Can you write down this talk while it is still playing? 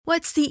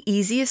What's the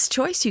easiest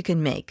choice you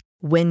can make?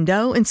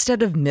 Window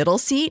instead of middle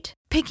seat?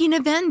 Picking a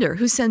vendor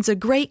who sends a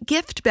great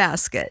gift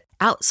basket?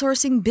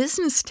 Outsourcing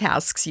business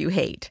tasks you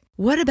hate?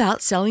 What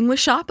about selling with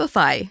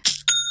Shopify?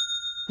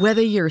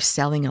 Whether you're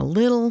selling a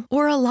little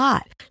or a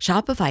lot,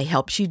 Shopify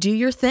helps you do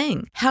your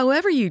thing,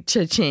 however you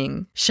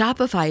cha-ching.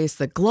 Shopify is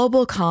the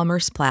global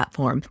commerce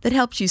platform that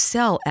helps you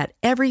sell at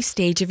every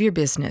stage of your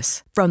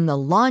business. From the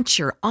launch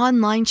your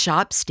online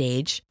shop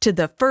stage to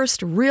the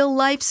first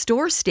real-life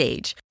store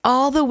stage,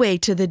 all the way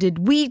to the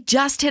did we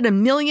just hit a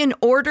million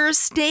orders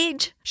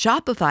stage.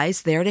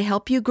 Shopify's there to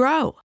help you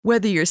grow.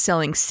 Whether you're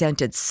selling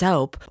scented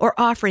soap or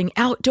offering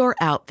outdoor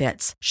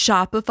outfits,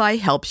 Shopify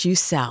helps you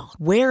sell.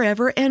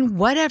 Wherever and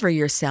whatever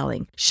you're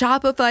selling,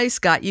 Shopify's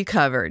got you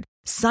covered.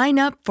 Sign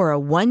up for a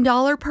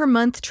 $1 per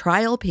month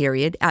trial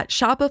period at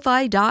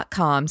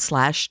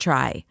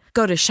shopify.com/try.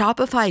 Go to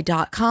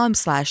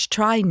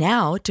shopify.com/try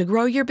now to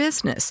grow your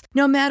business,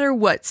 no matter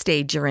what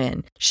stage you're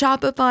in.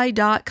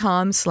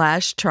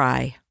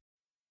 Shopify.com/try.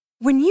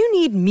 When you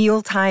need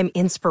mealtime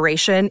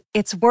inspiration,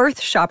 it's worth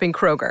shopping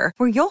Kroger,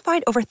 where you'll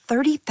find over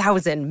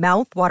 30,000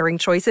 mouth-watering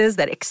choices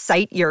that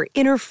excite your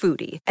inner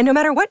foodie. And no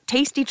matter what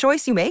tasty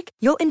choice you make,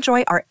 you'll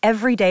enjoy our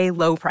everyday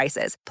low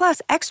prices,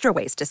 plus extra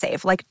ways to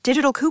save, like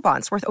digital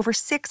coupons worth over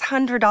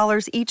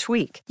 $600 each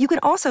week. You can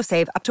also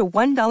save up to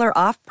 $1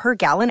 off per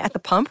gallon at the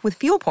pump with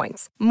fuel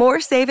points.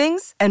 More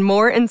savings and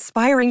more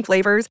inspiring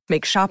flavors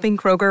make shopping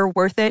Kroger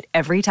worth it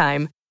every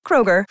time.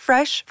 Kroger,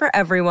 fresh for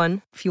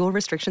everyone. Fuel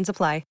restrictions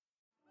apply.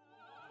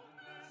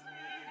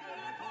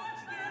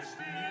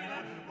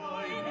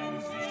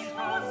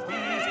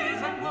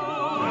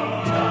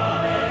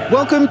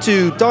 Welcome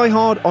to Die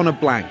Hard on a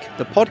Blank,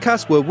 the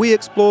podcast where we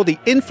explore the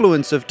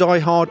influence of Die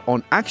Hard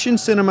on action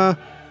cinema,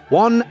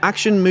 one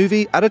action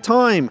movie at a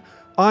time.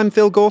 I'm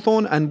Phil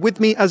Gawthorne, and with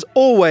me, as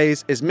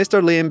always, is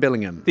Mr. Liam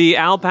Billingham. The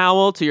Al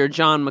Powell to your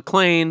John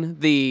McClane,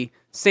 the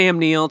Sam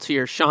Neill to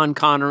your Sean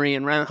Connery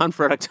and Hunt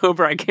for Red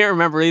October. I can't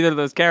remember either of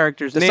those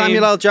characters' names.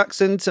 Samuel L.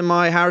 Jackson to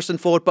my Harrison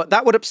Ford, but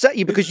that would upset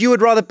you because you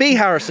would rather be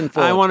Harrison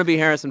Ford. I want to be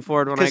Harrison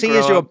Ford when I grow up. Because he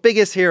is your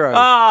biggest hero.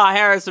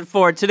 Harrison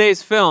Ford.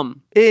 Today's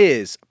film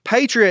is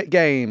Patriot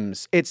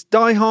Games. It's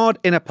Die Hard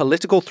in a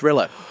political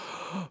thriller.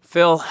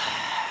 Phil,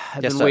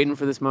 I've been waiting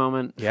for this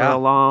moment for a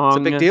long It's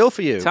a big deal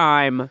for you.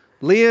 time.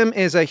 Liam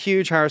is a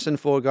huge Harrison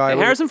Ford guy.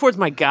 Harrison Ford's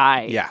my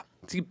guy. Yeah.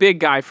 It's a big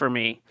guy for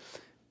me.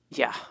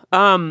 Yeah.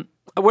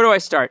 Where do I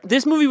start?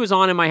 This movie was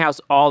on in my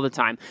house all the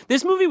time.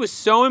 This movie was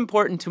so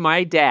important to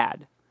my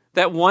dad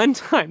that one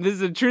time, this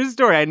is a true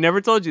story, I never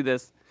told you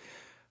this,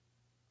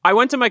 I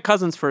went to my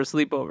cousin's for a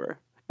sleepover,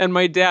 and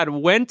my dad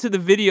went to the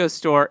video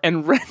store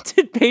and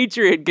rented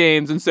Patriot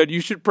Games and said, you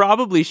should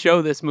probably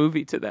show this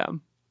movie to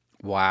them.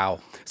 Wow.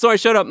 So I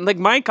showed up. Like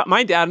my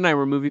dad and I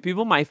were movie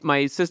people. My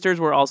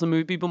sisters were also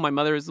movie people. My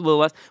mother was a little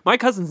less. My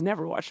cousins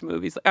never watched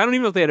movies. I don't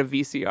even know if they had a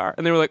VCR.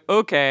 And they were like,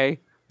 okay,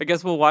 I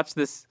guess we'll watch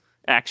this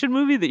action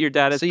movie that your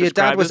dad has So your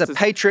dad was a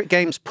Patriot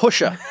Games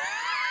pusher.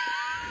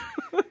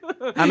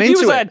 I'm into he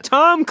was it. a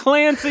Tom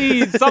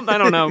Clancy something. I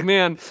don't know,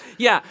 man.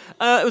 Yeah,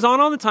 it was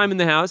on all the time in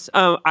the house.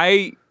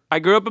 I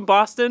grew up in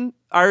Boston,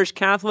 Irish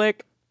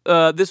Catholic.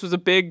 This was a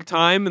big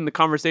time in the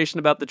conversation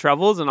about the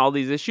Troubles and all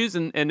these issues,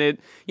 and it,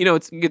 you know,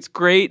 it's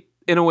great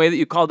in a way that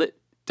you called it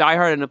Die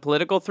Hard and a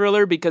political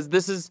thriller, because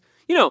this is,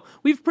 you know,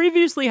 we've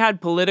previously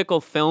had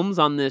political films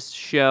on this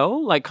show,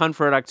 like Hunt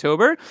for Red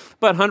October,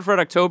 but Hunt for Red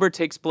October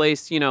takes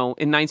place, you know,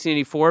 in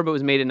 1984, but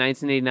was made in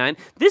 1989.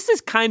 This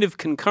is kind of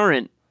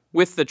concurrent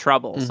with the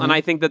Troubles, and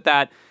I think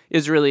that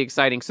is really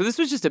exciting. So this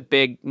was just a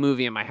big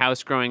movie in my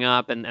house growing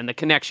up, and the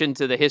connection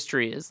to the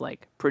history is,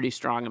 like, pretty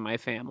strong in my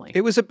family.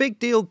 It was a big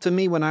deal to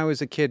me when I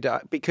was a kid,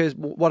 because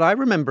what I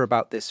remember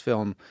about this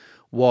film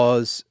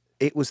was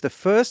it was the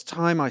first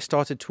time I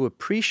started to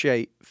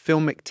appreciate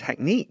filmic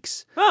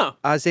techniques,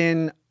 as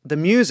in the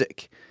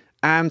music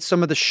and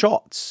some of the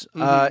shots.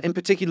 In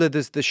particular,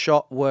 there's the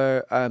shot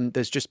where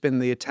there's just been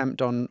the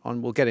attempt on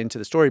we'll get into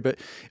the story, but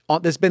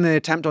there's been an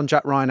attempt on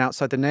Jack Ryan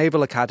outside the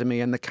Naval Academy,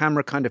 and the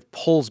camera kind of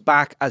pulls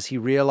back as he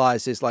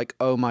realizes, like,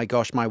 oh my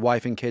gosh, my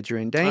wife and kids are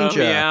in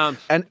danger.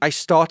 And I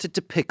started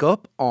to pick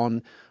up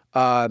on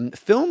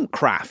film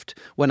craft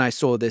when I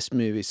saw this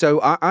movie.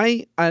 So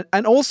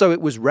and also it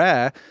was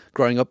rare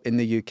growing up in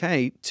the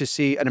UK to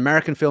see an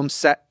American film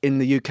set in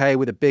the UK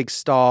with a big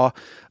star.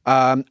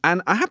 And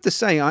I have to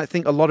say, I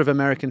think a lot of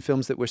American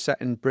films that were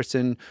set in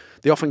Britain,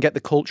 they often get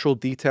the cultural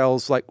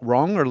details like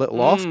wrong or a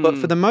little off. But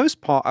for the most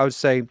part, I would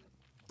say,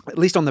 at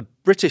least on the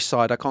British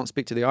side, I can't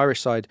speak to the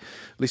Irish side,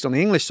 at least on the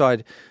English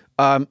side,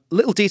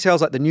 little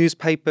details like the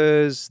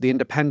newspapers, the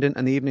Independent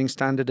and the Evening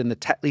Standard, and the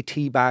Tetley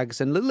tea bags,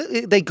 and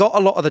they got a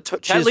lot of the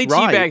touches right. Tetley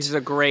tea bags is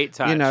a great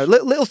touch. You know,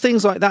 little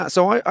things like that.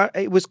 So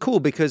it was cool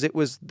because it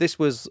was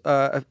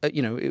a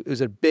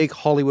big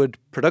Hollywood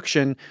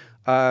production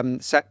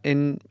set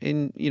in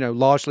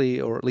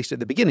largely, or at least at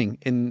the beginning,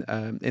 in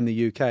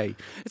the UK.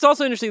 It's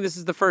also interesting. This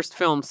is the first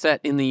film set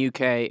in the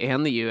UK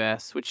and the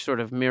US, which sort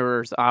of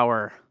mirrors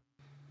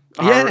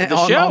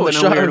the show in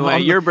a weird way.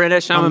 You're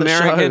British, I'm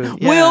American.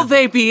 Yeah. Will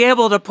they be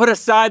able to put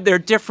aside their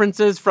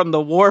differences from the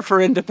war for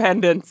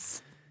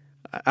independence?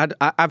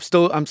 I'm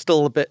still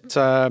a bit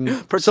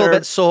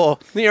sore.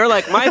 You're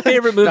like, my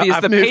favorite movie is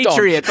I've The moved on.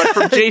 Patriot, but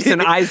from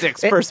Jason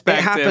Isaac's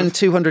perspective. It happened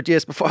 200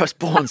 years before I was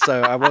born,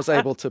 so I was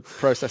able to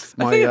process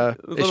my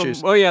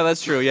issues. Oh yeah,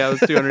 that's true. Yeah, it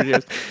was 200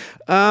 years.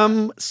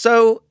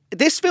 So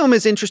this film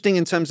is interesting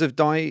in terms of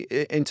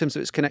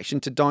its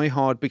connection to Die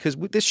Hard, because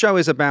this show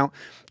is about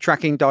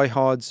tracking Die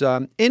Hard's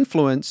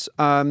influence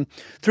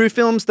through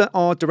films that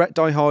are direct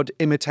Die Hard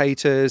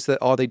imitators, that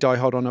are the Die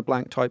Hard on a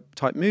blank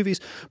type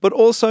movies, but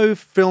also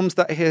films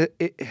that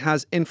it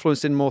has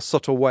influenced in more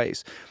subtle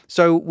ways.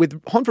 So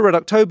with Hunt for Red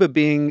October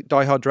being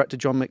Die Hard director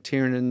John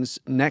McTiernan's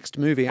next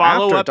movie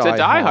Follow after up to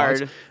Die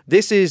Hard,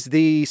 this is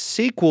the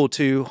sequel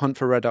to Hunt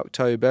for Red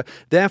October.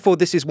 Therefore,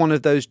 this is one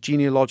of those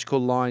genealogical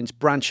lines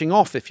branching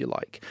off, if you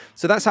like.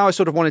 So that's how I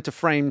sort of wanted to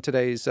frame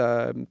today's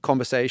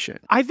conversation.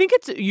 I think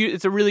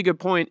it's a really good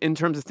point in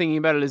terms of thinking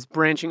about it as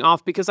branching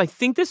off, because I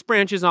think this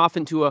branches off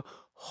into a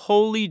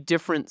wholly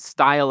different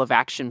style of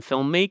action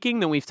filmmaking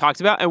than we've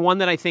talked about, and one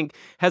that I think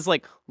has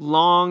like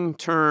long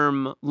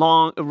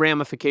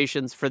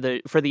ramifications for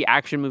the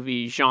action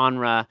movie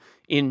genre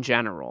in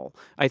general.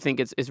 I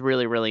think it's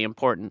really, really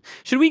important.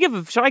 Should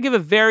I give a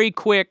very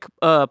quick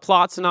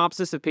plot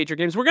synopsis of Patriot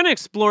Games? We're going to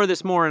explore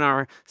this more in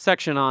our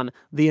section on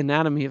the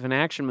anatomy of an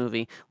action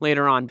movie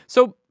later on.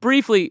 So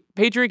briefly,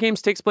 Patriot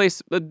Games takes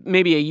place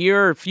maybe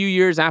a few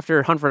years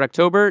after Hunt for Red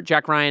October.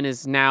 Jack Ryan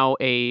is now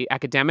an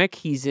academic.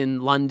 He's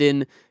in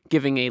London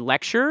giving a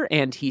lecture,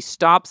 and he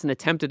stops an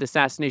attempted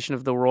assassination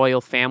of the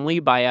royal family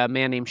by a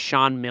man named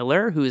Sean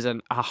Miller, who is a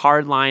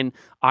hardline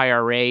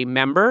IRA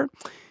member.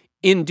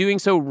 In doing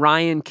so,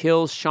 Ryan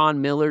kills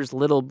Sean Miller's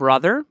little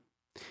brother,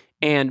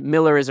 and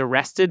Miller is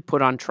arrested,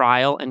 put on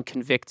trial, and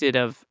convicted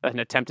of an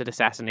attempted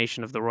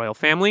assassination of the royal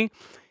family.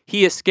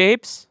 He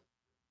escapes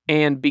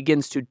and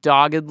begins to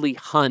doggedly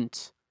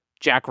hunt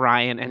Jack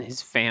Ryan and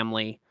his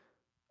family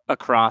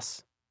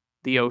across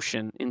the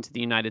ocean into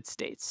the United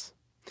States.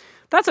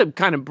 That's a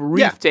kind of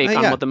brief take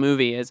on what the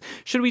movie is.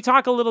 Should we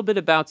talk a little bit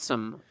about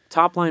some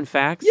top-line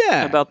facts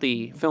about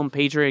the film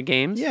Patriot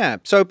Games? Yeah.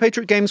 So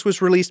Patriot Games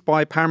was released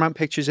by Paramount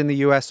Pictures in the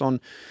US on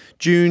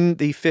June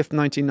the 5th,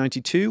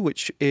 1992,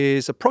 which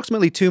is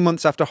approximately 2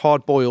 months after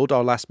Hard Boiled,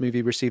 our last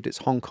movie, received its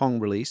Hong Kong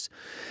release.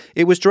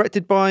 It was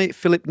directed by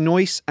Philip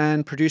Noyce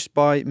and produced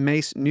by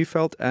Mace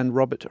Neufeld and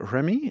Robert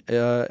Remy,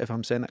 if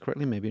I'm saying that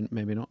correctly,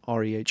 maybe not,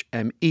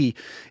 R-E-H-M-E.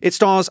 It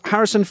stars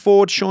Harrison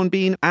Ford, Sean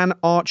Bean, Anne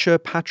Archer,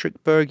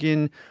 Patrick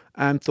Bergin,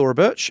 and Thora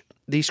Birch.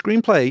 The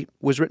screenplay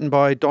was written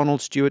by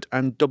Donald Stewart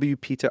and W.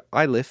 Peter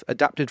Iliff,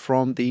 adapted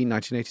from the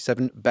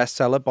 1987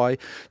 bestseller by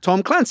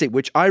Tom Clancy,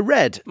 which I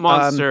read.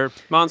 Monster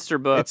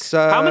book. It's,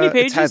 how many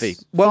pages? It's heavy.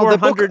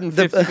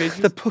 450 pages?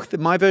 The book,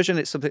 my version,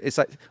 it's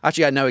like,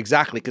 actually I know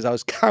exactly because I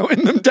was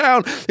counting them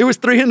down. It was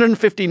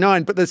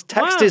 359, but the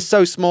text is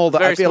so small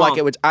that I feel like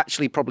it was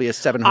actually probably a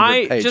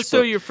 700-page Just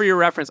book. for your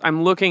reference,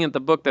 I'm looking at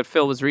the book that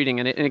Phil was reading,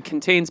 and it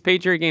contains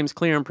Patriot Games,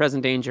 Clear and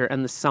Present Danger,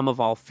 and The Sum of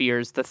All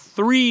Fears, the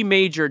three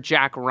major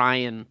Jack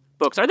Ryan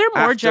books. Are there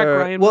more Jack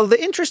Ryan books? Well,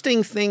 the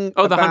interesting thing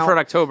The Hunt for Red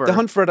October. The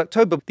Hunt for Red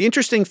October. The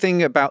interesting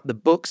thing about the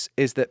books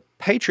is that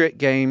Patriot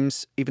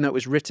Games, even though it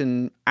was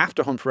written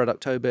after Hunt for Red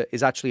October,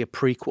 is actually a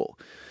prequel.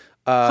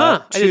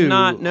 I did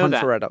not know Hunt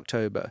that. for Red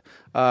October.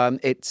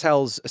 It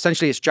tells,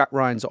 essentially it's Jack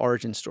Ryan's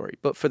origin story.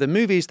 But for the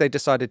movies, they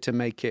decided to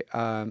make it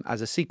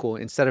as a sequel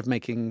instead of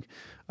making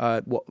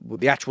what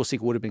the actual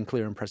sequel would have been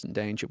Clear and Present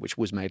Danger, which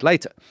was made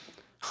later.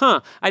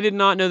 I did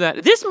not know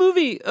that. This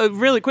movie,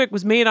 really quick,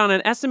 was made on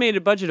an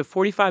estimated budget of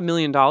 $45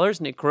 million,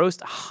 and it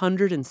grossed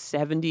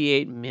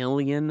 $178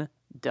 million.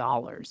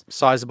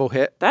 Sizable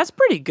hit. That's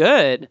pretty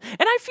good. And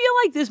I feel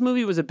like this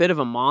movie was a bit of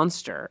a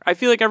monster. I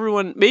feel like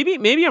everyone,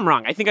 maybe I'm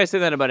wrong. I think I say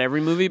that about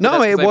every movie. But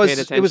No,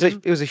 it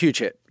was a huge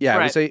hit. Yeah,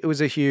 right. it was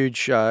a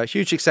huge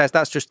success.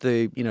 That's just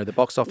the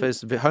box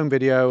office, the home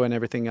video, and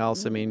everything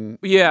else. I mean,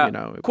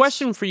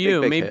 Question for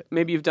you.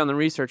 Maybe you've done the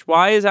research.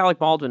 Why is Alec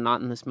Baldwin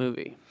not in this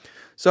movie?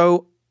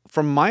 So,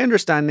 from my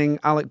understanding,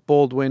 Alec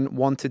Baldwin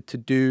wanted to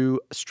do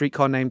A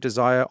Streetcar Named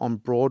Desire on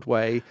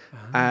Broadway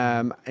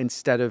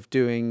instead of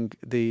doing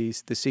the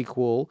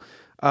sequel.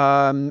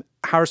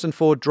 Harrison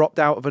Ford dropped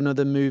out of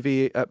another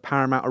movie at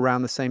Paramount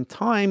around the same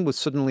time, was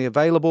suddenly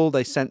available.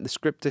 They sent the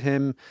script to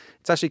him.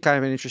 It's actually kind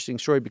of an interesting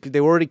story because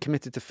they were already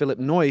committed to Philip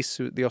Noyce,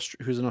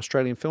 who's an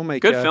Australian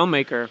filmmaker. Good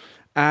filmmaker.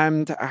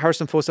 And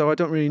Harrison Ford said, I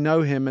don't really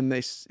know him. And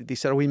they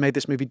said, we made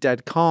this movie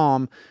Dead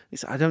Calm. He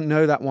said, I don't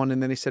know that one.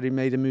 And then he said he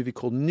made a movie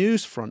called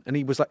Newsfront. And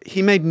he was like,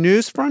 he made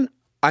Newsfront?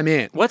 I'm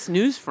in. What's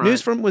Newsfront?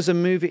 Newsfront was a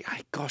movie.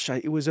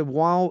 It was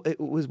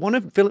one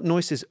of Philip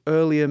Noyce's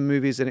earlier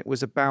movies, and it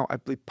was about, I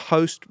believe,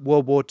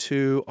 post-World War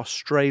II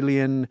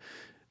Australian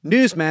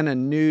newsmen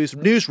and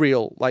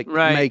newsreel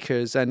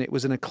makers, and it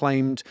was an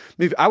acclaimed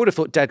movie. I would have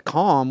thought Dead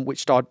Calm,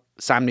 which starred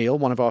Sam Neill,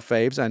 one of our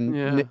faves,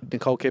 and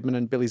Nicole Kidman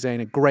and Billy Zane,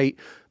 a great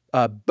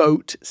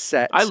boat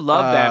set. I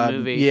love that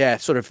movie. Yeah,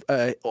 sort of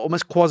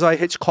almost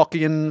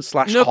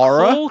quasi-Hitchcockian /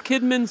 horror. Nicole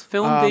Kidman's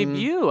film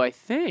debut, I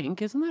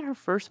think. Isn't that her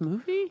first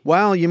movie?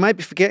 Well, you might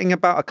be forgetting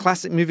about a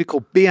classic movie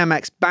called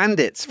BMX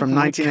Bandits from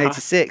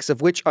 1986,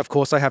 of which, of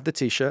course, I have the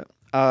T-shirt.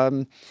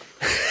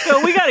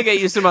 So we got to get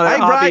you some other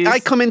hobbies. I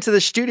come into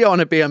the studio on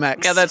a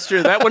BMX. Yeah, that's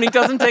true. That when he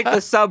doesn't take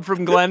the sub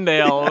from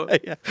Glendale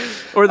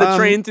or the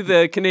train to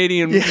the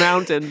Canadian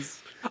mountains.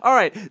 All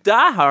right,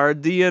 Die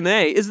Hard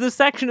DNA is the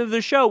section of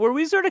the show where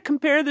we sort of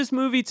compare this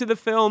movie to the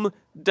film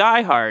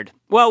Die Hard.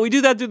 Well, we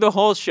do that through the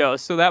whole show,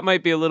 so that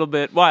might be a little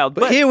bit wild.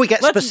 But here we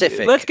get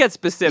specific. Let's get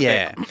specific.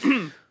 Yeah.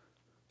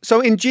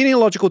 So in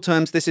genealogical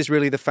terms, this is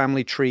really the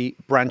family tree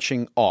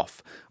branching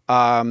off.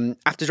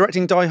 After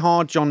directing Die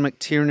Hard, John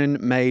McTiernan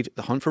made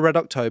The Hunt for Red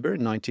October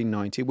in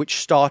 1990, which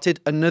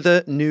started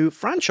another new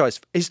franchise.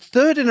 His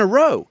third in a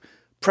row.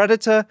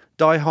 Predator,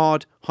 Die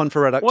Hard, Hunt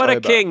for Red October. What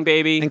a king,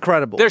 baby.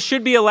 Incredible. There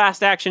should be a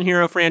Last Action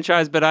Hero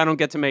franchise, but I don't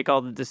get to make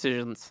all the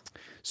decisions.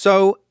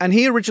 So, and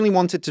he originally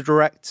wanted to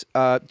direct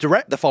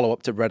the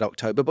follow-up to Red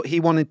October, but he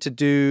wanted to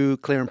do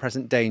Clear and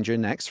Present Danger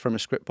next from a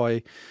script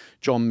by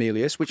John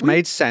Milius, which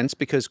made sense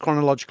because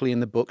chronologically in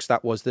the books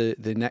that was the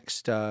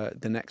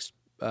next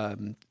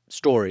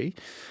story.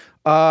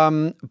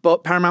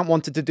 But Paramount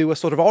wanted to do a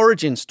sort of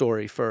origin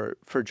story for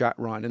Jack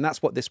Ryan, and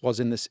that's what this was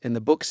in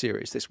the book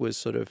series. This was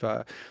sort of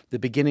the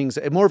beginnings,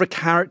 more of a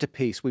character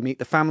piece. We meet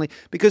the family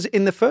because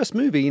in the first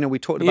movie, we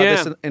talked about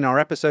this in our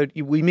episode.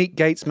 We meet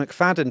Gates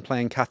McFadden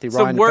playing Kathy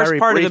Ryan. It's the worst very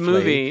part briefly. of the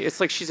movie. It's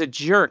like she's a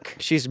jerk.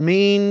 She's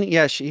mean.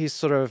 Yeah, she's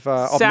sort of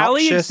Sally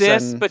obnoxious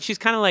exists, but she's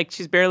kind of like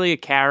she's barely a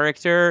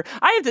character.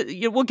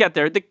 We'll get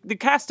there. The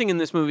casting in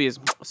this movie is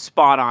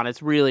spot on.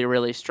 It's really,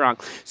 really strong.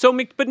 So,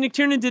 but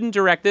McTiernan didn't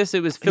direct this.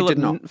 It was Philip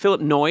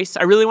Noyce.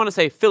 I really want to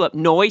say Philip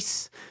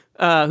Noyce,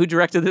 who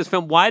directed this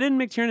film. Why didn't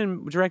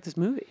McTiernan direct this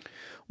movie?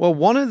 Well,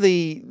 one of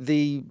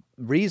the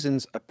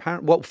reasons,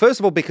 first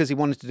of all, because he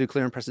wanted to do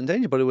Clear and Present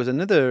Danger, but it was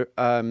another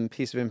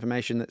piece of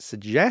information that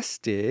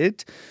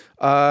suggested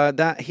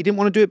that he didn't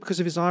want to do it because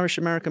of his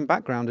Irish-American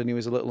background, and he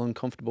was a little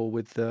uncomfortable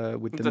with the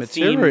material.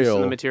 Themes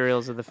and the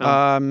materials of the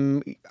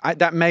film.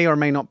 That may or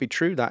may not be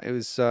true. That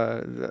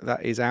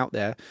is out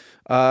there.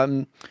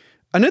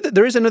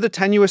 There is another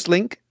tenuous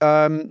link.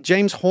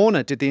 James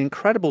Horner did the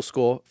incredible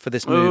score for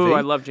this movie. Oh, I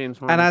love James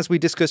Horner. And as we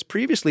discussed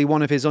previously,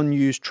 one of his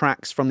unused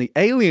tracks from the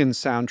Alien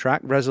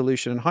soundtrack,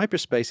 Resolution and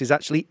Hyperspace, is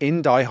actually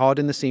in Die Hard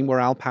in the scene where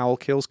Al Powell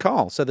kills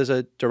Carl. So there's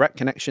a direct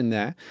connection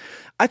there.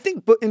 I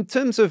think, but in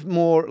terms of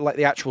more like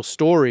the actual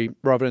story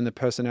rather than the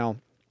personnel,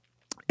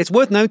 it's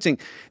worth noting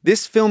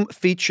this film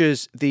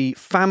features the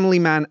family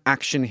man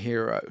action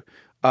hero,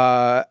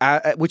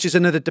 which is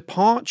another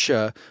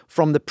departure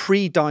from the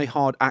pre-Die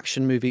Hard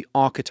action movie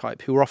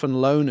archetype, who are often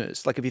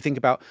loners. Like if you think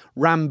about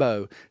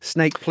Rambo,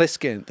 Snake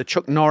Plissken, the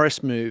Chuck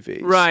Norris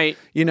movies. Right.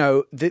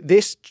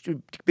 This,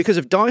 because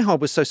of Die Hard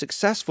was so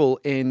successful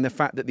in the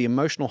fact that the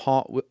emotional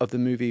heart of the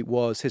movie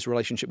was his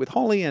relationship with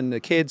Holly and the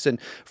kids and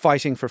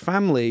fighting for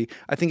family,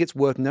 I think it's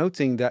worth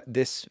noting that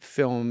this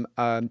film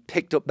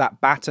picked up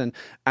that baton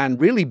and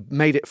really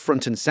made it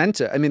front and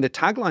center. I mean, the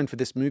tagline for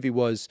this movie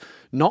was,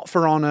 "Not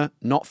for honor,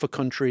 not for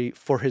country,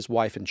 for his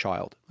wife and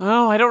child."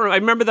 Oh, I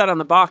remember that on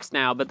the box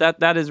now, but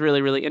that is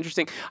really, really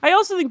interesting. I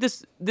also think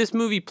this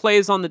movie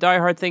plays on the Die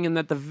Hard thing in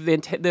that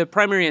the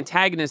primary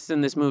antagonists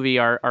in this movie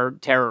are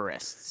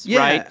terrorists,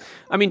 right?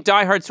 I mean,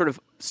 Die Hard sort of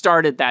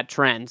started that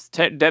trend,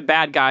 the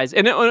bad guys,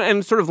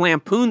 and sort of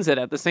lampoons it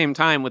at the same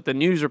time with the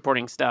news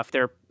reporting stuff.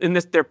 In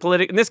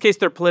this case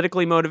they're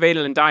politically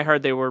motivated. In Die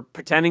Hard they were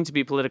pretending to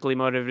be politically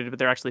motivated, but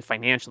they're actually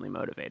financially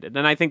motivated.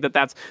 And I think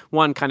that's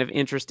one kind of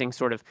interesting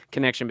sort of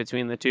connection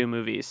between the two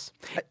movies.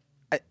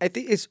 I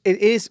think it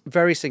is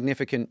very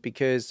significant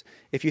because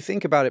if you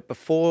think about it,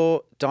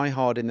 before Die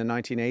Hard in the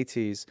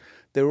 1980s,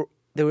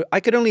 I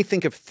could only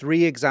think of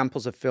 3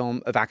 examples of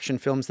action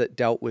films that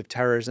dealt with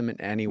terrorism in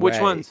any way.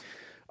 Which ones?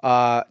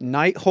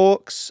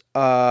 Nighthawks,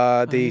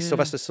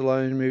 Sylvester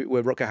Stallone movie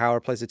where Rutger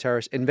Hauer plays a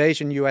terrorist,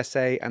 Invasion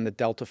USA, and the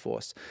Delta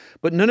Force.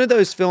 But none of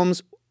those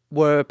films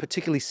were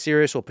particularly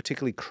serious or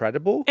particularly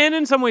credible. And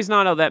in some ways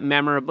not all that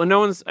memorable.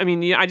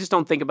 I just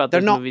don't think about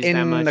those movies that much.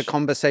 They're not in the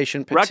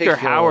conversation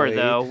particularly. Rutger Hauer,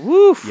 though.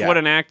 Woof, what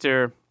an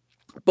actor.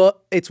 But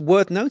it's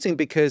worth noting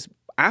because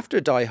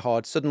after Die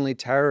Hard, suddenly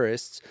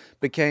terrorists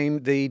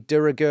became the de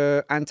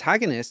rigueur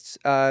antagonists.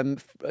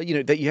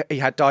 That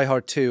you had Die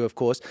Hard 2, of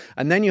course,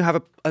 and then you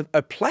have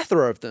a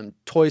plethora of them: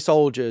 Toy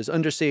Soldiers,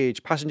 Under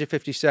Siege, Passenger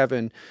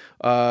 57,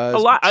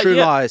 True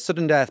Lies,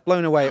 Sudden Death,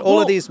 Blown Away. All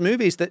of these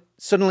movies that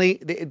suddenly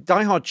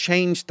Die Hard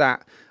changed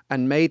that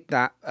and made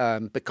that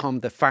become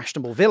the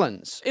fashionable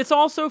villains. It's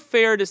also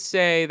fair to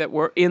say that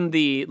we're in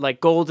the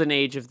golden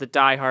age of the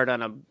Die Hard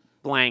on a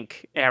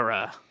blank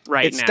era now.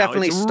 It's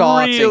definitely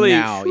starting really,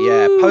 now.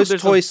 Yeah, post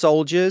Toy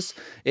Soldiers,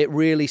 it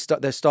really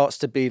there starts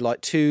to be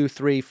 2,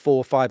 3,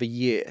 4, 5 a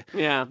year.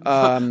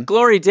 Yeah,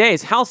 glory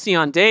days,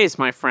 halcyon days,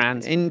 my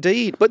friend.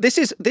 Indeed, but this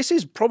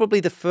is probably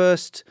the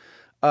first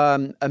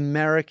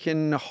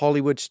American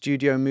Hollywood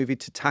studio movie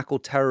to tackle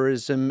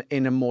terrorism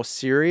in a more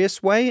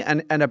serious way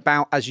and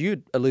about, as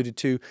you alluded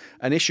to,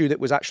 an issue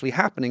that was actually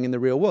happening in the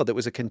real world. That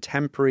was a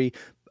contemporary.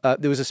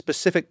 There was a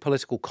specific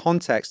political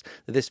context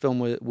that this film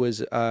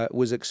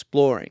was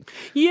exploring.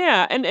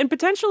 Yeah, and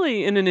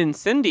potentially in an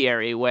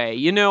incendiary way.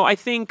 I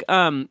think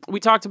we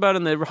talked about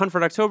in the Hunt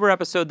for October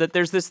episode that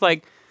there's this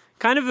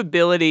kind of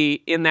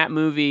ability in that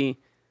movie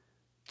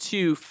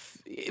to,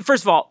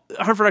 first of all,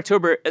 Hunt for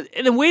October,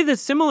 in a way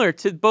that's similar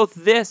to both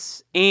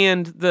this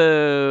and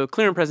the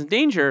Clear and Present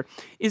Danger,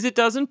 is it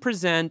doesn't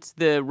present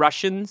the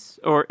Russians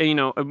or,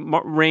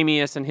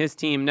 Ramius and his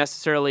team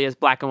necessarily as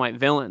black and white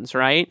villains,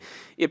 right?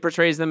 It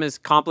portrays them as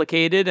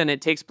complicated, and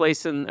it takes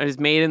place and is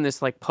made in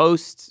this like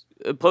post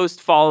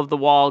fall of the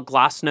wall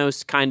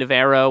glasnost kind of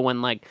era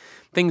when like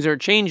things are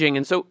changing.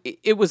 And so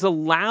it was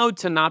allowed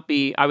to not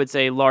be, I would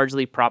say,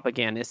 largely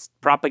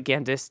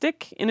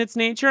propagandistic in its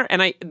nature.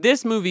 And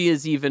this movie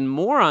is even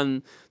more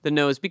on the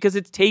nose because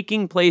it's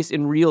taking place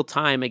in real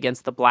time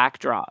against the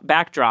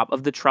backdrop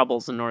of the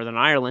Troubles in Northern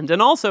Ireland.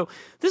 And also,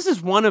 this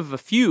is one of a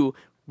few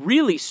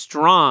really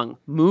strong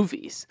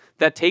movies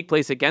that take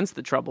place against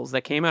the Troubles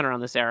that came out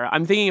around this era.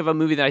 I'm thinking of a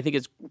movie that I think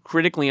is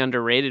critically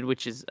underrated,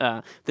 which is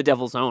The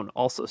Devil's Own,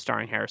 also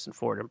starring Harrison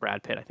Ford and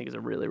Brad Pitt. I think is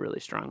a really, really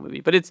strong movie.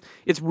 But it's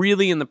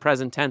really in the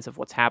present tense of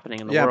what's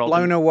happening in the world.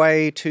 Blown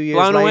Away 2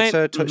 years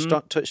later,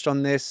 touched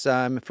on this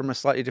from a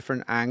slightly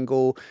different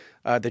angle.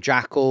 The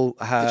Jackal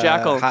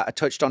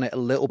touched on it a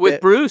little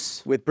bit.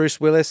 With Bruce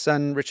Willis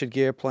and Richard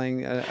Gere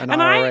playing an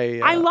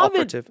IRA I love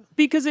operative. It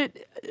because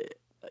it...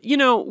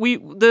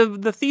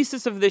 the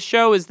thesis of this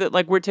show is that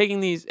like we're taking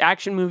these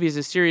action movies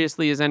as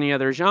seriously as any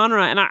other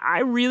genre, and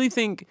I really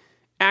think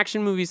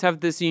action movies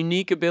have this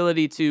unique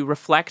ability to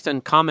reflect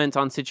and comment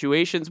on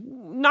situations,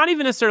 not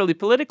even necessarily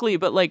politically,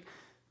 but like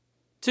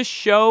to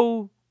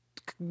show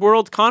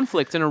world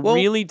conflict in a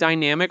really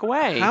dynamic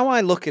way. How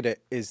I look at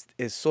it is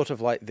sort of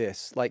like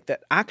this, like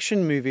that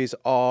action movies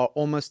are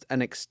almost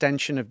an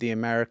extension of the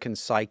American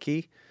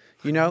psyche.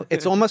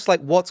 It's almost like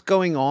what's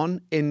going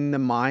on in the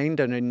mind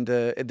and in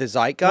the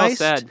zeitgeist,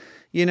 well said.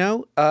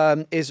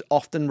 Is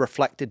often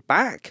reflected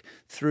back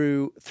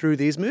through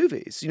these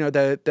movies.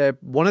 They're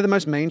one of the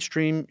most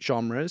mainstream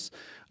genres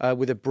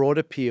with a broad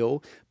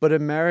appeal, but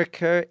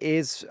America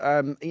is,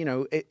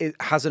 it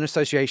has an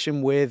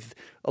association with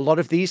a lot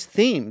of these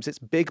themes. It's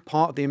a big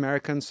part of the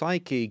American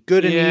psyche.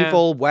 Good and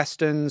evil,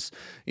 westerns,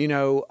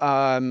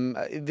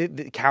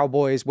 the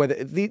cowboys, we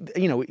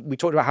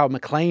talked about how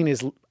McClane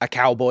is a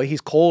cowboy.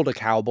 He's called a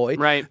cowboy.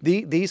 Right.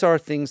 These are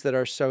things that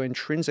are so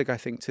intrinsic, I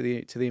think, to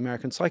the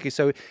American psyche.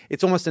 So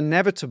it's almost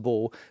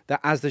inevitable that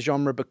as the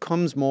genre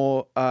becomes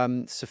more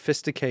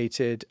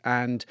sophisticated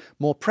and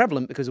more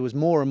prevalent, because there was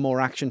more and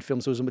more action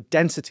films, there was a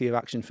density of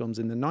action films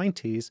in the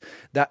 90s,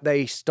 that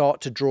they start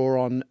to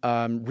draw on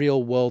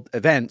real world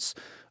events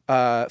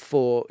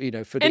for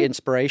the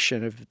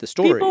inspiration of the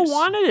stories. People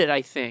wanted it,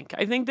 I think.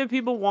 I think that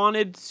people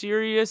wanted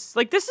serious...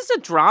 Like, this is a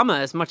drama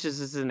as much as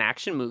it's an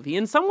action movie.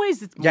 In some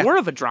ways, it's more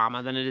of a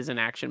drama than it is an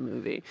action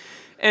movie.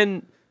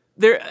 And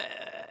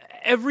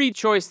every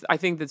choice, I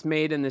think, that's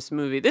made in this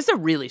movie... This is a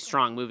really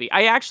strong movie.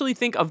 I actually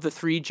think of the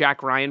 3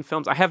 Jack Ryan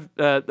films... I have,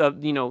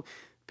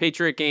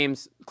 Patriot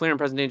Games, Clear and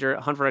Present Danger,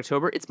 Hunt for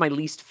October. It's my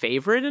least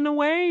favorite in a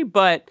way,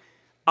 but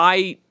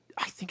I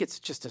think it's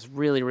just a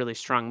really, really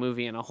strong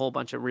movie in a whole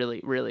bunch of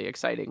really, really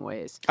exciting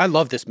ways. I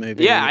love this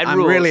movie. Yeah,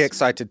 I'm really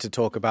excited to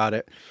talk about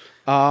it.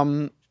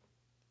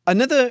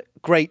 Another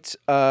great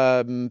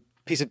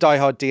piece of Die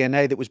Hard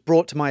DNA that was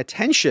brought to my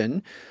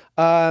attention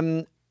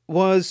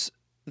was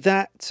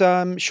that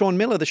Sean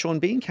Miller, the Sean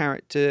Bean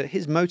character,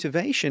 his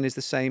motivation is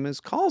the same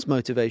as Carl's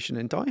motivation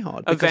in Die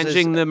Hard.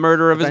 Avenging the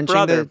murder of his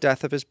brother. Avenging the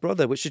death of his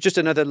brother, which is just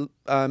another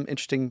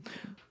interesting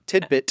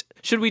tidbit.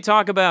 Should we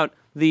talk about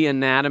the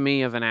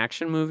anatomy of an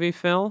action movie,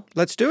 Phil?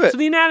 Let's do it. So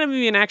the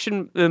anatomy of an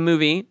action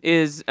movie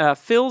is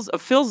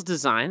Phil's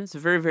design. It's a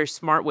very, very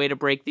smart way to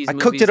break these movies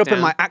down. I cooked it up in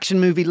my action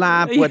movie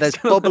lab where there's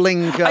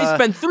bubbling... I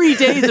spent 3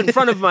 days in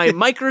front of my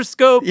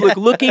microscope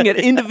looking at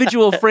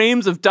individual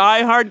frames of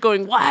Die Hard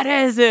going, what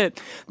is it?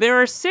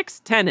 There are 6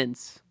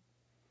 tenets.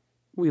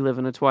 We live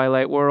in a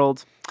Twilight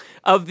world.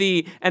 Of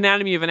the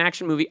anatomy of an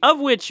action movie, of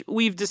which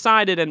we've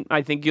decided, and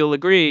I think you'll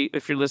agree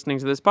if you're listening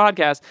to this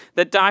podcast,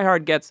 that Die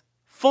Hard gets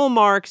full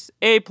marks,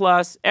 A+,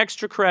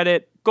 extra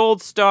credit,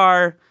 gold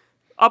star,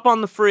 up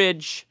on the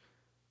fridge,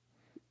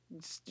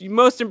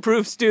 most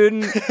improved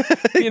student,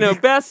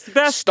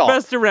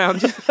 best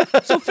around.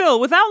 So Phil,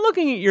 without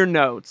looking at your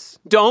notes,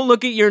 don't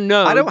look at your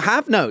notes. I don't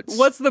have notes.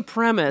 What's the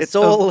premise? It's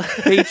all of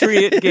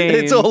Patriot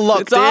Games. It's all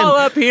locked in. It's all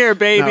up here,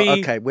 baby. No,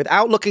 okay,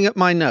 without looking at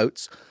my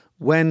notes.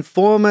 When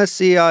former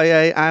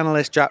CIA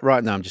analyst Jack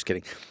Ryan... No, I'm just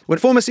kidding. When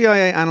former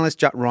CIA analyst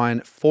Jack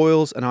Ryan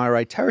foils an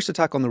IRA terrorist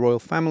attack on the royal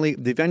family,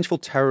 the vengeful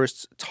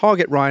terrorists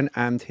target Ryan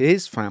and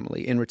his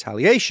family in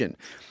retaliation.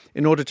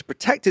 In order to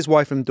protect his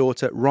wife and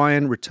daughter,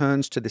 Ryan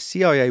returns to the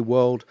CIA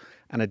world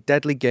and a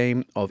deadly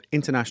game of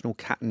international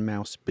cat and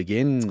mouse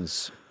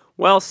begins.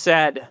 Well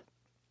said.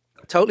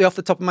 Totally off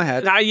the top of my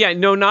head.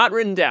 Not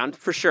written down,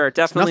 for sure.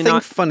 Definitely nothing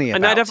not. Funny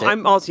about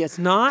it. It's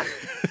not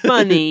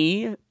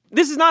funny.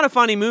 This is not a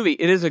funny movie.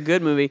 It is a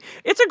good movie.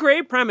 It's a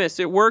great premise.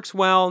 It works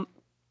well.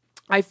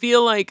 I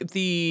feel like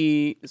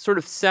the sort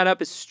of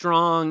setup is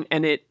strong,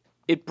 and it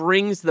it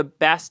brings the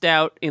best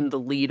out in the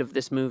lead of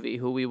this movie,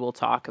 who we will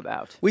talk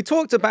about. We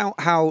talked about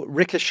how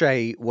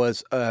Ricochet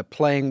was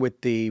playing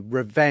with the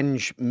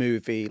revenge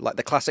movie, like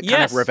the classic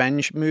kind of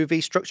revenge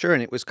movie structure,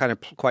 and it was kind of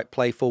quite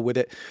playful with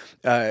it.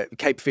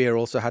 Cape Fear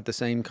also had the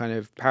same kind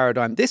of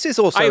paradigm. This is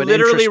also I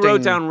literally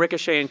wrote down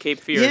Ricochet and Cape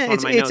Fear. Yeah,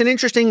 it's an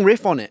interesting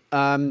riff on it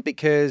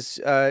because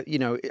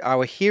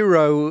our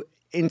hero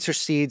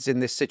intercedes in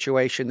this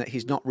situation that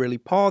he's not really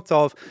part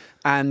of,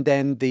 and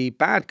then the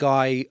bad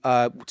guy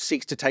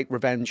seeks to take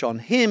revenge on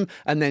him,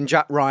 and then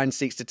Jack Ryan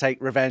seeks to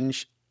take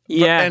revenge.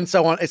 And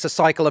so on. It's a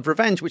cycle of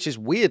revenge, which is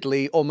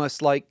weirdly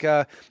almost like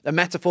a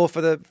metaphor for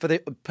the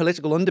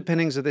political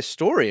underpinnings of this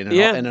story in an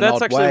odd way.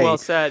 That's actually well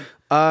said.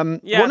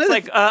 It's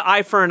like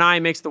eye for an eye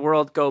makes the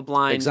world go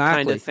blind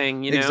kind of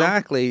thing, you know?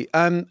 Exactly.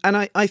 And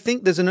I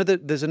think there's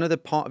another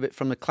part of it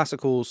from a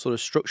classical sort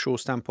of structural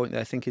standpoint that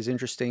I think is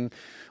interesting,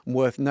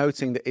 worth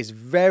noting, that is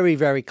very,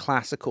 very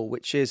classical,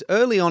 which is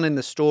early on in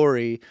the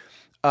story.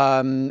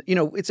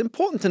 It's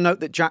important to note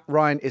that Jack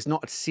Ryan is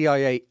not a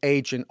CIA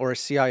agent or a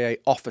CIA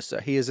officer.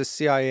 He is a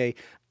CIA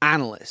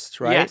analyst,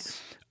 right? Yes.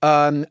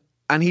 And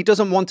he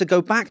doesn't want to go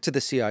back to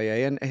the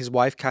CIA. And his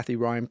wife, Kathy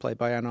Ryan, played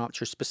by Ann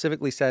Archer,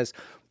 specifically says,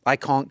 I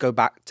can't go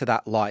back to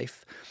that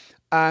life.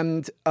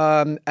 And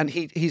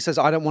he says,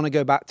 I don't want to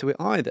go back to it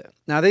either.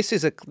 Now, this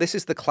is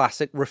the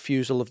classic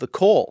refusal of the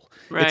call.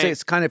 Right.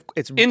 It's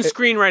in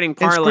screenwriting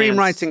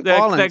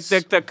parlance.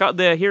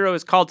 The hero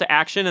is called to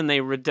action, and they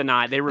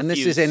deny. They refuse. And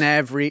this is in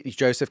every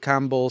Joseph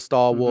Campbell,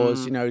 Star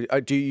Wars.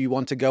 Do you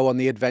want to go on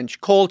the adventure?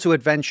 Call to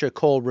adventure,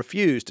 call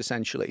refused,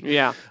 essentially.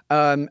 Yeah.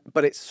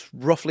 But it's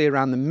roughly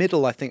around the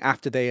middle, I think,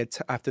 after the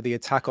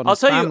attack on. I'll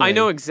tell family. you, I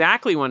know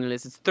exactly when it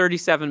is. It's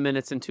 37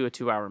 minutes into a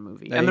 2-hour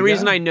movie, and the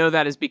reason I know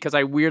that is because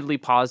I weirdly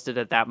paused it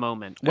at that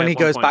moment. When he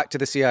goes back to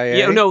the CIA?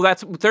 Yeah, no,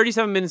 that's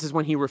 37 minutes is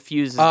when he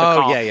refuses the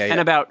call. Yeah.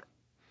 And about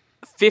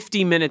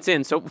 50 minutes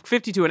in, so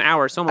 50 to an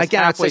hour, so almost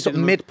again, halfway I'd say sort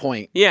of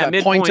midpoint.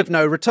 Midpoint. Point of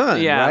no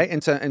return, right? In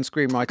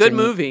screenwriting. Good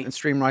movie. And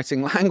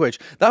screenwriting language.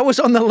 That was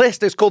on the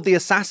list. It's called The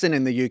Assassin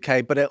in the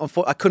UK, but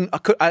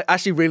I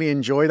actually really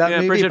enjoy that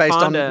movie Bridget based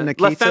Fonda. on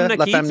Nikita.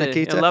 La Femme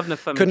Nikita. I love La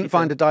Femme Couldn't Nikita.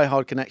 find a Die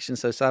Hard connection,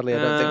 so sadly I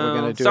don't think we're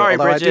going to do sorry, it.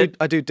 Although Bridget.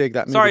 I do dig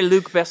that movie. Sorry,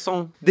 Luc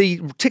Besson.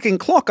 The ticking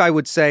clock, I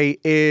would say,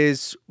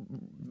 is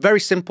very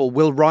simple.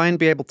 Will Ryan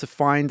be able to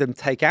find and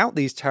take out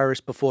these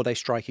terrorists before they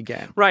strike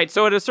again? Right.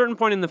 So at a certain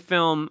point in the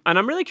film, and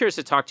I'm really curious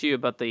to talk to you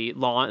about the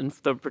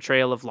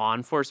portrayal of law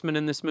enforcement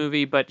in this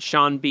movie, but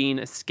Sean Bean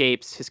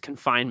escapes his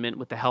confinement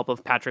with the help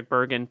of Patrick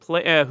Bergin,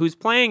 who's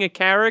playing a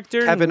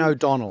character. Kevin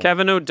O'Donnell.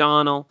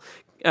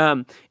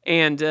 At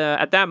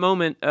that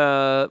moment,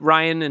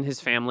 Ryan and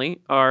his family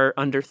are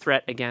under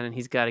threat again, and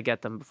he's got to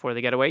get them before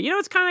they get away.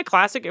 It's kind of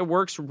classic. It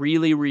works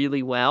really,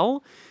 really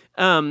well.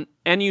 And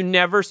you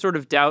never sort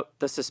of doubt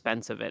the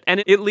suspense of it.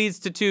 And it leads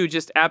to two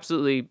just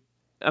absolutely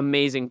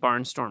amazing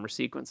barnstormer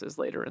sequences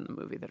later in the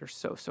movie that are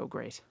so, so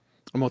great.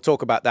 And we'll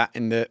talk about that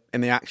in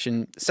the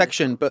action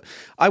section. But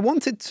I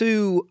wanted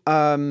to,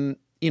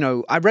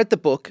 I read the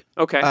book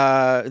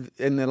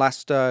in the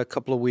last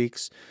couple of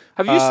weeks.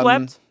 Have you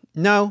slept?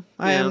 No,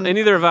 I am. And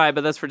neither have I,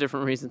 but that's for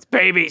different reasons.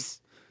 Babies!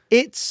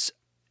 It's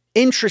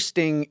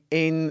interesting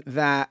in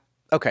that,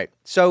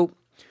 so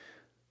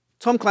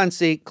Tom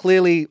Clancy,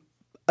 clearly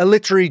a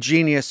literary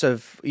genius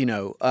of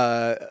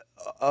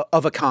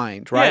a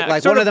kind, right? Yeah,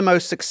 like one of the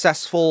most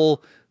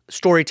successful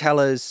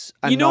storytellers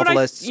and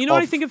novelists. What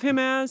I think of him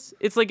as?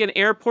 It's like an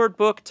airport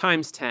book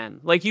times 10.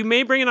 Like, you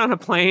may bring it on a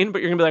plane,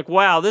 but you're going to be like,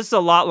 wow, this is a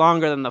lot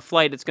longer than the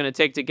flight it's going to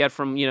take to get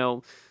from,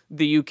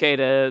 the UK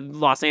to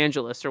Los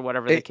Angeles or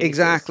whatever the case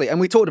exactly. is.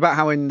 And we talked about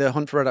how in the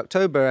Hunt for Red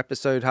October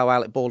episode, how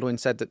Alec Baldwin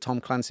said that Tom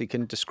Clancy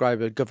can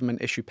describe a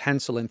government issue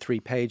pencil in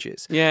 3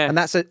 pages. Yeah. And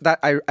I say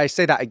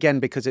that again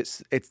because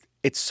it's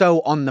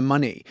so on the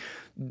money.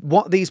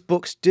 What these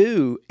books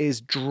do is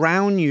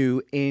drown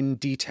you in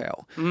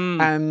detail.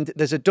 And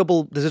there's a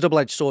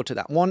double-edged sword to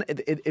that. One,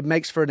 it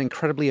makes for an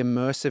incredibly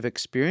immersive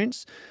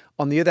experience.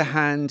 On the other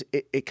hand,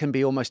 it can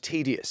be almost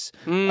tedious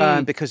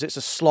because it's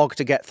a slog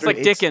to get through. It's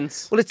like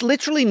Dickens. Well, it's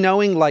literally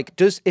knowing, like,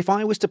 if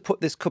I was to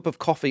put this cup of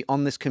coffee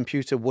on this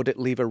computer, would it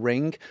leave a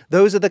ring?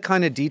 Those are the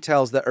kind of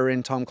details that are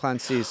in Tom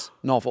Clancy's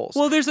novels.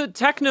 Well, there's a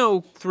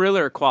techno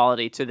thriller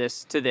quality to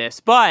this,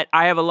 but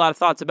I have a lot of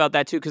thoughts about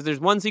that too, because there's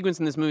one sequence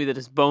in this movie that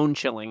is bone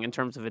chilling in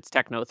terms of its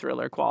techno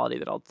thriller quality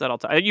that I'll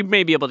talk. You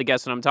may be able to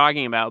guess what I'm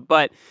talking about,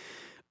 but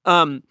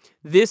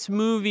this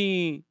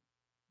movie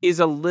is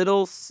a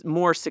little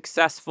more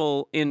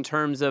successful in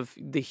terms of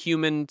the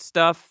human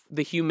stuff,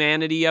 the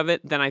humanity of it,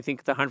 than I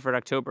think The Hunt for Red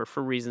October,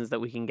 for reasons that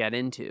we can get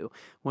into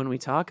when we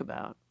talk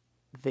about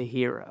the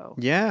hero.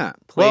 Yeah.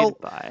 Played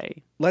by...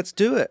 Let's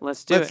do it.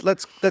 Let's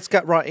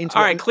get right into it.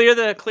 All right, clear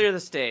the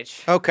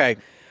stage. Okay.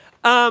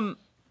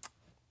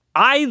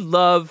 I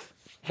love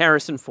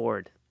Harrison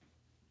Ford.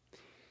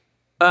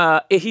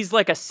 He's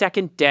like a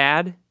second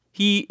dad.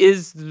 He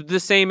is the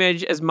same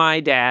age as my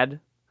dad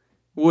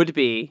would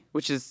be,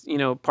 which is,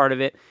 part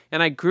of it.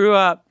 And I grew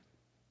up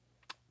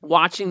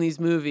watching these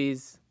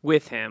movies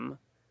with him.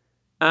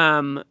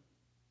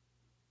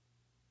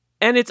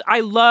 And I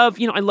love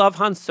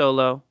Han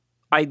Solo.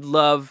 I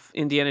love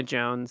Indiana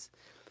Jones.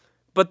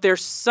 But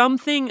there's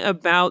something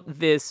about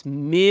this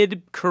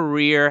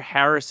mid-career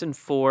Harrison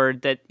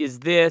Ford that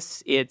is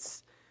this.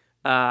 It's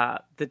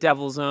The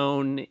Devil's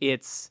Own.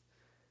 It's,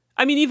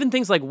 I mean, even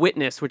things like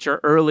Witness, which are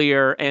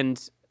earlier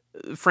and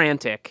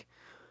frantic,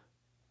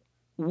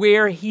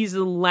 where he's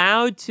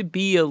allowed to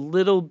be a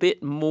little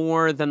bit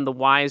more than the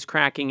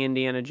wisecracking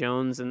Indiana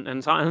Jones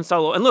and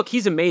Solo. And look,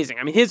 he's amazing.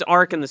 I mean, his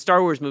arc in the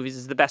Star Wars movies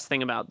is the best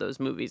thing about those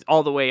movies,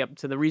 all the way up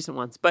to the recent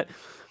ones. But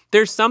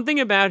there's something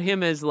about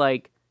him as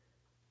like,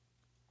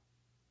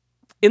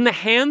 in the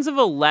hands of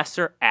a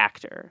lesser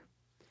actor,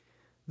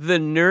 the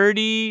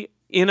nerdy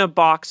in a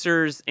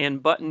boxers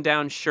and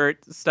button-down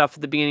shirt stuff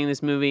at the beginning of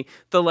this movie,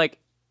 the like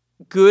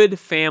good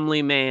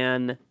family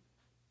man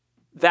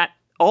that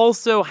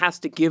also has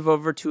to give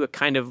over to a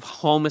kind of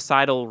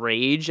homicidal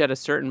rage at a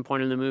certain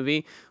point in the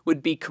movie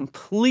would be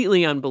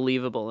completely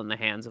unbelievable in the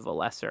hands of a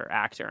lesser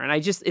actor. And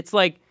it's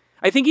like,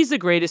 I think he's the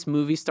greatest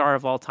movie star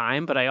of all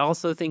time, but I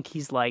also think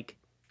he's like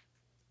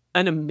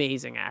an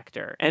amazing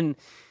actor. And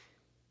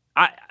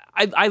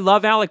I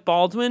love Alec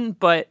Baldwin,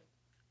 but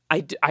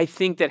I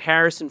think that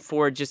Harrison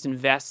Ford just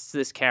invests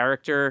this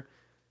character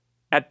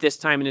at this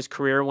time in his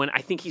career when I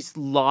think he's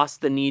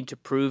lost the need to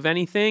prove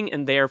anything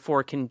and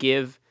therefore can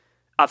give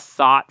a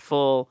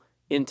thoughtful,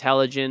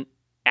 intelligent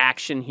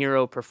action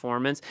hero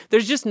performance.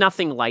 There's just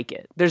nothing like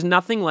it. There's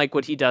nothing like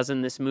what he does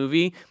in this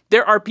movie.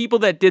 There are people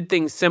that did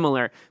things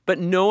similar, but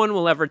no one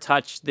will ever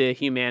touch the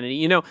humanity.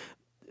 You know,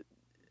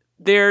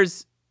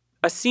 there's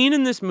a scene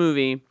in this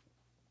movie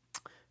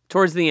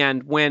towards the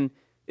end when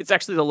it's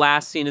actually the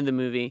last scene in the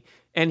movie,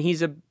 and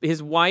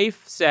his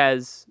wife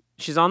says,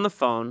 she's on the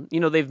phone. You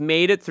know, they've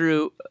made it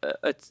through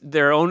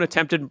their own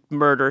attempted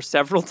murder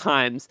several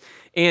times,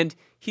 and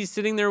he's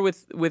sitting there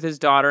with his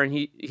daughter, and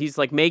he's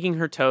like making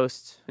her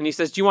toast, and he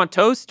says, "Do you want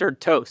toast or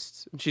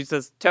toast?" And she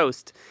says,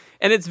 "Toast."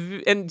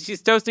 And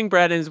she's toasting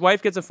bread, and his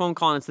wife gets a phone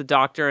call, and it's the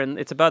doctor, and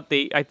it's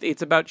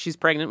about she's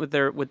pregnant with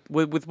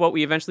what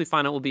we eventually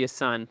find out will be a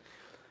son.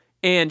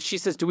 And she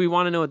says, do you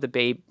want to know what the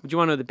baby is? Do you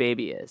want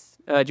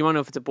to know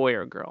if it's a boy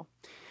or a girl?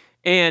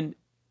 And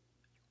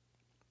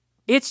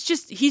it's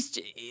just,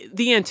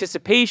 the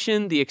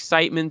anticipation, the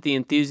excitement, the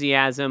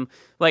enthusiasm,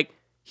 like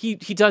he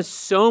does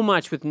so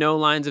much with no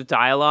lines of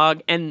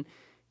dialogue. And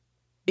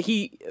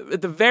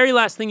the very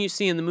last thing you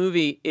see in the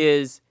movie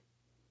is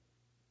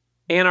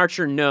Ann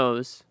Archer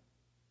knows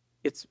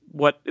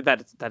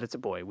that it's a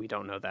boy. We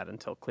don't know that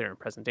until clear and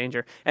present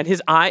danger. And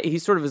he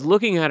sort of is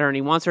looking at her and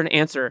he wants her to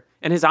answer,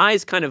 and his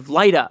eyes kind of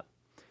light up.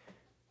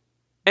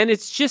 And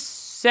it's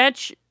just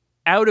such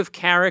out of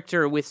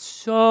character with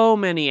so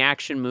many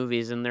action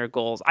movies and their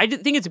goals. I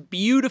think it's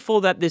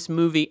beautiful that this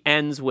movie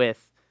ends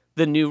with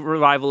the new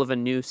revival of a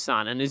new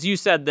son. And as you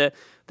said, the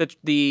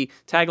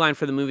tagline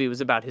for the movie was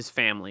about his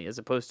family as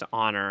opposed to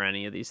honor or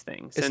any of these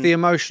things. It's the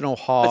emotional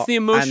heart. It's the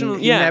emotional,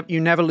 and you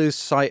never lose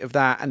sight of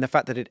that, and the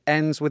fact that it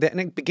ends with it, and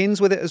it begins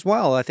with it as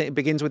well. I think it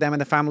begins with them in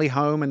the family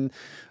home, and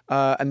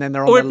then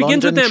they're on the London trip. Or it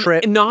begins with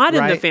them not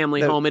in the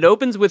family home. It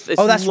opens with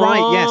this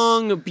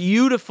long, yes,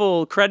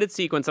 beautiful credit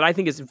sequence that I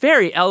think is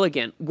very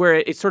elegant, where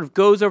it sort of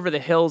goes over the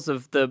hills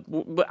of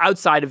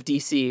outside of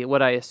D.C.,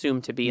 what I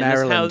assume to be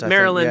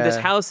Maryland, this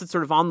house that's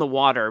sort of on the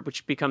water,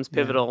 which becomes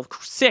pivotal. Yeah.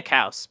 Sick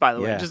house, by the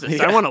way.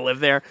 I want to live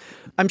there.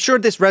 I'm sure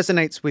this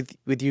resonates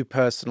with you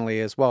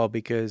personally as well,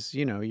 because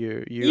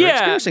you're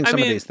experiencing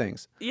some of these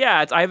things.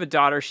 Yeah, I have a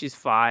daughter. She's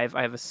 5.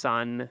 I have a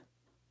son.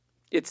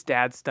 It's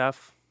dad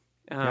stuff.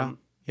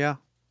 Yeah,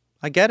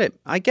 I get it.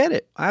 I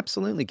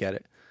absolutely get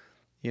it.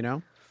 You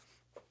know.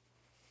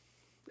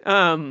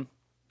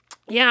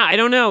 Yeah, I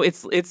don't know.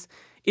 It's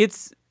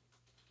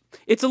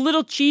a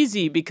little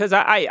cheesy because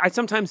I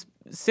sometimes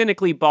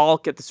cynically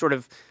balk at the sort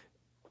of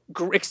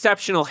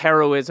exceptional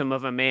heroism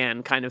of a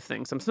man kind of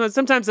thing.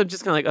 Sometimes I'm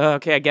just kind of like, oh,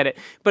 okay, I get it.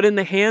 But in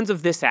the hands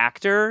of this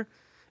actor,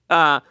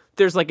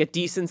 there's like a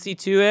decency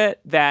to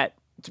it that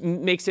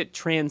makes it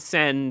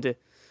transcend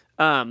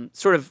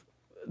sort of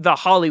the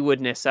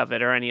Hollywoodness of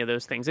it or any of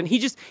those things. And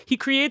he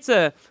creates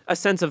a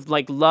sense of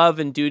like love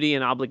and duty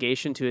and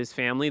obligation to his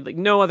family. Like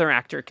no other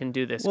actor can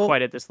do this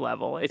quite at this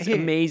level. It's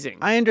amazing.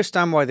 I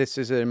understand why this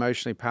is an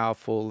emotionally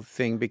powerful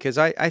thing, because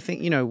I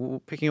think,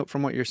 picking up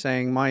from what you're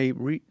saying, my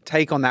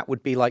take on that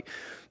would be like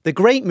the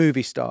great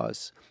movie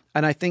stars.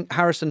 And I think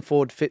Harrison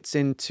Ford fits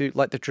into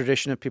like the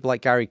tradition of people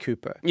like Gary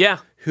Cooper. Yeah.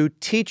 Who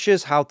teach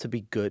us how to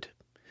be good.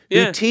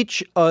 Who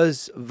teach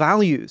us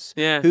values,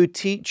 who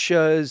teach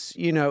us,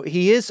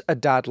 he is a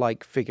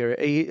dad-like figure.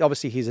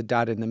 Obviously, he's a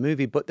dad in the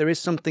movie, but there is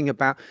something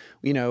about,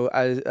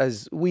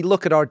 as we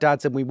look at our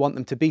dads and we want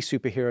them to be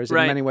superheroes,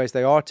 in many ways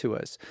they are to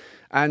us.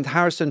 And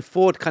Harrison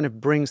Ford kind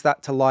of brings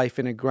that to life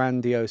in a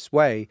grandiose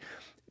way.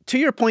 To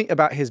your point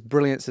about his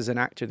brilliance as an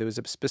actor, there was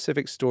a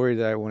specific story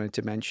that I wanted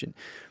to mention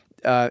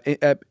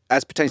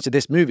as pertains to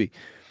this movie.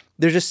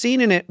 There's a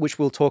scene in it, which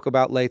we'll talk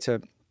about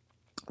later,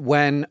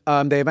 when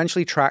they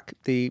eventually track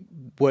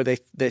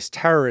this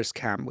terrorist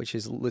camp, which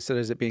is listed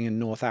as it being in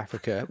North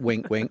Africa,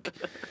 wink, wink.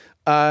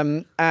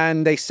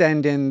 And they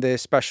send in the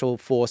special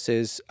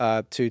forces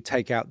to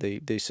take out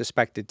the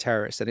suspected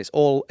terrorists. And it's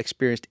all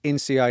experienced in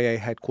CIA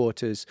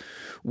headquarters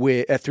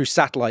through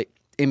satellite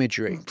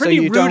imagery.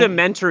 Pretty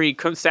rudimentary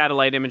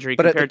satellite imagery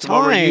compared to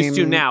what we're used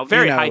to now.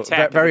 Very high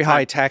tech. Very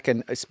high tech,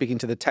 and speaking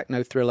to the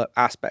techno thriller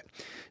aspect.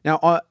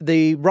 Now,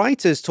 the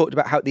writers talked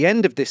about how at the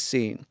end of this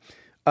scene,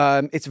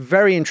 it's a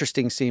very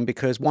interesting scene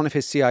because one of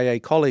his CIA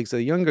colleagues,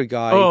 the younger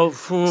guy,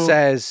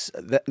 says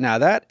that now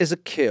that is a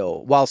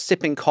kill, while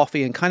sipping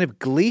coffee and kind of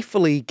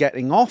gleefully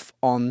getting off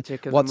on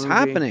what's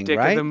happening,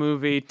 right?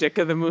 Dick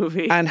of the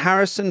movie. And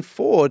Harrison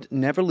Ford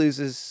never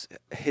loses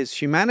his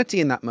humanity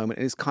in that moment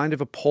and is kind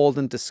of appalled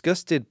and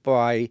disgusted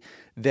by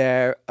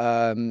their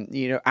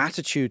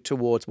attitude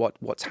towards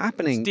what's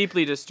happening. It's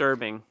deeply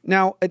disturbing.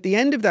 Now, at the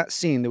end of that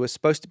scene, there was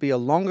supposed to be a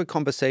longer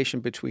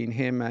conversation between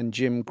him and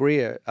Jim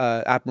Greer,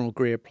 Admiral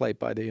Greer, played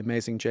by the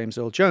amazing James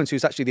Earl Jones,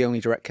 who's actually the only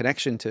direct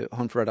connection to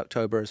Hunt for Red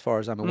October, as far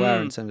as I'm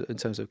aware, in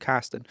terms of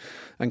cast and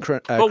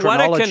chronology. But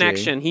what a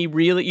connection! He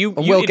really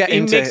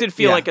makes it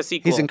feel like a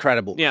sequel. He's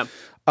incredible. Yeah,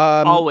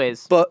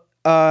 always. But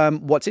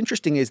what's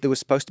interesting is there was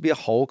supposed to be a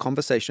whole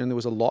conversation. There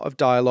was a lot of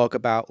dialogue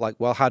about like,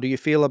 well, how do you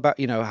feel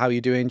about, how are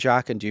you doing,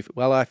 Jack? And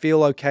well, I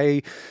feel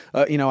okay.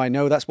 I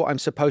know that's what I'm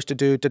supposed to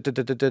do. And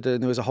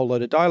there was a whole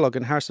load of dialogue.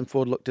 And Harrison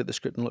Ford looked at the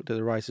script and looked at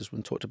the writers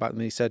and talked about them.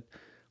 And he said,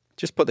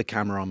 just put the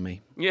camera on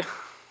me. Yeah.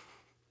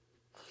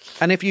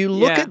 And if you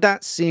look at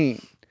that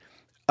scene,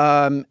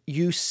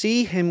 you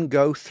see him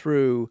go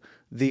through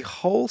the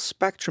whole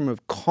spectrum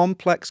of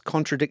complex,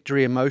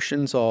 contradictory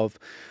emotions of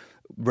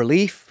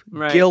relief,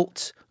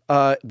 guilt.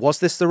 Was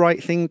this the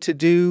right thing to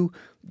do?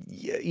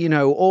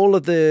 All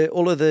of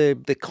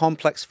the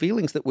complex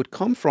feelings that would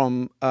come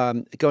from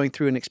going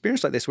through an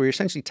experience like this, where you're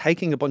essentially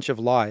taking a bunch of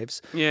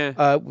lives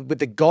with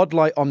the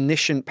godlike,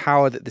 omniscient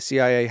power that the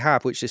CIA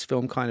have, which this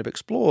film kind of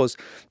explores.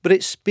 But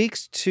it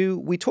speaks to,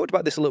 we talked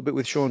about this a little bit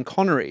with Sean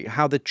Connery,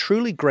 how the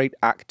truly great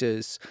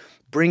actors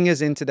bring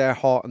us into their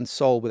heart and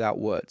soul without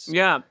words.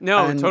 Yeah,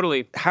 no, and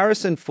totally.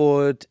 Harrison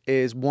Ford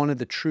is one of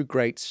the true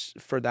greats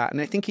for that. And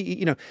I think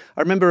I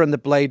remember in the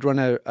Blade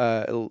Runner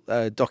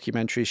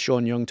documentary,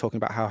 Sean Young talking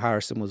about how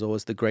Harrison was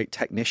always the great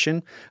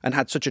technician and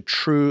had such a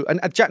true, and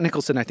Jack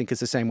Nicholson, I think,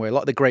 is the same way. A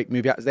lot of the great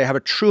movie actors, they have a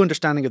true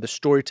understanding of the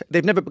story.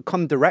 They've never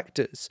become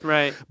directors,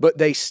 right? But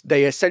they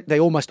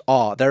almost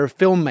are. They're a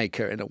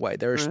filmmaker in a way.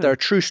 They're a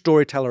true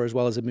storyteller as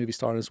well as a movie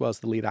star and as well as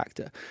the lead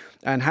actor.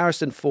 And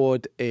Harrison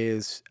Ford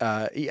is,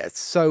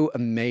 so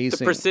amazing.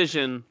 The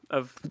precision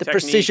of the technique.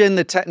 precision,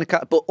 the technical,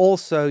 but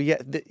also,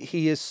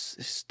 he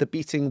is the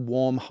beating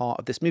warm heart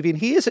of this movie,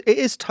 and it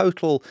is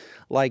total.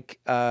 Like,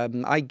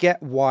 I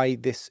get why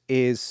this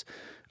is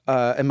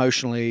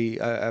emotionally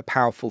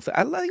powerful.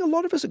 I think a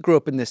lot of us that grew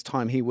up in this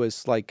time, he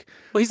was like,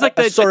 well, he's like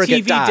the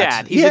surrogate TV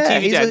dad. He's a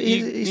TV dad.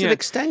 He's an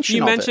extension.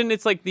 You of mentioned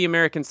it's like the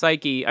American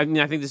psyche. I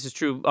mean, I think this is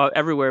true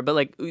everywhere. But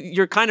like,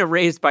 you're kind of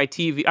raised by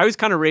TV. I was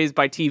kind of raised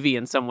by TV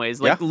in some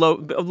ways. Like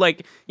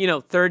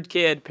third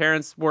kid,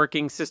 parents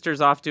working, sisters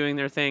off doing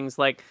their things.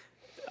 Like,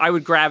 I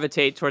would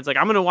gravitate towards like,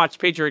 I'm going to watch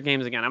Patriot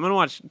Games again. I'm going to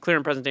watch Clear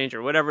and Present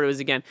Danger, whatever it was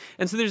again.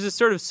 And so there's this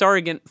sort of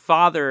surrogate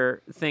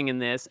father thing in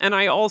this. And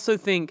I also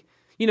think,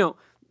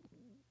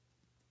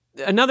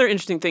 another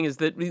interesting thing is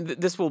that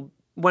this will,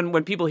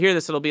 when people hear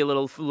this, it'll be a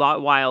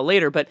while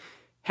later, but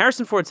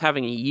Harrison Ford's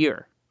having a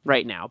year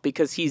right now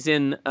because he's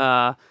in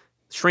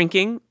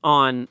Shrinking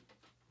on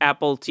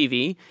Apple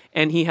TV,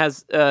 and he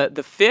has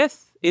the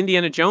fifth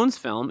Indiana Jones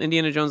film,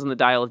 Indiana Jones and the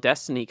Dial of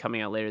Destiny,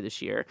 coming out later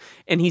this year,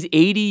 and he's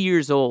 80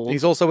 years old.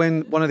 He's also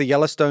in one of the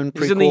Yellowstone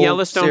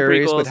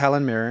series prequels with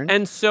Helen Mirren.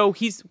 And so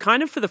he's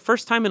kind of, for the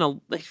first time in a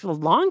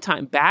long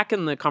time, back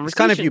in the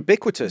conversation. He's kind of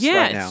ubiquitous right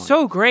now. Yeah, it's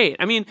so great.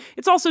 I mean,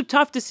 it's also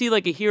tough to see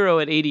like a hero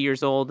at 80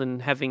 years old and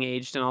having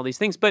aged and all these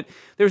things, but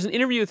there was an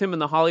interview with him in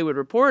The Hollywood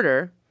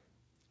Reporter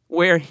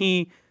where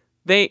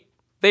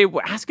they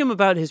ask him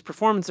about his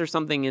performance or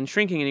something in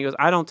Shrinking, and he goes,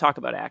 I don't talk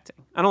about acting.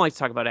 I don't like to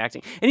talk about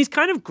acting. And he's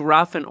kind of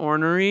gruff and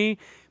ornery,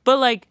 but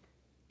like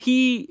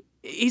he's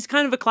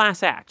kind of a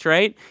class act,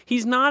 right?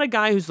 He's not a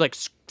guy who's like,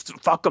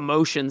 fuck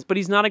emotions, but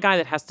he's not a guy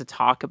that has to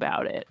talk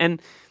about it.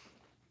 And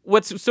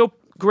what's so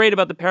great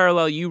about the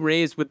parallel you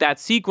raised with that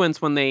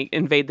sequence when they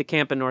invade the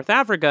camp in North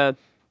Africa,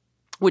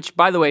 which,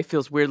 by the way,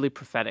 feels weirdly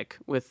prophetic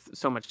with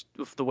so much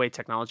of the way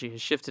technology has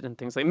shifted and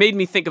things like. It made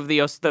me think of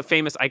the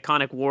famous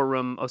iconic war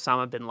room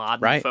Osama bin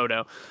Laden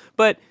photo.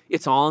 But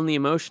it's all in the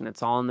emotion.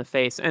 It's all in the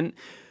face. And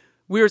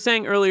we were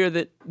saying earlier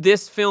that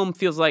this film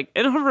feels like,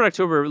 in Hunt for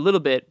October a little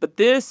bit, but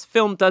this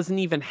film doesn't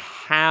even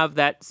have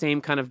that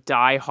same kind of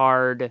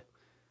die-hard,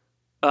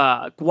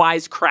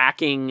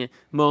 wisecracking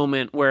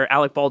moment where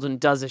Alec Baldwin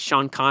does a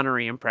Sean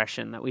Connery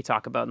impression that we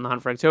talk about in The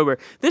Hunt for October.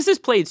 This is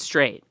played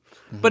straight.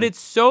 But it's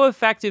so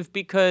effective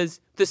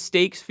because the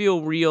stakes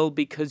feel real,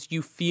 because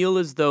you feel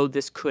as though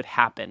this could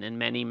happen in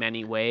many,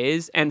 many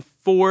ways. And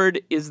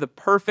Ford is the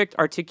perfect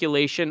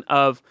articulation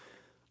of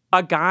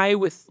a guy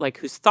with like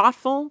who's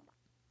thoughtful,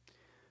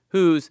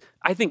 who's,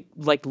 I think,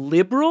 like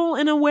liberal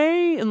in a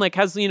way and like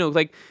has,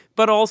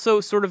 but also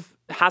sort of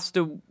has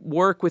to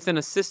work within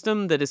a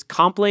system that is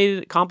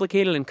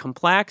complicated and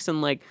complex.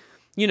 And like,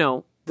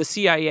 the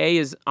CIA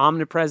is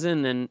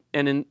omnipresent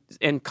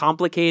and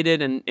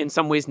complicated and in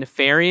some ways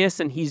nefarious.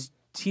 And he's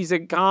a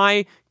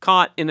guy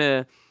caught in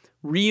a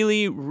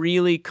really,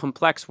 really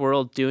complex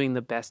world doing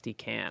the best he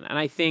can. And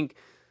I think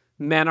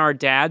men our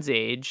dad's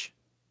age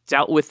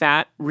dealt with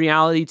that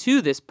reality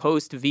too, this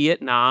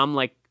post-Vietnam,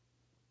 like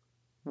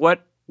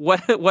what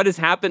has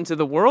happened to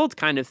the world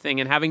kind of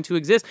thing and having to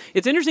exist.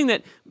 It's interesting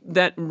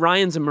that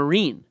Ryan's a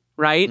Marine,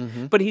 right?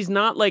 Mm-hmm. But he's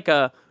not like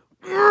a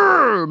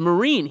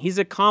Marine. He's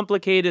a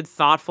complicated,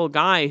 thoughtful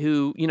guy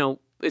who,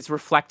 is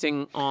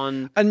reflecting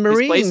on and his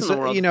Marines, place in the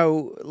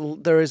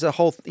world. There is a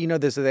whole,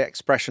 there's the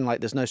expression like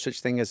there's no such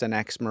thing as an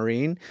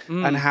ex-Marine,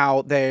 and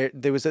how there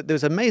was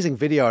an amazing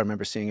video I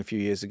remember seeing a few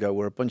years ago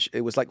where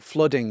it was like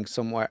flooding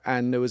somewhere,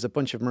 and there was a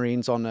bunch of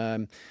Marines on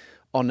a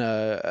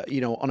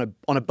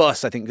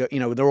bus. I think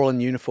they're all in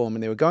uniform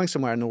and they were going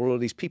somewhere, and there were all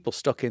these people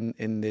stuck in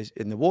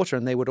the water,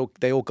 and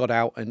they all got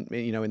out and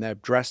in their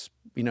dress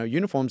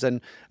uniforms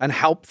and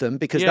help them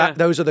because that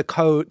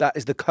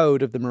is the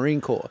code of the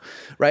Marine Corps,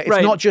 right?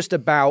 It's not just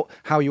about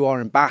how you are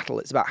in battle;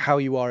 it's about how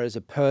you are as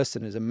a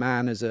person, as a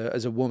man, as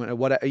a woman, or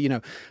whatever.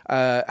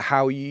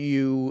 How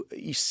you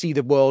see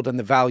the world and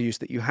the values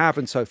that you have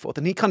and so forth.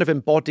 And he kind of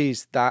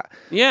embodies that.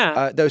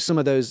 Some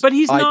of those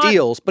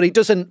ideals, but he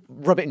doesn't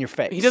rub it in your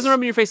face. He doesn't rub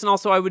it in your face, and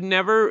also I would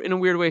never, in a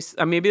weird way,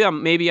 maybe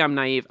I'm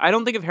naive. I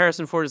don't think of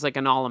Harrison Ford as like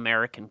an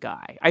all-American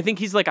guy. I think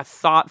he's like a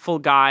thoughtful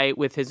guy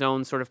with his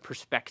own sort of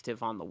perspective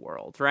on the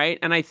world, right?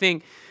 And I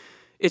think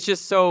it's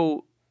just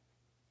so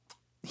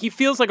he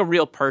feels like a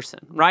real person,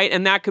 right?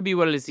 And that could be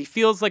what it is. He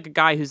feels like a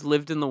guy who's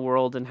lived in the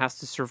world and has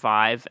to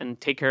survive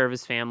and take care of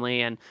his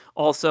family and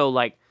also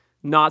like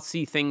not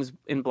see things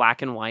in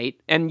black and white.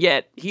 And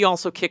yet he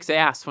also kicks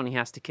ass when he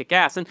has to kick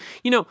ass. And,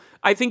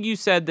 I think you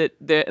said that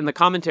in the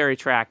commentary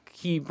track,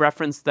 he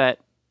referenced that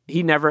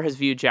he never has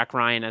viewed Jack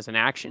Ryan as an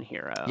action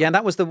hero. Yeah, and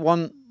that was the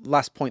one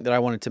last point that I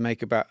wanted to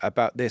make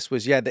about this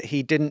was, that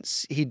he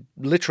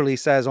literally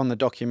says on the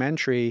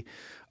documentary,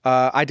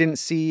 I didn't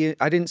see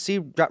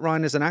Jack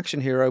Ryan as an action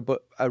hero,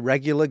 but a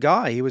regular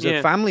guy. He was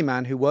a family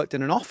man who worked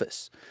in an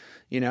office.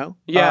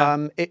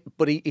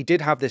 But he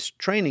did have this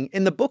training.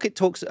 In the book, it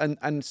talks, and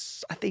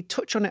they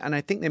touch on it, and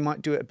I think they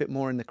might do it a bit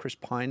more in the Chris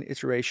Pine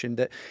iteration,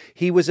 that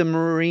he was a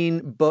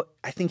Marine, but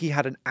I think he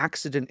had an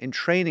accident in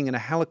training in a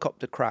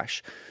helicopter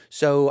crash.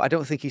 So I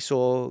don't think he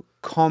saw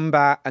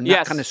combat, and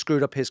that kind of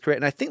screwed up his career.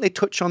 And I think they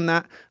touch on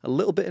that a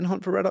little bit in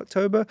Hunt for Red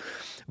October.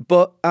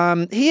 But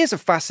he is a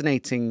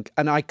fascinating,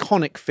 an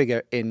iconic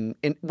figure in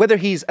whether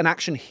he's an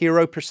action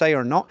hero per se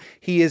or not,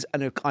 he is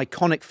an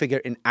iconic figure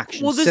in action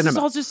cinema. Well, this is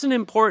all just an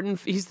important,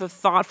 he's the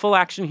thoughtful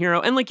action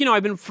hero. And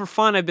I've been for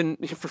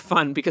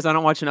fun because I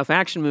don't watch enough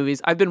action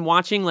movies. I've been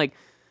watching like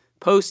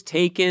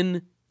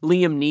post-Taken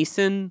Liam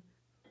Neeson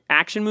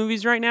action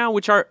movies right now,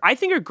 which I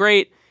think are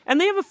great. And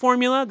they have a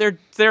formula. They're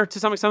to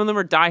some extent, some of them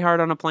are Die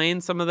Hard on a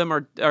plane. Some of them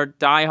are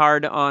Die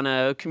Hard on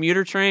a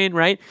commuter train,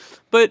 right?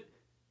 But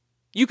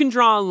you can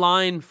draw a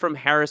line from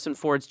Harrison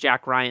Ford's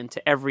Jack Ryan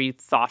to every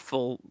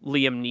thoughtful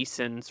Liam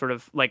Neeson sort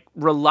of like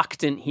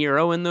reluctant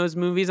hero in those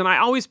movies. And I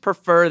always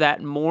prefer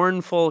that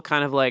mournful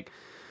kind of like,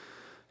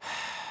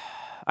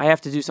 I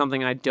have to do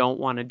something I don't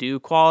want to do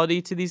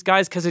quality to these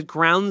guys because it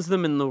grounds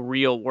them in the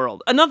real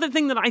world. Another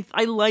thing that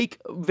I like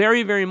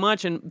very, very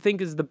much and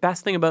think is the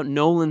best thing about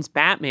Nolan's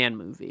Batman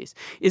movies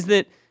is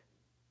that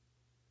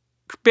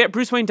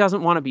Bruce Wayne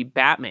doesn't want to be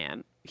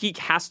Batman. He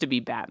has to be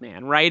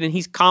Batman, right? And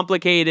he's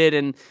complicated,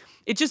 and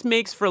it just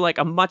makes for like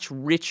a much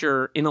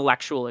richer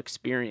intellectual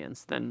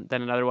experience than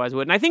it otherwise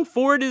would. And I think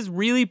Ford is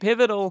really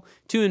pivotal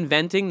to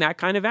inventing that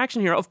kind of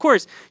action hero. Of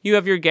course, you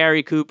have your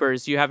Gary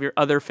Coopers, you have your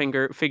other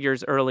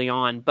figures early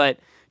on, but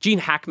Gene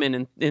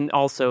Hackman and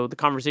also the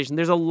conversation.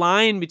 There's a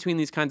line between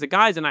these kinds of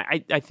guys, and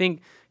I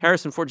think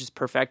Harrison Ford just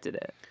perfected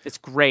it. It's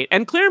great.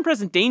 And Clear and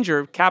Present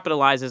Danger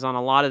capitalizes on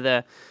a lot of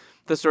the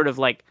sort of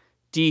like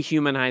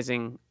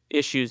dehumanizing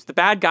issues. The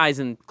bad guys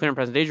in Clear and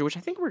Present Danger, which I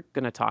think we're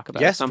going to talk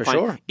about at some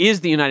point, is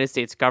the United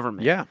States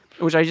government. Yeah.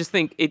 Which I just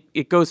think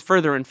it goes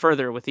further and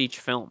further with each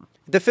film.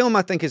 The film,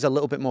 I think, is a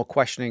little bit more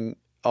questioning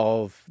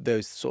of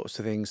those sorts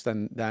of things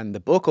than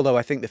the book, although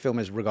I think the film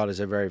is regarded as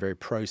a very, very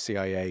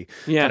pro-CIA,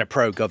 kind of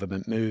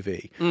pro-government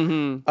movie.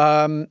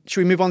 Mm-hmm.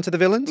 Should we move on to the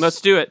villains? Let's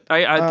do it.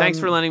 Thanks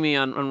for letting me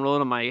unroll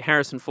on my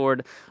Harrison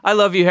Ford. I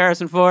love you,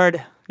 Harrison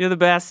Ford. You're the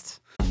best.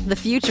 The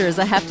future is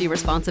a hefty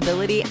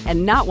responsibility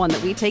and not one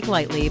that we take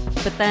lightly.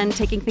 But then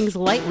taking things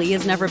lightly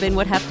has never been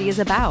what Hefty is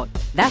about.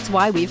 That's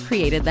why we've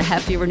created the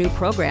Hefty Renew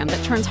program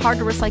that turns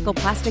hard-to-recycle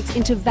plastics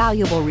into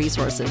valuable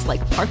resources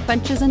like park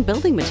benches and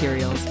building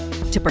materials.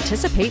 To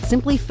participate,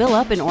 simply fill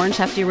up an orange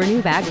Hefty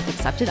Renew bag with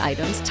accepted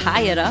items,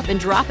 tie it up, and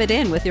drop it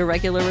in with your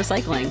regular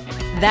recycling.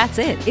 That's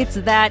it. It's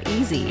that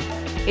easy.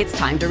 It's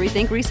time to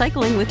rethink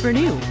recycling with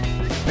Renew.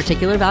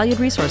 Particular valued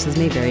resources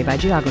may vary by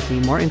geography.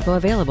 More info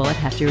available at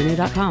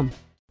heftyrenew.com.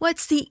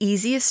 What's the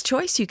easiest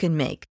choice you can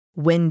make?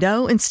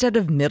 Window instead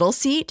of middle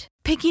seat?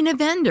 Picking a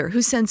vendor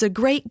who sends a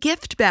great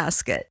gift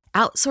basket?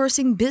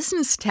 Outsourcing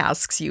business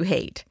tasks you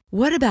hate?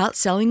 What about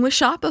selling with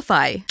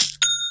Shopify?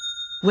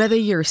 Whether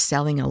you're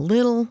selling a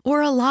little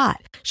or a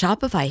lot,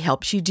 Shopify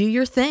helps you do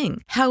your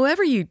thing,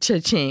 however you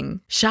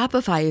cha-ching.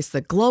 Shopify is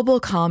the global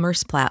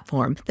commerce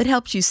platform that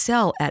helps you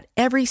sell at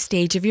every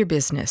stage of your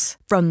business.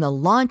 From the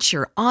launch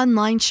your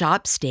online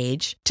shop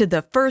stage to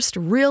the first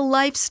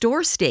real-life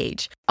store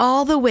stage,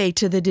 all the way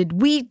to the did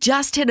we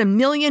just hit a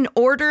million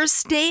orders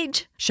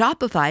stage.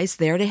 Shopify's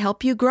there to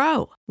help you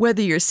grow.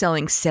 Whether you're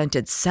selling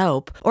scented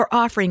soap or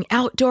offering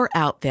outdoor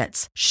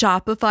outfits,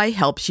 Shopify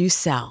helps you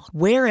sell.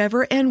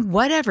 Wherever and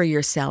whatever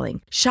you're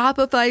selling,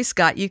 Shopify's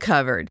got you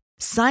covered.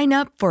 Sign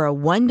up for a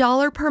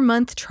 $1 per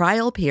month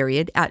trial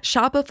period at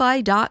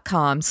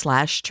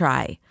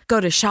shopify.com/try. Go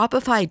to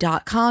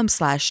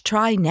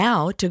shopify.com/try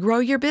now to grow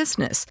your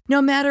business, no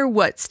matter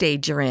what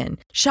stage you're in.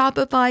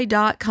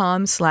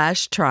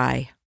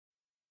 Shopify.com/try.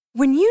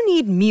 When you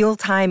need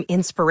mealtime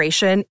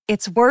inspiration,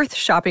 it's worth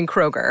shopping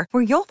Kroger,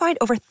 where you'll find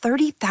over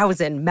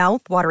 30,000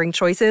 mouth-watering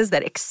choices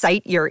that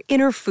excite your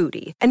inner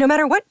foodie. And no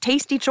matter what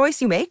tasty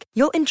choice you make,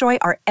 you'll enjoy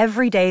our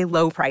everyday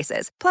low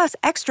prices, plus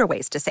extra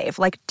ways to save,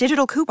 like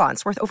digital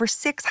coupons worth over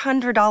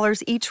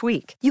 $600 each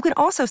week. You can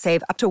also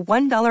save up to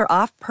 $1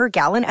 off per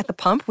gallon at the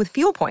pump with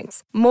fuel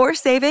points. More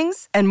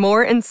savings and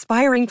more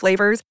inspiring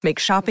flavors make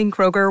shopping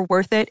Kroger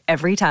worth it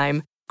every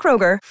time.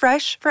 Kroger,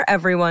 fresh for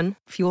everyone.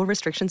 Fuel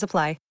restrictions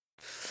apply.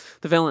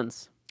 The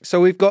villains. So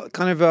we've got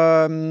kind of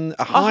a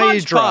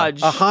Hydra,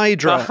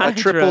 a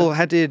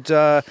triple-headed.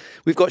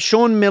 We've got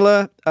Sean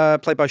Miller,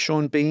 played by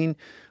Sean Bean.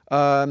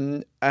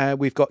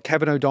 We've got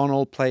Kevin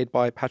O'Donnell, played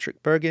by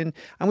Patrick Bergin,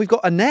 and we've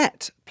got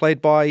Annette,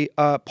 played by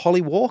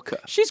Polly Walker.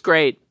 She's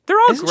great. They're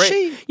all Isn't great.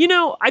 she? You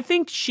know, I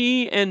think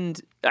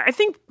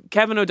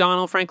Kevin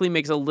O'Donnell, frankly,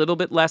 makes a little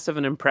bit less of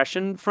an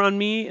impression from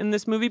me in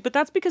this movie, but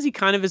that's because he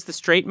kind of is the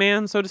straight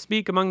man, so to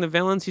speak, among the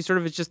villains. He sort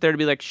of is just there to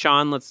be like,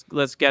 Sean, let's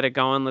get it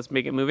going, let's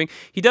make it moving.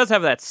 He does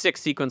have that sick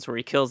sequence where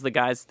he kills the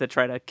guys that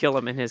try to kill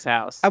him in his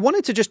house. I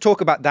wanted to just talk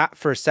about that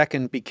for a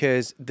second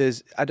because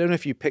I don't know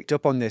if you picked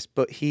up on this,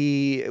 but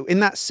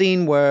in that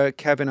scene where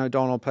Kevin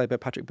O'Donnell, played by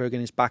Patrick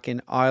Bergin, is back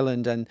in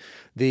Ireland and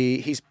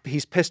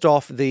he's pissed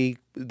off the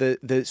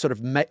sort of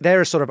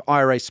they're a sort of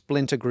IRA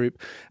splinter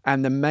group,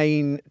 and the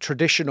main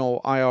traditional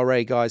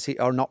IRA guys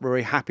are not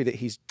very happy that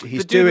he's the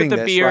dude doing with the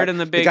this. Beard right? and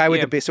the big guy with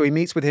the beard. So he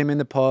meets with him in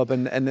the pub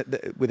and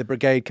with a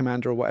brigade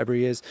commander or whatever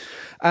he is,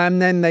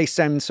 and then they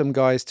send some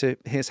guys to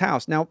his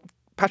house. Now,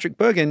 Patrick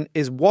Bergin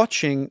is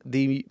watching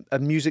a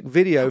music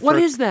video. What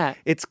is that?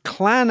 It's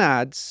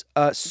Clannad's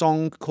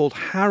song called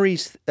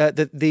Harry's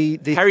the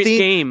Harry's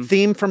Game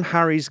theme from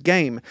Harry's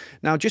Game.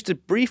 Now, just to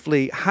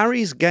briefly,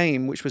 Harry's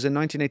Game, which was a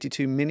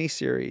 1982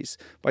 miniseries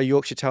by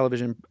Yorkshire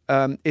Television,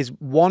 is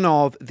one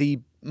of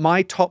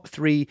my top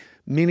 3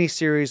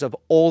 miniseries of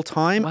all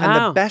time,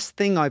 and the best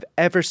thing I've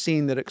ever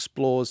seen that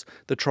explores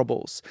the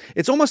Troubles.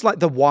 It's almost like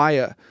The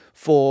Wire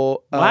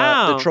for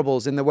the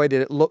Troubles in the way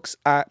that it looks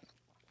at.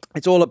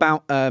 It's all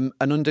about an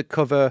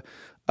undercover.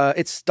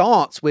 It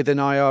starts with an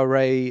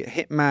IRA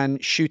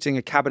hitman shooting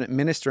a cabinet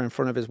minister in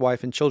front of his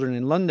wife and children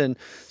in London.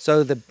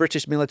 So the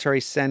British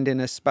military send in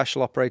a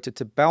special operator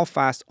to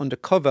Belfast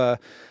undercover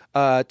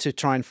to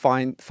try and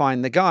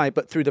find the guy.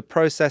 But through the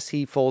process,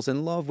 he falls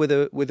in love with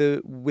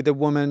a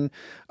woman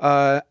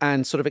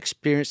and sort of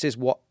experiences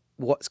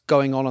what's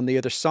going on the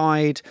other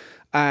side.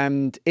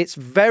 And it's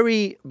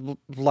very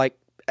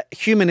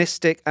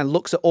humanistic and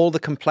looks at all the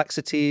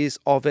complexities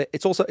of it.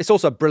 It's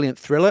also a brilliant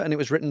thriller, and it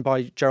was written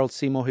by Gerald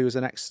Seymour, who was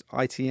an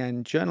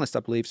ex-ITN journalist, I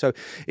believe. So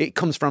it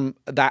comes from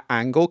that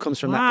angle, comes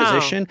from that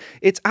position.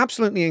 It's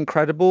absolutely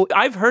incredible.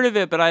 I've heard of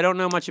it, but I don't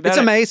know much about it. It's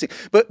amazing.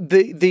 But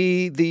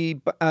the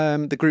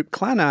group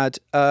Clannad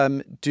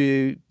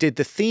did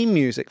the theme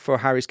music for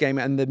Harry's Game,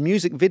 and the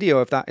music video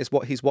of that is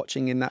what he's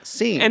watching in that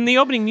scene. And the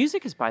opening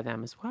music is by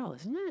them as well,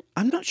 isn't it?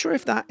 I'm not sure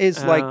if that is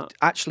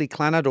actually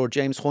Clannad or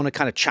James Horner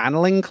kind of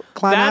channeling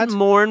Clannad. That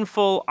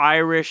mournful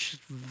Irish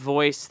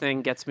voice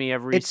thing gets me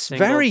every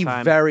single time. It's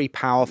very, very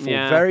powerful,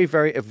 very,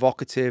 very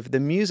evocative. The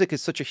music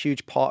is such a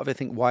huge part of, I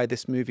think, why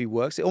this movie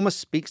works. It almost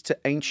speaks to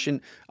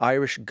ancient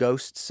Irish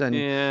ghosts and,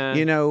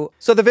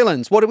 So the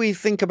villains, what do we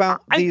think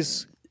about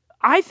these?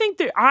 I think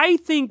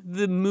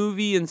the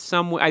movie in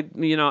some way,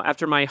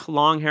 after my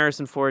long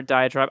Harrison Ford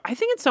diatribe, I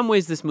think in some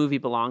ways this movie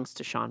belongs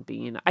to Sean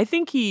Bean. I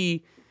think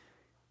we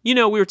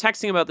were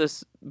texting about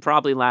this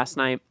probably last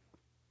night.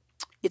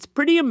 It's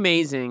pretty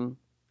amazing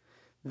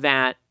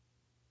that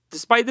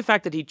despite the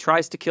fact that he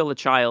tries to kill a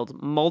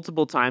child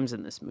multiple times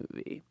in this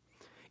movie,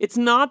 it's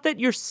not that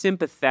you're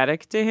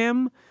sympathetic to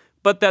him,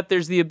 but that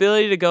there's the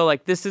ability to go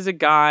like, this is a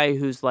guy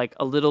who's like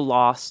a little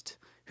lost,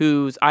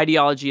 whose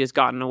ideology has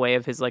gotten in the way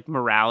of his like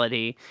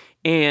morality,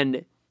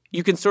 and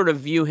you can sort of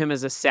view him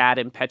as a sad,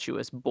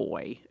 impetuous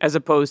boy, as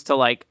opposed to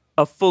like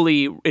a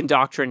fully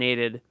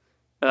indoctrinated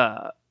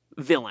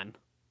villain.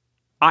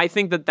 I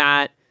think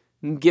that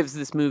gives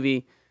this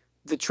movie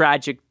the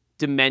tragic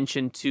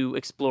dimension to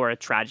explore a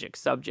tragic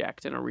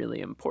subject in a really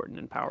important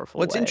and powerful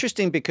way. Well, it's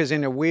interesting because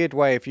in a weird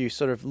way, if you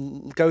sort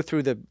of go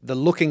through the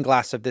looking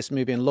glass of this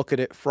movie and look at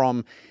it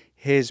from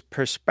his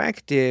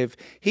perspective,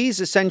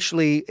 he's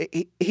essentially,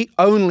 he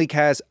only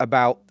cares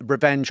about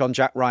revenge on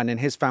Jack Ryan and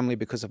his family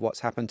because of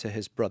what's happened to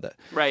his brother.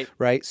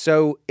 Right.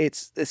 So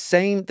it's the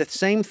same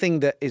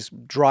thing that is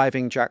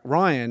driving Jack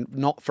Ryan,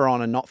 not for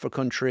honor, not for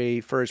country,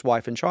 for his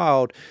wife and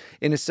child,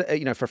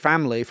 for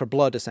family, for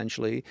blood,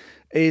 essentially,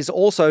 is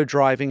also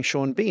driving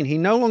Sean Bean. He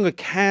no longer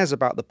cares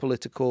about the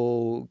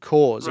political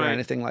cause or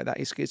anything like that.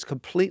 It's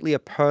completely a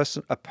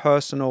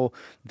personal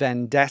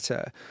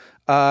vendetta.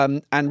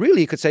 And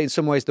really, you could say in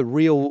some ways the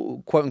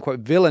real quote unquote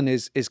villain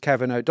is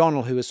Kevin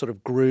O'Donnell, who has sort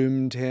of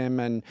groomed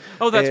him and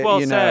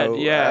said.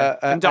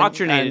 Yeah,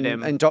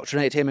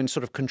 indoctrinated him and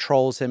sort of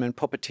controls him and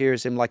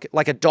puppeteers him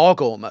like a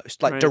dog almost,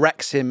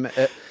 directs him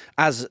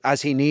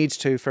as he needs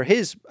to for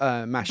his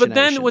machinations. But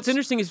then what's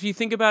interesting is if you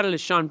think about it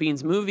as Sean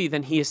Bean's movie,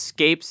 then he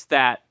escapes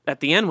that at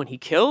the end when he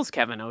kills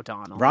Kevin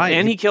O'Donnell. Right.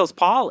 And he kills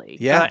Polly.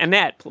 Yeah.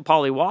 Annette,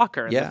 Polly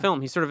Walker in the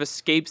film. He sort of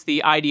escapes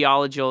the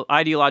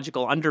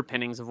ideological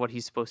underpinnings of what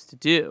he's supposed to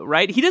do,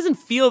 right? He doesn't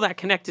feel that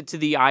connected to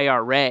the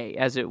IRA,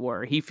 as it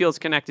were. He feels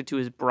connected to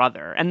his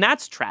brother. And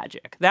that's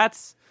tragic.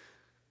 It's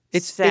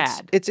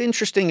sad. It's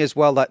interesting as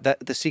well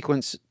that the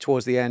sequence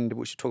towards the end,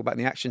 which we talk about in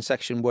the action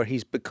section, where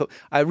he's become.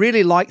 I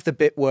really like the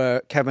bit where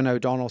Kevin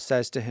O'Donnell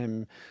says to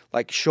him,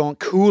 like, Sean,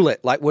 cool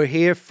it. Like, we're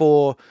here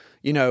for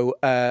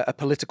a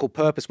political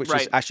purpose, which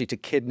is actually to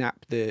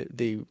kidnap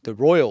the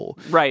royal.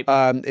 Right.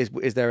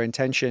 Is their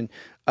intention.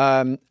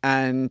 But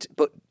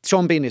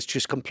Sean Bean is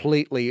just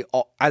completely,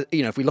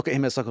 if we look at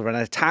him as sort of an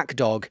attack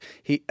dog,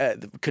 he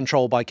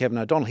controlled by Kevin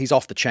O'Donnell, he's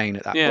off the chain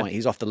at that point.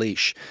 He's off the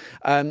leash.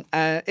 I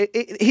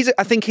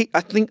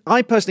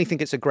personally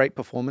think it's a great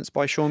performance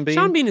by Sean Bean.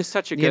 Sean Bean is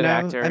such a good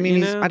actor. I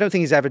mean, I don't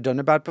think he's ever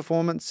done a bad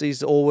performance.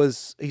 He's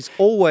always.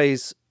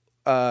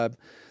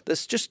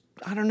 There's just,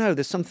 I don't know,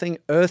 there's something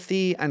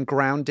earthy and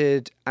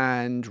grounded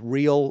and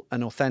real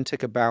and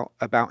authentic about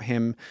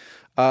him.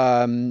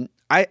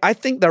 I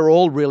think they're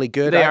all really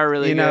good. They are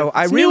really good.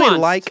 I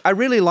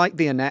really like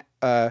the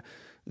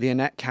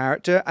Annette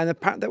character, and the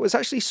fact there was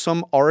actually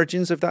some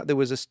origins of that. There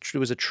was a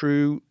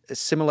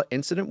similar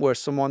incident where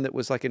someone that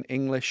was like an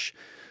English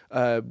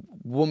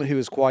woman who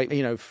was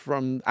quite,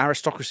 from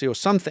aristocracy or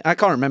something, I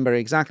can't remember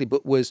exactly,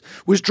 but was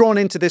drawn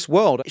into this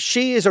world.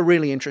 She is a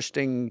really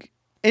interesting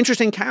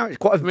character,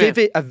 quite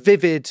a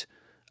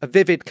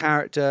vivid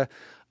character.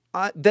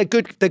 They're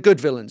good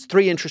villains.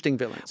 3 interesting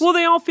villains. Well,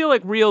 they all feel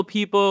like real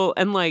people,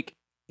 and like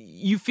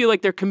you feel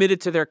like they're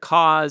committed to their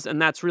cause,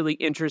 and that's really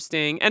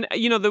interesting. And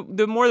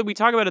the more that we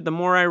talk about it, the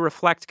more I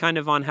reflect kind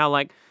of on how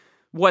like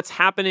what's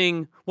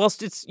happening.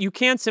 Whilst you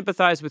can't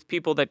sympathize with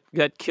people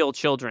that kill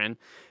children,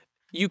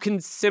 you can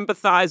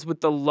sympathize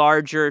with the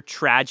larger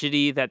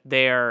tragedy that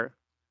they're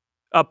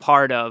a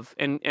part of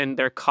and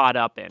they're caught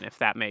up in, if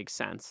that makes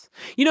sense.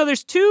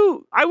 There's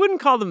 2, I wouldn't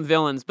call them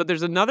villains, but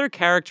there's another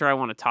character I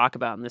want to talk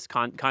about in this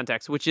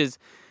context, which is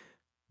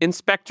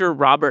Inspector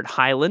Robert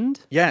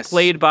Hyland. Yes.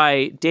 Played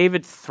by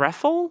David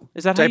Threlfall.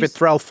 Is that David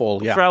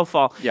Threlfall, yeah.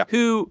 Threlfall. Yeah.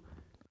 Who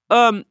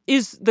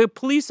is the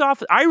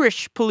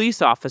Irish police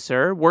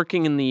officer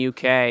working in the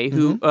UK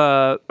who,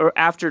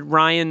 after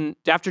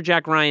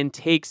Jack Ryan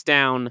takes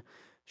down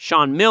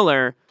Sean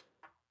Miller,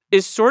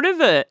 is sort of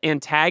an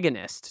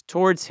antagonist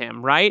towards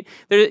him, right?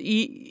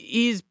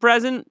 He's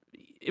present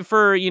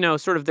for,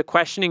 sort of the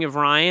questioning of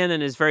Ryan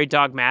and is very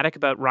dogmatic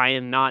about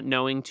Ryan not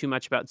knowing too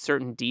much about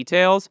certain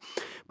details.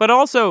 But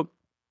also,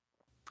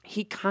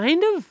 he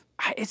kind of,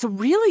 it's a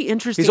really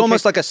interesting... He's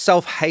almost like a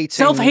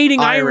self-hating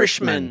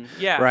Irishman.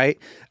 Yeah. Right?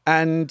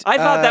 And I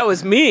thought that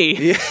was me.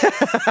 Yeah.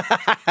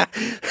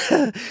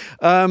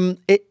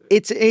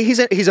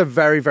 He's a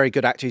very, very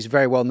good actor. He's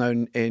very well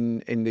known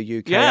in the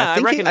UK. Yeah,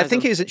 I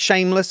think he was at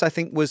Shameless. I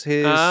think was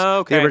his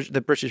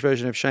the British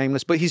version of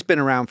Shameless. But he's been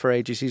around for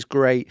ages. He's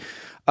great.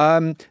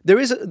 There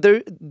is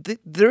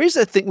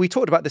a thing, we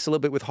talked about this a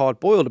little bit with Hard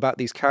Boiled, about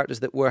these characters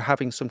that were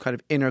having some kind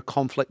of inner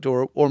conflict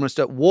or almost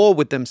at war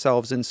with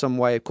themselves in some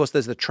way. Of course,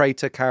 there's the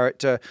traitor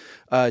character,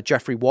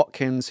 Geoffrey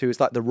Watkins, who is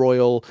like the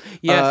royal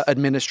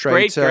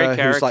administrator, great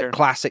who's like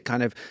classic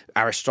kind of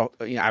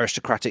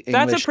aristocratic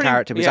English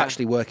character, who's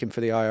actually working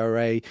for the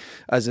IRA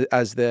as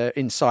the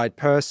inside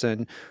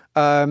person.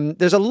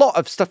 There's a lot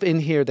of stuff in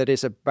here that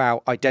is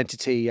about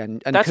identity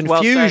and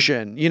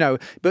confusion,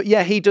 But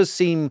yeah, he does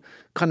seem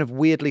kind of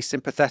weirdly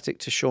sympathetic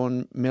to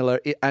Sean Miller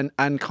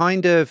and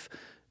kind of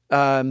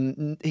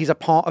he's a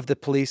part of the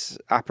police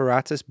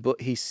apparatus,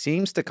 but he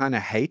seems to kind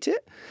of hate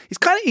it.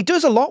 He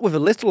does a lot with a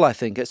little, I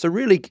think. It's a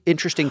really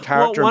interesting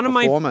character and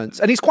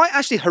performance. And he's quite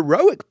actually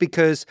heroic,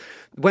 because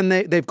when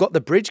they've got the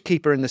bridge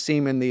keeper in the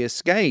scene in the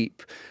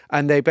escape,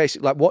 and they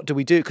basically like, what do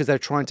we do? Because they're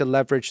trying to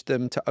leverage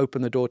them to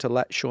open the door to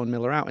let Sean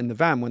Miller out in the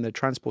van when they're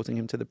transporting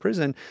him to the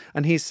prison.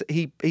 And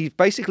he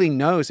basically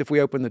knows if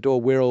we open the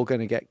door, we're all going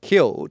to get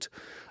killed.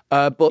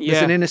 But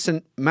there's an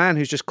innocent man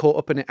who's just caught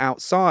up in it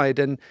outside,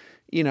 and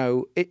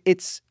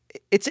it's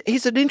it's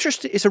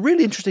a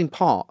really interesting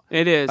part.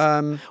 It is.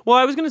 Well,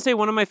 I was going to say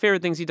one of my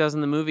favorite things he does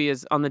in the movie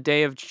is on the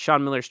day of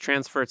Sean Miller's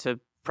transfer to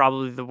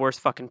probably the worst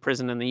fucking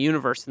prison in the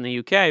universe in the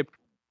UK,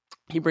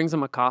 he brings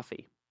him a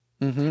coffee.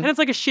 Mm-hmm. And it's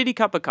like a shitty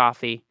cup of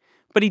coffee,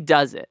 but he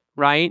does it,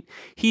 right?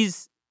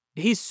 He's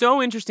so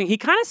interesting. He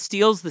kind of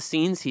steals the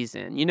scenes he's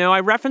in. You know,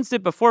 I referenced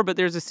it before, but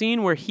there's a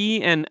scene where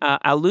he and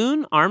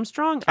Alan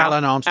Armstrong,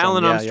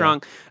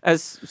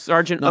 as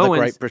Sergeant Another Owens.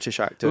 Great British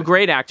actor. A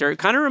great actor. It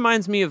kind of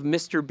reminds me of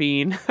Mr.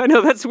 Bean. I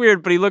know that's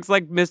weird, but he looks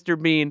like Mr.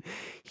 Bean.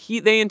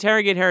 They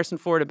interrogate Harrison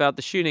Ford about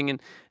the shooting,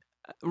 and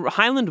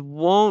Hyland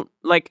won't,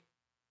 like,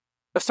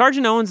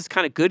 Sergeant Owens is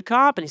kind of good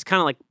cop, and he's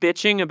kind of like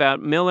bitching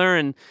about Miller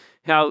and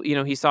how, you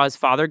know, he saw his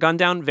father gunned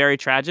down. Very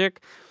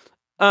tragic.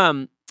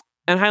 And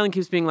Hyland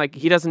keeps being like,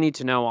 he doesn't need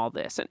to know all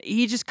this. And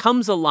he just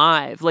comes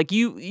alive. Like,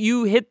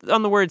 you hit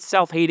on the word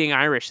self-hating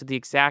Irish at the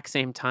exact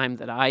same time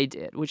that I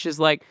did, which is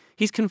like,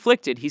 he's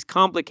conflicted, he's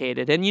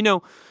complicated. And, you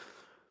know,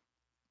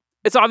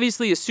 it's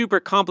obviously a super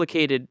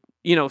complicated,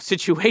 you know,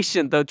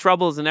 situation, the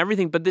troubles and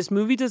everything. But this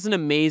movie does an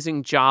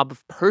amazing job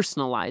of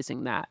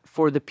personalizing that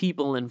for the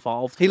people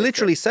involved. He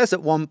literally says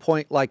at one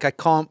point, like, I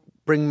can't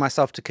bring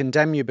myself to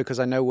condemn you because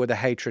I know where the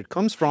hatred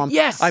comes from.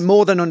 Yes. I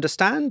more than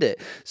understand it.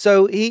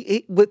 So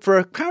he for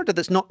a character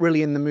that's not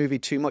really in the movie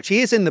too much,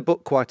 he is in the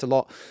book quite a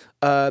lot,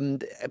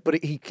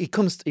 but he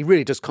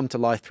really does come to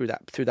life through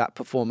that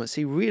performance.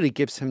 He really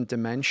gives him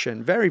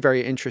dimension. Very,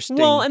 very interesting.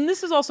 Well, and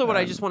this is also what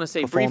I just want to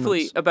say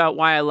briefly about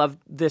why I love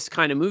this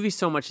kind of movie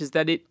so much is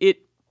that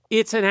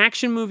it's an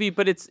action movie,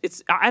 but it's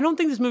I don't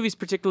think this movie is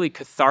particularly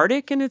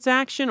cathartic in its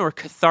action or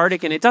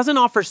cathartic, and it doesn't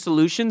offer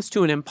solutions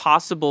to an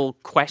impossible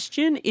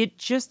question. It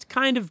just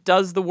kind of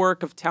does the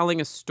work of telling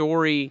a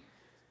story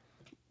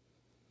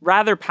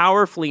rather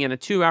powerfully in a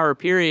 2-hour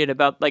period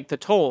about, like, the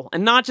toll,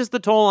 and not just the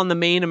toll on the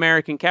main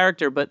American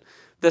character, but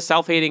the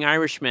self-hating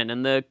Irishman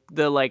and the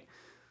like,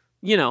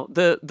 you know,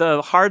 the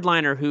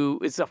hardliner who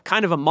is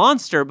kind of a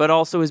monster, but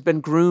also has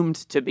been groomed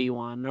to be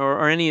one,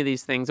 or any of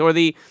these things, or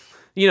the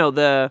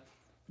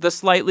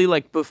slightly,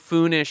 like,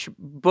 buffoonish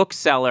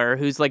bookseller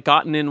who's, like,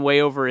 gotten in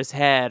way over his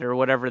head or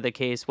whatever the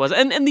case was.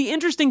 And the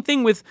interesting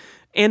thing with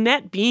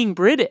Annette being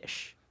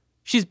British,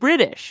 she's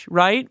British,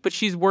 right? But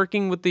she's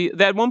working with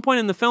at one point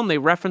in the film, they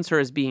reference her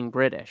as being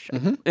British.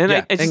 Mm-hmm. And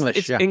yeah, it's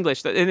English,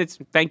 English. And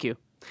thank you.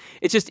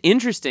 It's just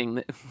interesting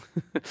that,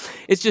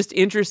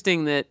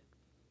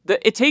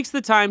 it takes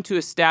the time to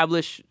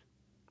establish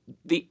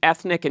the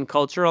ethnic and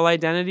cultural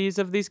identities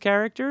of these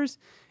characters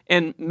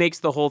and makes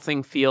the whole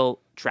thing feel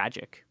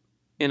tragic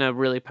in a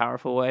really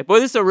powerful way. Boy,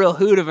 this is a real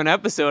hoot of an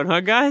episode, huh,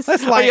 guys?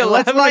 Let's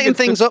lighten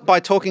things up by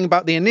talking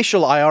about the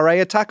initial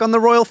IRA attack on the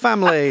royal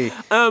family.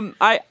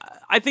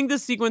 I think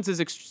this sequence is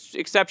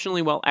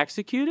exceptionally well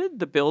executed.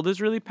 The build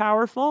is really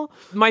powerful.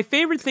 My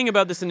favorite thing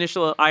about this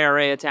initial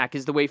IRA attack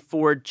is the way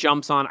Ford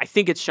jumps on, I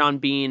think it's Sean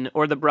Bean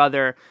or the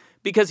brother,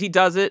 because he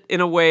does it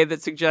in a way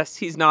that suggests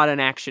he's not an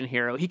action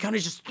hero. He kind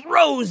of just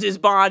throws his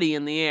body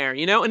in the air,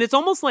 you know? And it's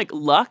almost like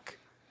luck.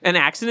 An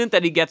accident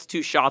that he gets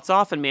 2 shots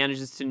off and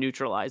manages to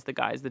neutralize the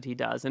guys that he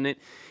does. And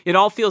it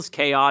all feels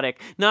chaotic.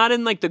 Not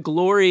in, like, the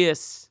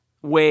glorious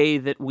way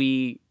that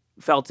we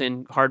felt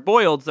in Hard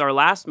Boiled, our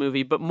last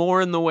movie, but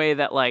more in the way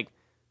that, like,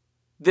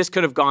 this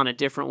could have gone a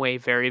different way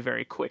very,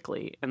 very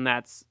quickly. And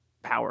that's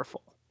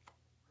powerful.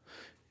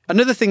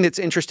 Another thing that's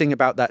interesting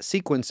about that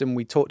sequence, and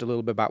we talked a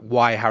little bit about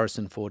why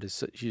Harrison Ford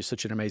is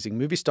such an amazing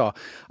movie star,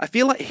 I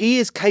feel like he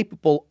is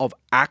capable of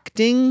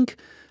acting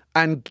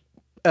and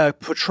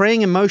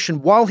portraying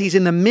emotion while he's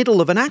in the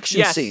middle of an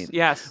action scene.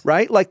 Yes.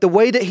 Right? Like the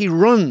way that he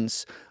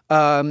runs,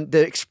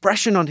 the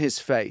expression on his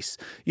face.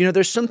 You know,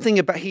 there's something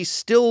about he's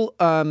still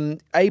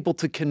able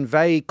to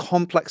convey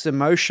complex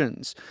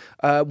emotions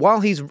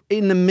while he's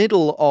in the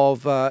middle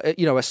of,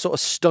 a sort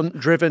of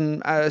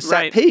stunt-driven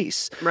set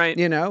piece. Right.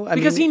 You know?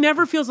 Because he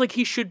never feels like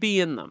he should be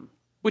in them.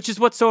 Which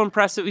is what's so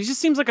impressive. He just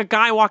seems like a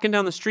guy walking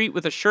down the street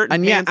with a shirt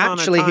and pants on. And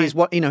actually,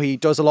 he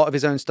does a lot of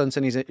his own stunts,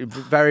 and he's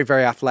very,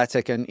 very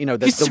athletic. And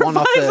he survives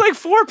like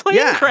 4 plane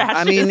crashes.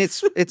 I mean,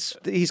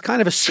 he's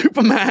kind of a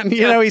Superman.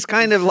 You know, he's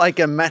kind of like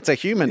a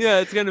meta-human.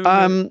 Yeah, it's gonna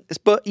be.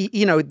 But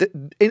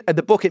in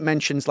the book, it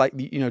mentions, like,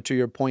 you know, to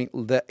your point,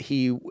 that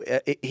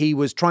he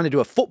was trying to do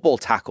a football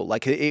tackle.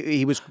 Like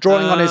he was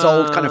drawing on his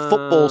old kind of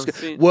footballs,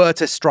 were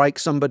to strike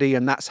somebody,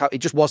 and that's how he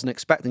just wasn't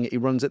expecting it. He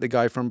runs at the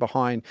guy from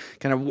behind,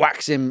 kind of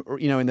whacks him,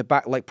 you know, in the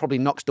back, like probably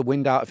knocks the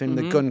wind out of him.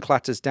 Mm-hmm. The gun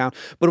clatters down.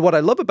 But what I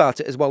love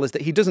about it as well is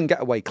that he doesn't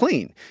get away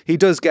clean. He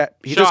does get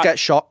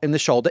shot in the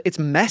shoulder. It's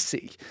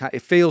messy.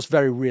 It feels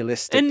very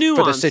realistic and nuanced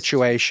for the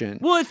situation.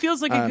 Well, it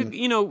feels like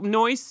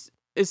Noyce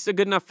is a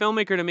good enough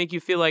filmmaker to make you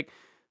feel like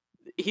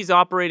he's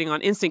operating on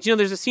instinct. You know,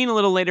 there's a scene a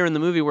little later in the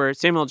movie where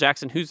Samuel L.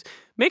 Jackson,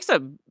 makes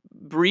a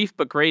brief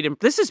but great.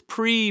 This is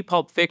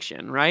pre-Pulp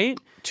Fiction, right?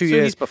 2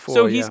 years before.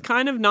 So he's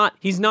kind of not.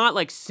 He's not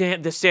like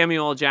the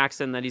Samuel L.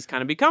 Jackson that he's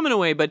kind of becoming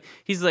away, but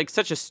he's like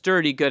such a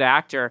sturdy, good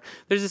actor.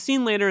 There's a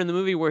scene later in the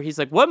movie where he's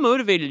like, "What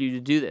motivated you to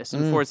do this?"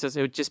 And Ford says,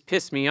 "It just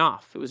pissed me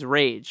off. It was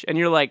rage." And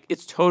you're like,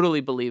 "It's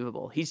totally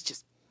believable. He's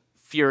just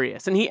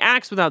furious, and he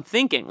acts without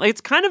thinking. Like,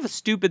 it's kind of a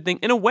stupid thing.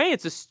 In a way,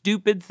 it's a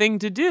stupid thing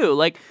to do.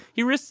 Like,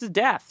 he risks his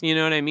death, you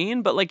know what I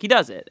mean? But, like, he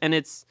does it, and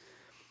it's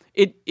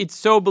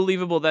so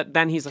believable that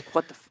then he's like,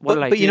 what did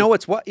I do? But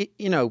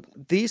you know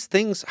these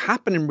things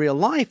happen in real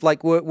life.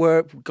 Like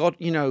we're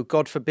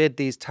God forbid,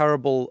 these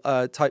terrible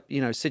type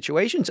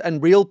situations,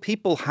 and real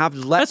people have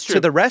leapt to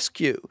the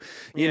rescue.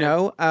 You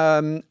know,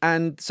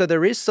 and so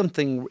there is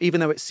something, even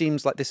though it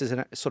seems like this is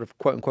a sort of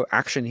quote unquote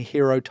action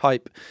hero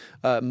type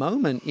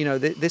moment. You know,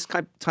 this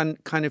kind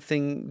of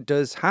thing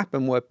does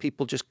happen where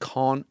people just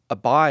can't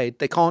abide.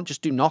 They can't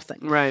just do nothing.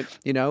 Right.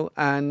 You know,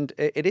 and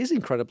it is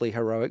incredibly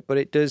heroic, but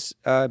it does.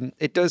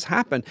 It does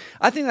happen.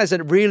 I think that's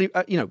a really,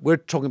 we're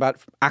talking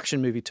about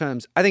action movie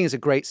terms. I think it's a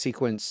great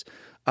sequence,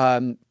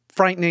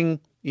 frightening,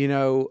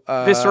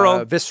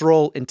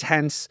 visceral,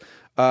 intense,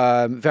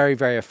 very,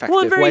 very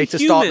effective way to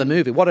start the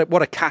movie.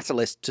 What a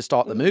catalyst to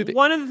start the movie.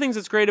 One of the things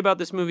that's great about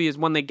this movie is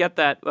when they get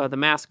that the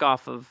mask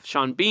off of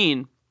Sean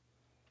Bean,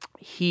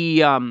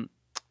 the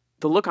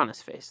look on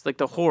his face, like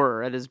the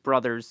horror at his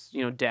brother's,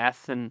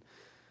 death, and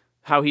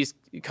how he's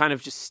kind of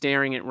just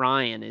staring at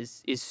Ryan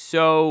is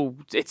so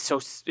it's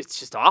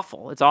just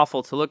awful. It's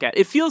awful to look at.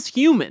 It feels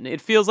human. It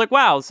feels like,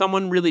 wow,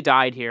 someone really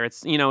died here.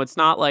 It's it's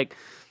not like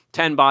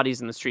 10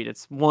 bodies in the street.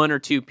 It's 1 or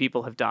 2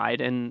 people have died,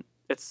 and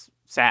it's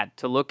sad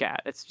to look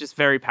at. It's just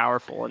very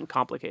powerful and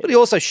complicated. But he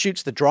also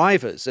shoots the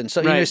drivers, and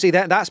so see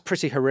that's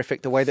pretty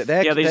horrific the way that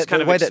they're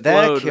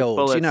they're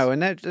killed.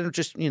 And they're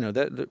just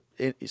they're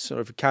sort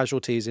of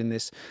casualties in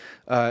this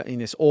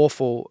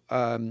awful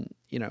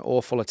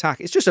awful attack.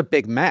 It's just a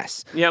big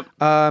mess. Yep.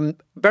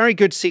 Very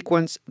good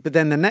sequence, but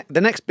then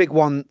the next big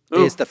one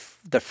is the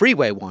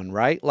freeway one,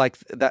 right? Like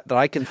that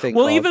I can think of.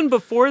 Well, even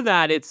before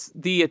that, it's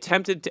the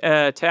attempted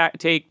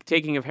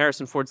taking of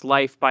Harrison Ford's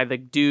life by the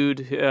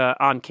dude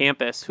on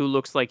campus who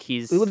looks like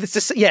he's... That's the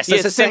same. Yes,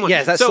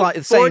 that's so like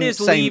the Ford same, is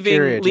same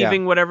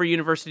leaving whatever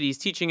university he's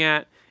teaching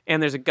at,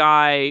 and there's a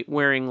guy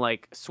wearing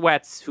like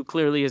sweats who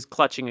clearly is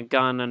clutching a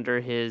gun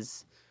under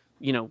his,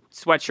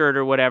 sweatshirt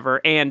or whatever,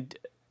 and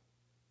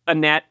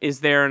Annette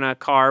is there in a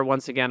car,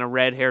 once again, a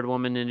red-haired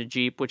woman in a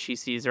Jeep, which he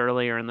sees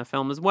earlier in the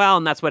film as well,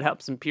 and that's what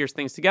helps him piece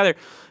things together.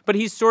 But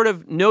he sort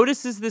of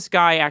notices this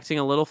guy acting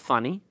a little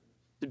funny,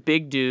 the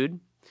big dude,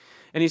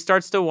 and he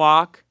starts to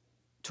walk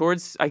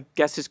towards, I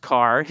guess, his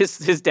car,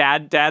 his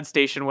dad's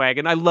station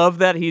wagon. I love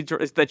that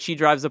she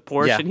drives a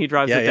Porsche and he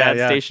drives a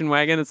dad's station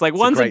wagon. It's like,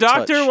 one's a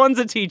doctor, touch. One's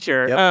a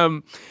teacher.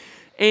 Yep.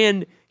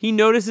 And he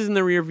notices in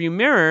the rearview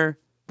mirror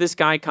this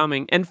guy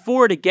coming, and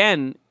Ford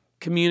again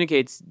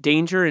communicates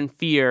danger and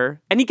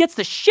fear, and he gets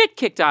the shit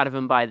kicked out of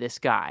him by this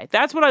guy.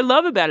 That's what I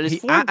love about it.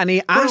 He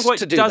asked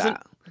to do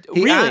that.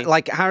 Really?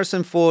 Like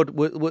Harrison Ford,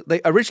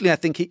 originally I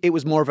think it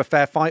was more of a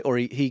fair fight, or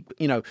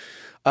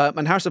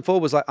and Harrison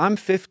Ford was like, I'm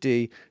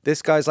 50,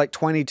 this guy's like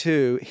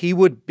 22, he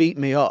would beat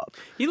me up.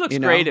 He looks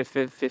great at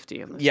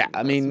 50.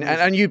 I mean,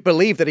 and you'd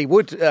believe that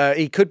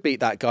he could beat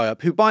that guy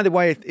up, who, by the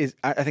way,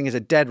 I think is a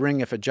dead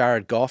ringer for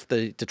Jared Goff,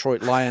 the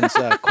Detroit Lions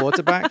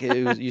quarterback,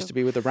 who used to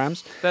be with the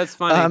Rams. That's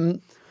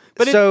funny.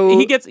 But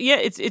he gets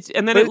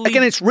and then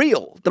again, it's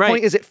real. The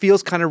point is, it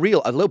feels kind of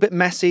real, a little bit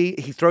messy.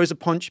 He throws a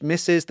punch,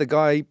 misses the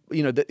guy.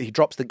 He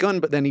drops the gun,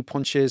 but then he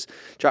punches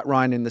Jack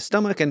Ryan in the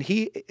stomach. And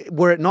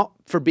were it not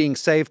for being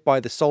saved by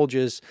the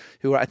soldiers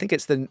who are, I think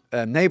it's the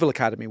Naval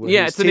Academy.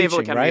 It's the Naval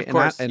Academy, right? Of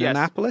course, in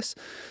Annapolis.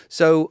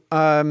 So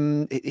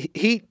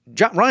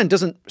Jack Ryan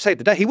doesn't save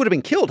the day. He would have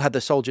been killed had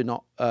the soldier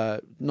not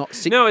No,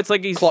 it's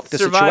like he's survived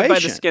survived by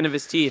the skin of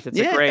his teeth. It's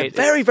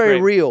very, very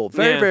real,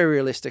 very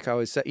realistic. I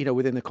would say,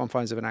 within the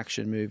confines of an action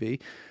movie.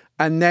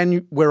 And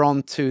then we're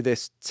on to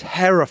this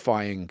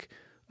terrifying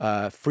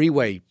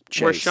freeway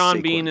chase where Sean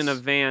sequence. Bean in a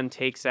van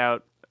takes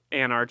out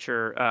Ann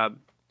Archer,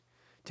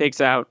 takes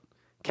out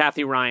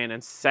Kathy Ryan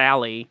and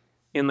Sally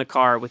in the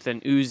car with an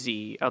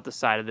Uzi out the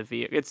side of the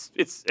vehicle.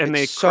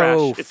 They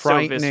so crash. It's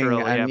frightening so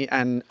visceral,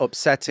 and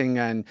upsetting,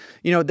 and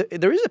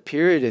there is a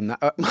period in that.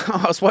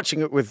 I was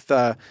watching it with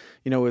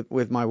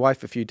my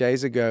wife a few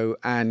days ago,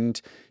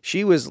 and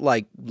she was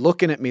like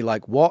looking at me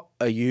like, "What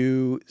are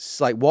you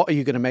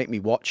going to make me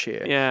watch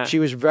here?" Yeah. She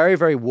was very,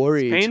 very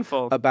worried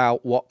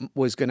about what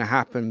was going to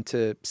happen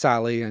to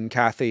Sally and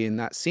Kathy in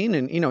that scene,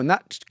 and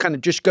that kind of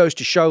just goes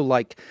to show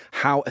like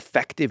how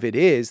effective it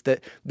is.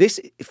 That this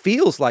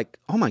feels like,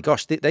 oh my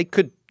gosh, they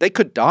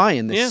could die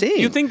in this scene.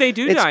 You think they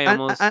do die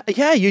almost?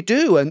 Yeah, you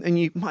do, and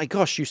you, my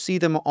gosh, you see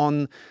them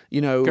on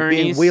Gurneys.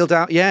 Being wheeled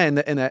out, in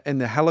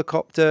the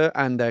helicopter,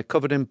 and they're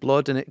covered in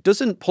blood, and it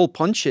doesn't pull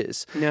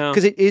punches,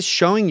 because it is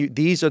showing you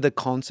these are the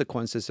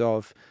consequences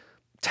of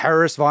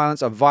terrorist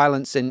violence, of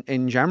violence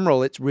in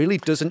general. It really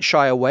doesn't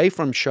shy away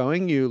from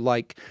showing you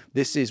like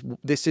this is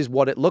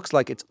what it looks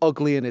like. It's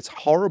ugly and it's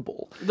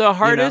horrible. The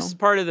hardest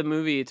part of the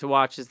movie to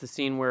watch is the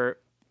scene where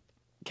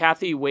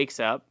Kathy wakes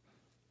up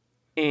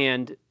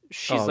and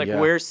she's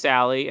 "Where's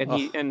Sally?" And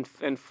he and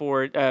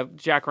Ford,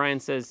 Jack Ryan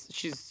says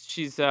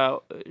she's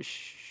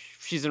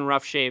she's in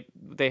rough shape.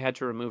 They had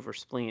to remove her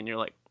spleen. You're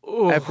like,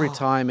 oh. Every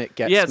time it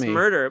gets me. Yeah, it's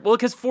murder. Well,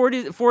 because Ford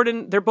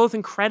and they're both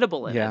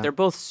incredible in it. They're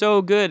both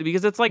so good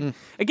because it's like,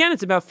 again,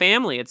 it's about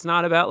family. It's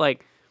not about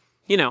like,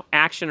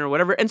 action or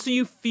whatever. And so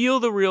you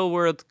feel the real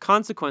world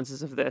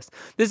consequences of this.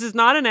 This is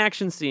not an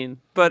action scene,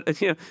 but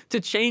to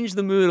change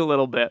the mood a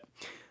little bit,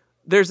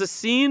 there's a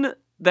scene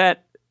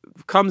that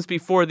comes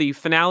before the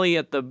finale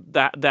at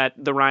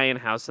the Ryan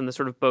house and the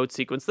sort of boat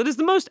sequence that is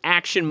the most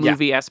action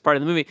movie-esque part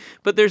of the movie.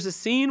 But there's a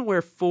scene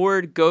where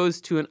Ford goes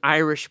to an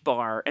Irish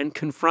bar and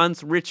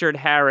confronts Richard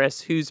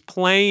Harris, who's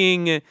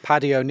playing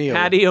Paddy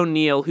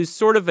O'Neill, who's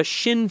sort of a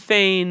Sinn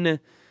Féin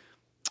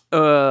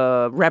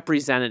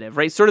representative,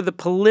 right? Sort of the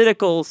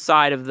political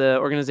side of the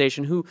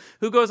organization who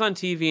goes on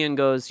TV and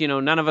goes,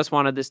 none of us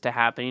wanted this to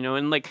happen,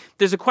 and like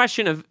there's a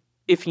question of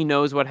if he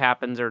knows what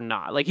happens or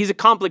not. Like he's a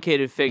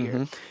complicated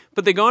figure.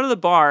 But they go into the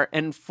bar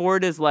and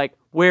Ford is like,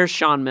 "Where's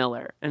Sean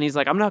Miller?" And he's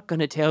like, "I'm not going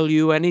to tell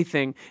you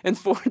anything." And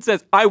Ford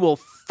says, "I will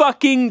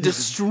fucking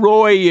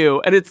destroy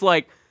you." And it's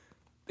like,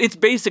 it's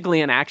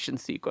basically an action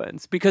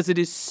sequence because it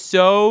is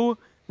so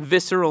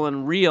visceral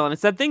and real. And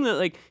it's that thing that,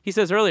 like he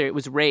says earlier, it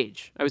was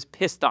rage. I was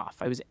pissed off.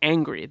 I was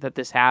angry that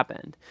this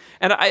happened.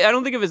 And I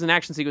don't think of it as an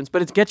action sequence,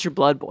 but it gets your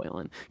blood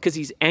boiling because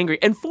he's angry.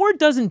 And Ford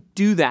doesn't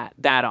do that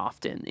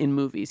often in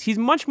movies. He's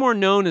much more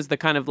known as the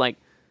kind of like,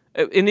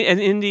 in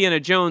Indiana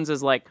Jones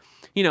as like,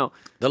 the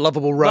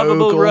lovable rogue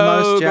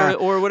almost,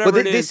 or whatever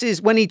it is. This is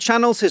when he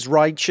channels his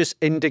righteous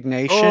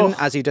indignation,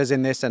 as he does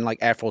in this and like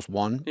Air Force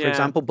One, for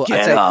example. But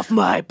Get off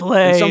my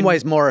plane. In some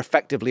ways, more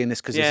effectively in this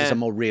because this is a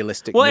more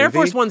realistic movie. Air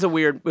Force One's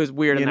was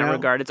weird in that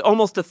regard. It's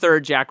almost a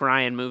third Jack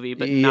Ryan movie,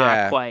 but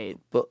not quite.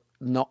 But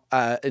not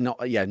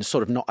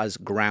sort of not as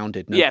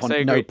grounded.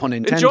 No pun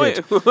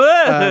intended.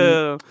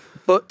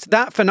 But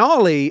that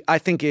finale, I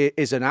think,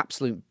 is an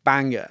absolute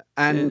banger.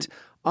 And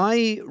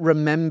I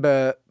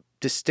remember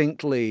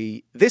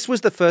distinctly, this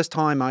was the first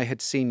time I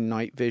had seen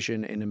night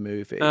vision in a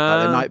movie,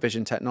 the night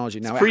vision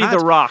technology. Now,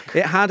 The Rock.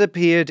 It had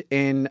appeared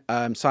in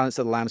Silence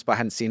of the Lambs, but I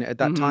hadn't seen it at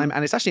that time.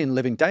 And it's actually in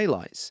Living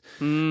Daylights.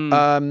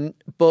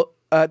 But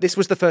this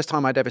was the first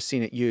time I'd ever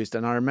seen it used.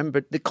 And I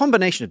remember the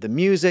combination of the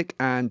music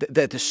and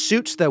the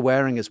suits they're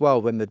wearing as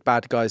well when the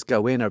bad guys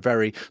go in are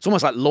it's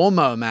almost like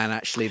Lawnmower Man,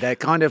 actually. They're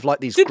kind of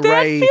like these grey,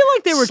 grey, Did that feel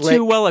like they were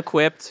too well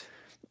equipped?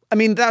 I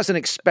mean, that's an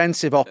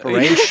expensive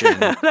operation,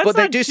 but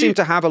they do seem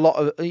to have a lot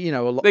of, a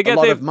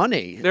lot of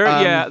money. They're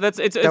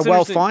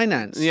well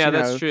financed. Yeah,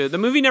 that's true. The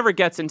movie never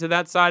gets into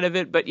that side of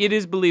it, but it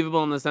is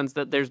believable in the sense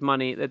that there's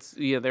money.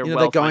 They're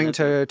they're going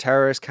to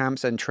terrorist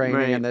camps and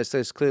training, and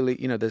there's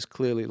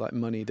clearly like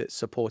money that's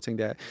supporting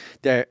their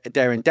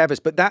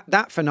endeavors. But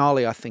that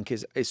finale, I think,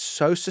 is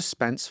so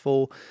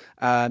suspenseful.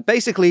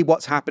 Basically,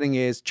 what's happening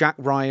is Jack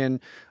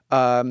Ryan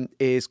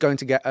is going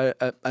to get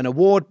an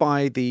award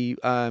by the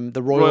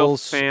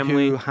Royals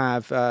family who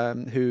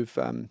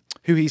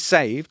he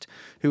saved,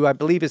 who I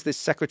believe is this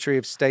Secretary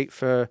of State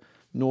for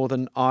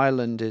Northern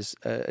Ireland is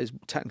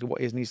technically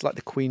what he is, and he's like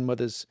the Queen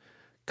Mother's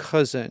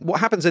cousin.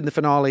 What happens in the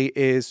finale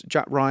is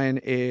Jack Ryan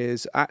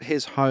is at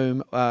his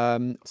home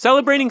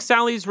celebrating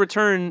Sally's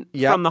return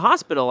from the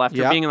hospital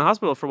after being in the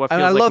hospital for what feels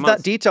like months. And I love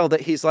that detail that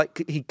he's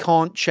like, he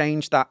can't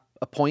change that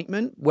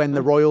appointment when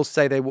the Royals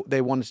say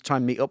they wanted to try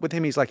and meet up with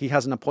him. He's like, he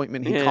has an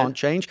appointment he can't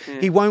change.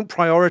 He won't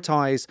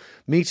prioritize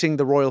meeting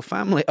the royal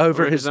family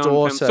over his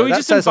daughter. So he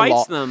just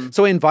invites them.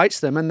 So he invites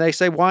them and they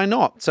say, why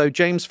not? So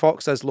James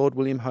Fox as Lord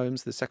William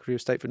Holmes, the Secretary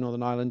of State for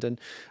Northern Ireland, and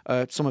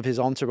some of his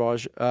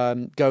entourage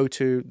go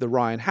to the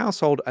Ryan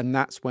household, and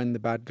that's when the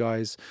bad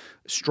guys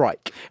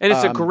strike. And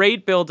it's a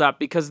great build-up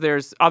because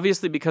there's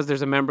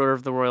a member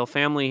of the royal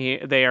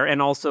family there,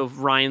 and also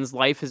Ryan's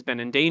life has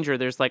been in danger.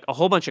 There's like a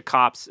whole bunch of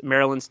cops,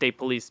 Maryland State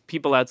Police,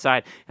 people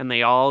outside, and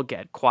they all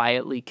get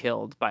quietly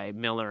killed by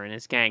Miller and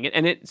his gang.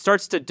 And it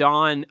starts to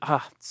dawn.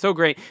 So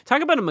great.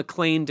 Talk about a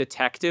McClane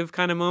detective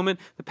kind of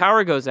moment. The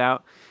power goes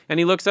out, and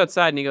he looks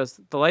outside and he goes,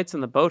 the lights in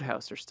the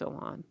boathouse are still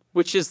on,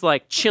 which is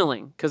like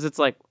chilling because it's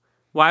like,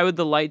 why would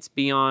the lights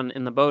be on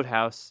in the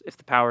boathouse if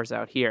the power's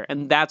out here?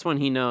 And that's when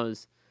he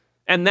knows.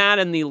 And that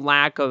and the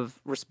lack of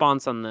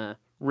response on the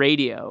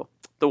radio,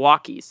 the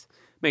walkies,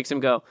 makes him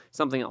go,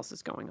 something else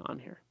is going on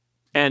here.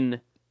 And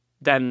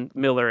then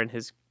Miller and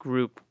his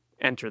group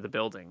enter the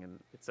building, and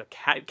it's a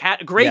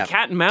great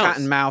cat and mouse. Cat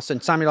and mouse,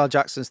 and Samuel L.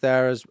 Jackson's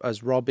there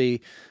as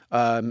Robbie,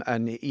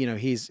 and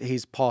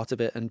he's part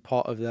of it and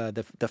part of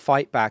the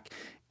fight back.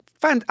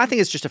 I think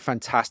it's just a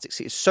fantastic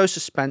scene. It's so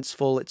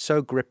suspenseful. It's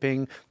so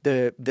gripping.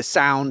 The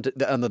sound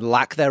and the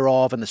lack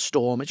thereof, and the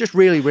storm. It's just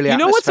really, really atmospheric.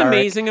 You know what's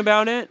amazing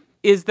about it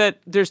is that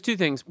there's two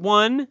things.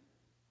 One,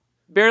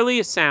 barely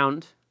a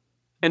sound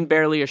and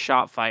barely a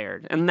shot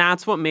fired. And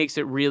that's what makes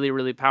it really,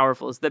 really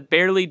powerful, is that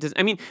barely does...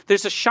 I mean,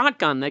 there's a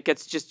shotgun that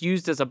gets just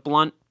used as a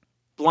blunt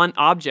blunt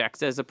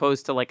objects as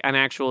opposed to like an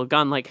actual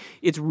gun. Like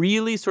it's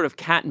really sort of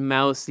cat and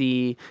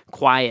mousey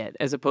quiet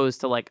as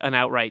opposed to like an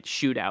outright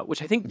shootout,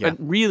 which I think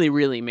really,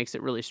 really makes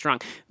it really strong.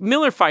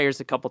 Miller fires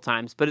a couple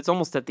times, but it's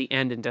almost at the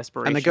end in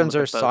desperation. And the guns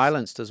are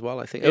silenced as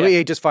well, I think. Yeah.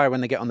 They just fire when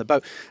they get on the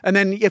boat. And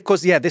then, of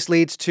course, this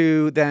leads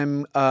to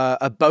them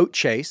a boat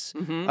chase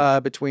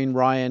between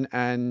Ryan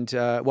and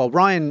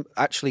Ryan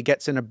actually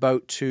gets in a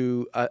boat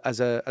to as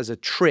a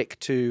trick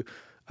to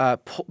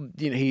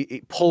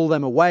he pull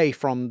them away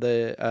from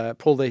the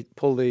pull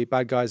the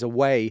bad guys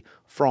away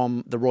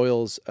from the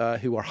Royals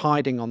who are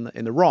hiding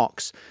in the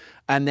rocks,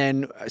 and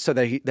then so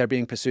they're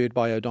being pursued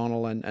by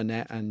O'Donnell and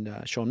Annette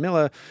and Sean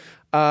Miller.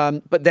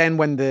 But then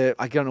when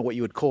I don't know what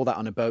you would call that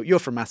on a boat. You're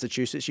from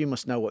Massachusetts. You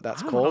must know what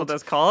that's called. I don't know what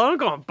that's called. I don't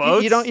go on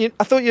boats.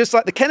 I thought you were just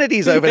like the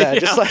Kennedys over there.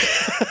 Just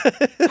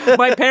like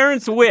my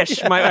parents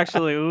wish.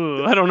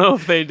 I don't know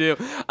if they do.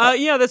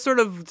 That's sort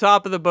of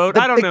top of the boat.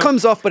 I don't know. It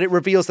comes off, but it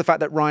reveals the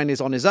fact that Ryan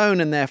is on his own,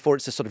 and therefore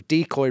it's a sort of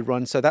decoy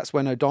run. So that's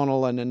when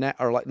O'Donnell and Annette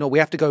are like, no, we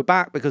have to go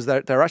back because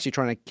they're actually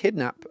trying to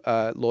kidnap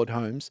Lord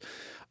Holmes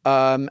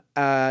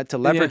to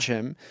leverage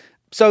him.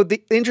 So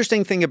the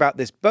interesting thing about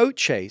this boat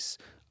chase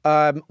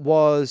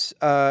was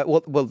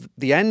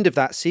the end of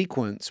that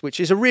sequence, which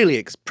is a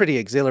really pretty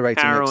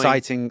exhilarating,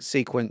 exciting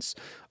sequence,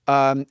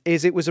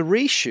 is it was a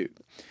reshoot.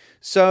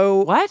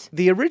 So what?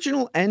 The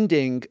original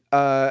ending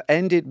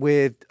ended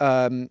with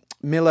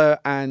Miller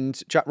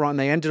and Jack Ryan.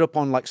 They ended up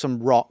on like some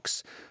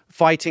rocks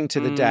fighting to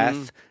the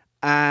death,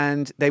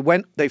 and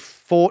they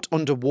fought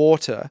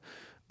underwater,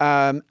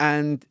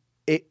 and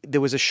there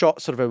was a shot,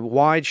 sort of a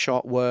wide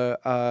shot, where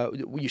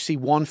you see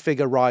one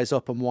figure rise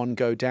up and one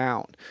go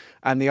down.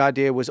 And the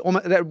idea was,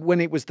 when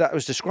that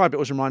was described, it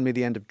was reminding me of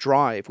the end of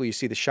Drive, where you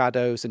see the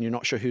shadows and you're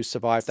not sure who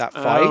survived that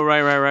fight. Oh,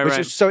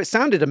 right. So it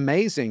sounded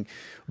amazing.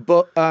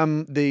 But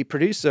the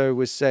producer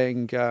was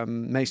saying,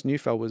 Mace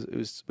Neufeld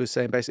was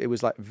saying basically it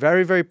was like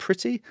very, very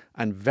pretty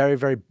and very,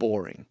 very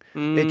boring.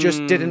 It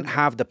just didn't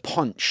have the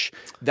punch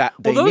that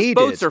they needed.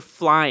 Those boats are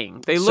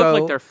flying. They look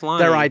like they're flying.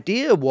 Their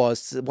idea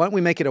was, why don't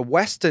we make it a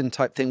Western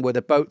type thing where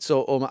the boats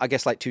are, I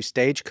guess, like two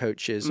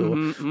stagecoaches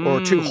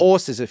or two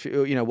horses, if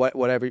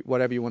whatever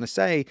you want to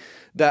say,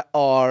 that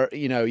are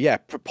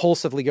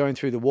propulsively going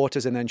through the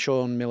waters, and then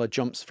Sean Miller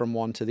jumps from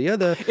one to the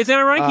other. It's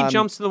ironic he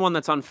jumps to the one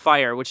that's on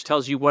fire, which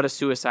tells you what a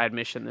suicide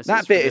mission this is.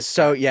 That bit is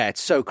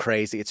it's so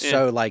crazy. It's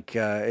so like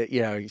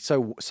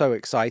so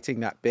exciting,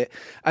 that bit.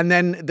 And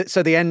then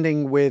so the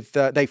ending with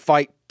they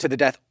fight to the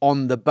death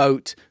on the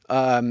boat.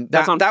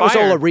 That was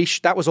all a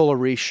reshoot. That was all a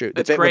reshoot.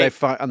 The bit where they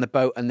fight on the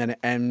boat, and then it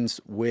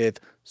ends with,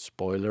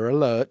 spoiler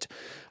alert.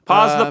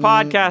 Pause the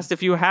podcast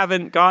if you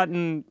haven't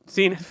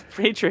seen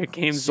Patriot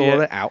Games yet.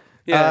 Sort it out.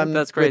 Yeah,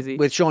 that's crazy.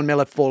 With Sean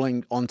Miller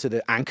falling onto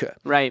the anchor.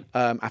 Right.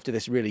 After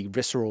this really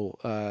visceral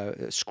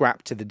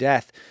scrap to the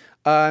death.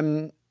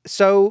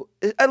 So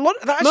a lot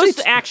of that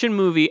most action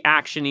movie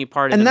actiony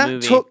part of the movie.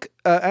 And that took.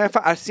 In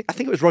fact, I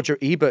think it was Roger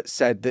Ebert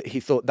said that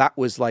he thought that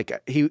was like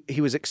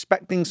he was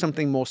expecting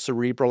something more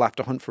cerebral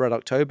after Hunt for Red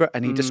October,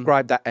 and he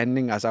described that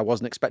ending as, I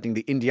wasn't expecting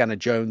the Indiana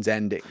Jones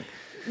ending.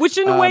 Which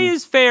in a way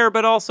is fair,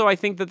 but also I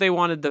think that they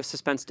wanted the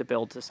suspense to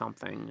build to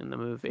something in the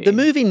movie. The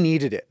movie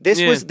needed it.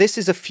 This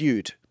is a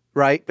feud,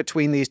 right,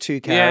 between these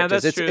two characters.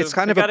 Yeah, that's true. It's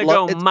kind of a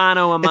blood.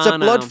 Mano a mano. It's a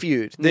blood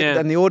feud,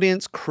 and the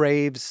audience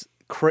craves.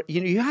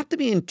 You have to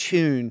be in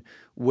tune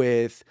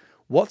with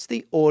what's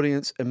the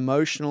audience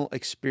emotional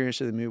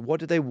experience of the movie.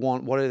 What do they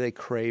want? What are they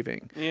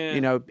craving?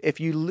 Yeah. If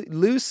you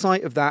lose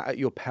sight of that at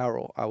your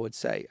peril, I would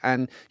say.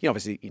 And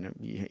obviously,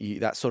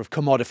 that's sort of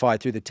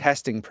commodified through the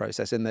testing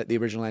process, and that the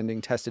original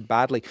ending tested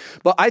badly.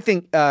 But I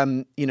think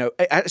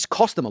it's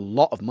cost them a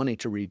lot of money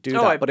to redo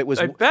that. I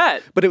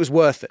bet. But it was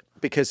worth it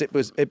because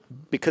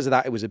because of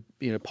that. It was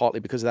partly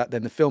because of that.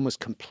 Then the film was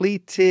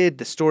completed,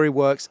 the story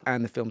works,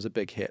 and the film's a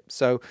big hit.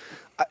 So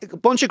a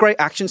bunch of great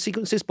action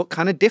sequences, but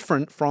kind of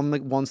different from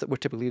the ones that we're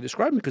typically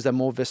describing because they're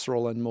more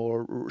visceral and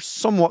more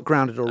somewhat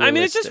grounded or realistic. I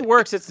mean, it just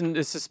works. It's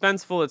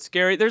suspenseful. It's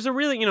scary. There's a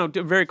really,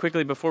 very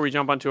quickly before we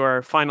jump onto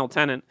our final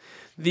tenant,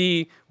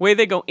 the way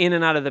they go in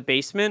and out of the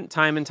basement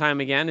time and time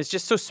again is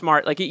just so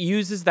smart. Like, it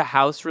uses the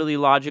house really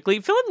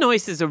logically. Philip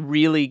Noyce is a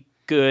really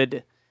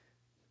good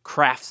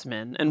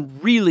craftsman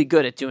and really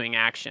good at doing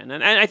action.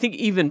 And I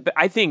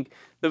think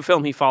the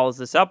film he follows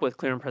this up with,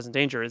 Clear and Present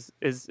Danger, is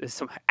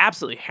some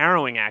absolutely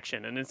harrowing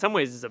action, and in some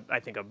ways is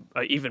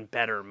a even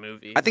better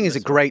movie. I think he's a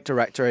great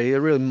director, a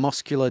really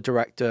muscular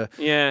director,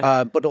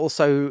 but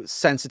also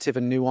sensitive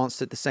and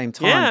nuanced at the same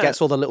time. Yeah.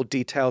 Gets all the little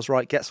details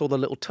right, gets all the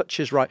little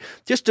touches right.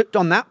 Just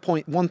on that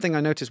point, one thing I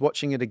noticed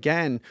watching it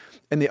again,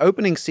 in the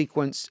opening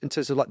sequence, in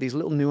terms of like these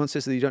little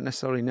nuances that you don't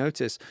necessarily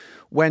notice,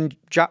 when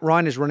Jack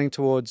Ryan is running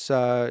towards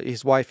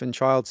his wife and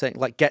child saying,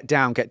 like, get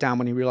down,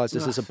 when he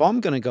realizes there's a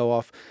bomb going to go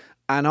off,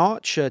 and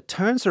Archer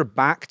turns her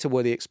back to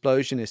where the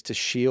explosion is to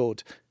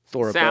shield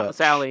Thora Birch.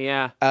 Sally,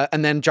 yeah.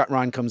 And then Jack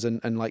Ryan comes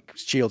and like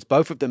shields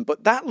both of them.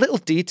 But that little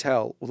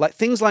detail, like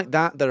things like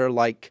that are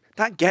like,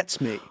 that gets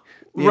me.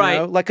 You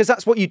know? Like, because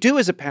that's what you do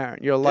as a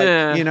parent. You're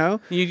like, you know?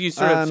 You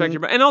sort of abstract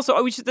your... And also,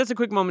 that's a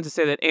quick moment to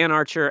say that Ann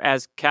Archer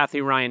as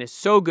Kathy Ryan is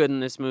so good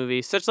in this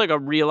movie. Such like a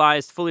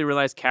fully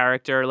realized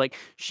character. Like,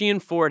 she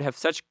and Ford have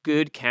such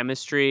good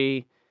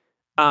chemistry.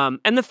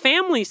 And the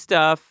family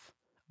stuff,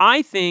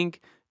 I think,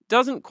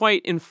 doesn't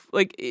quite...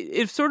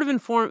 it sort of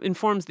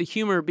informs the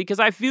humor, because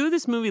I view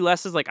this movie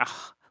less as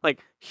like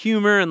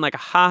humor and like a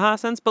haha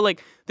sense, but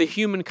like the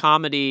human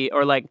comedy,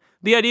 or like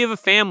the idea of a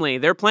family.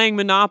 They're playing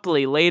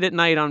Monopoly late at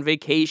night on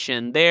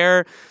vacation.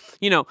 They're,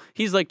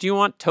 he's like, do you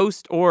want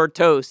toast or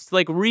toast?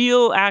 Like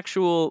real,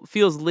 actual,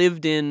 feels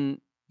lived in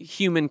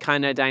human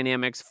kind of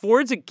dynamics.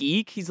 Ford's a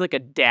geek. He's like a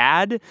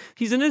dad.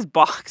 He's in his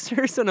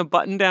boxers and a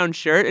button-down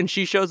shirt, and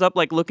she shows up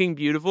like looking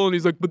beautiful, and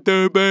he's like,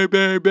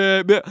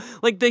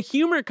 like the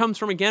humor comes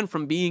from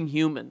being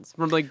humans,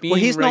 from like being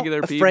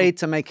regular people. He's not afraid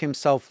to make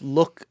himself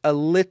look a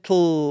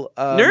little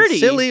nerdy,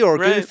 silly or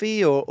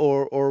goofy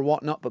or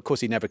whatnot. But of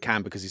course, he never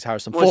can, because he's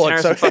Harrison Ford.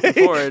 He's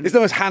Ford. He's the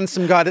most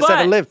handsome guy that's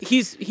ever lived.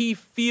 He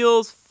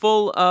feels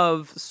full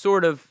of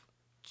sort of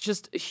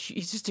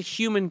he's just a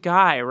human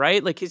guy,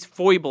 right? Like his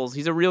foibles.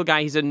 He's a real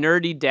guy. He's a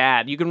nerdy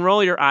dad. You can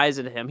roll your eyes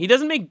at him. He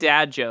doesn't make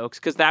dad jokes,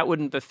 because that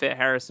wouldn't befit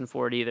Harrison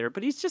Ford either.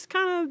 But he's just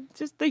kind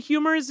of the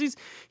humor is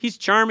he's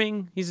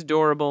charming. He's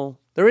adorable.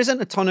 There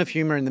isn't a ton of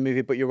humor in the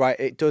movie, but you're right.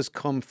 It does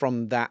come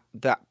from that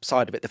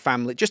side of it, the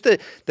family, just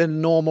the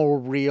normal,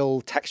 real,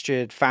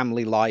 textured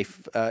family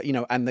life,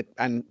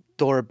 and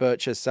Dora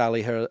Birch as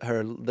Sally,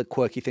 the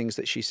quirky things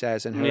that she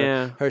says, and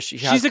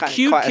she's a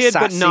cute kid,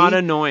 but not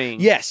annoying.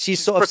 Yes,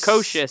 she's sort of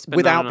precocious, but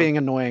without being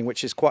annoying,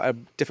 which is quite a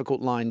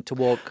difficult line to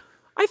walk.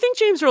 I think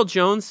James Earl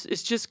Jones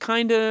is just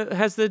kind of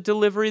has the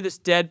delivery, this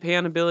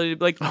deadpan ability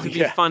to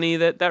be funny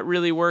that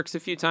really works a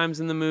few times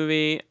in the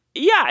movie.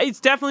 Yeah, it's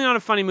definitely not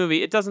a funny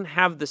movie. It doesn't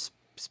have the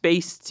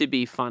space to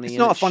be funny. It's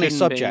not a funny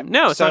subject.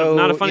 No, it's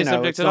not a funny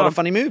subject at all. It's not a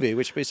funny movie,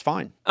 which is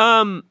fine.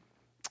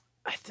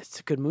 It's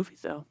a good movie,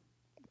 though.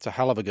 It's a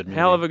hell of a good movie.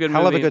 Hell of a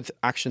good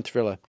action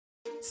thriller.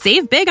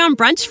 Save big on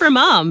brunch for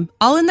mom,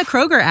 all in the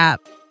Kroger app.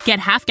 Get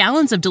half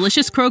gallons of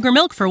delicious Kroger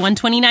milk for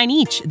 $1.29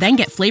 each. Then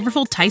get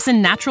flavorful Tyson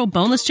natural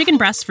boneless chicken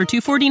breasts for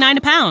 $2.49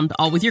 a pound,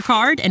 all with your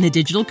card and a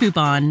digital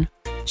coupon.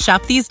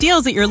 Shop these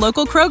deals at your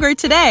local Kroger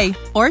today,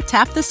 or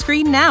tap the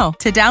screen now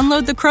to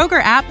download the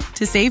Kroger app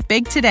to save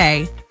big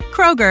today.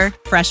 Kroger,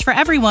 fresh for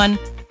everyone.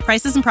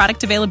 Prices and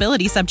product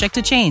availability subject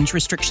to change.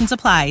 Restrictions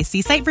apply.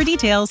 See site for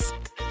details.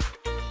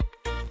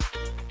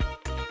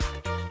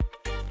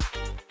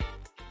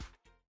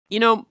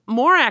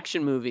 More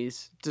action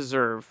movies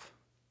deserve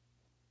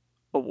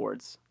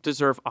awards,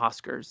 deserve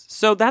Oscars.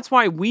 So that's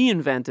why we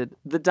invented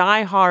the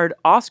Die Hard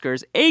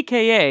Oscars,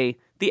 a.k.a.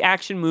 the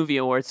Action Movie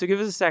Awards. So give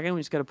us a second.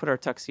 We just got to put our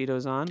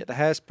tuxedos on. Get the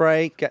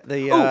hairspray, get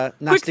the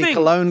nasty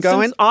cologne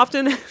going. Since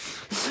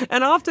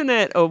often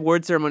at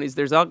award ceremonies,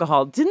 there's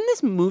alcohol. Didn't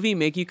this movie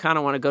make you kind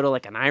of want to go to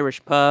like an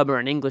Irish pub or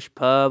an English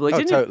pub?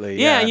 Like, totally.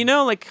 Yeah,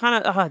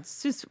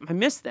 it's just, I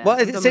miss that. Well,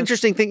 it's an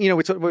interesting thing.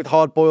 We talked with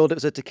Hard Boiled, it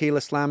was a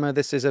tequila slammer.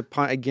 This is a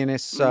pint of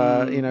Guinness,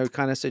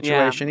 kind of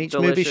situation. Each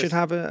delicious. movie should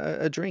have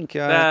a drink.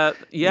 I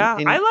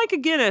like a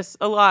Guinness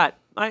a lot.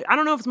 I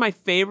don't know if it's my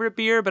favorite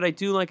beer, but I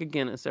do like a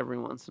Guinness every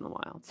once in a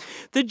while.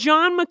 The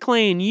John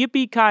McClane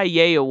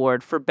Yippee-Ki-Yay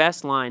Award for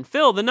Best Line.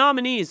 Phil, the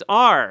nominees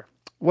are...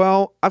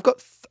 Well, I've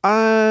got four.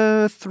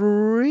 I've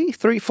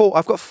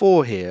got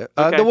four here.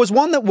 Okay. There was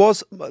one that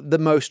was the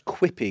most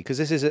quippy, because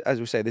this is, as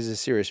we say, this is a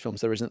serious film.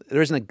 So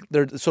there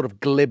are sort of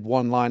glib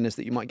one-liners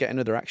that you might get in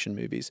other action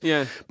movies.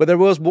 Yeah. But there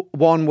was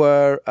one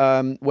where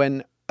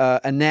when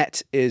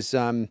Annette is...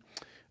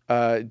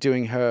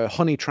 doing her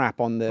honey trap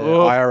on the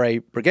IRA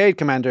brigade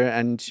commander,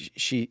 and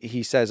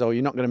he says, "Oh,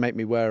 you're not going to make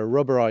me wear a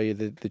rubber, are you?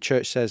 The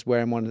church says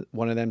wearing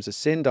one of them's a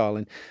sin,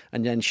 darling."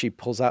 And then she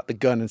pulls out the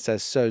gun and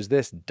says, "So's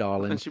this,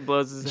 darling." And she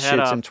blows his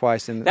head off. Shoots him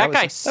twice. And that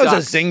guy sucks. That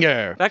was a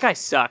zinger. That guy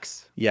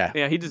sucks.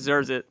 Yeah, he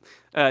deserves it.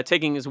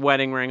 Taking his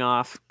wedding ring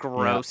off,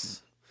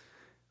 gross.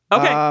 Yeah.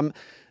 Okay.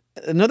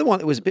 Another one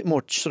that was a bit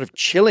more sort of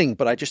chilling,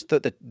 but I just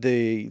thought that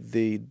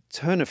the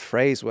turn of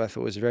phrase where I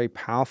thought was very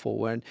powerful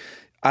when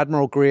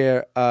Admiral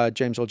Greer,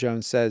 James Earl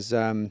Jones says,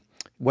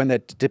 when they're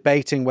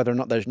debating whether or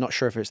not they're not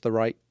sure if it's the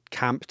right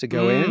camp to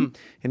go in,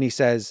 and he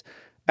says,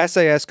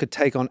 SAS could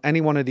take on any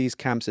one of these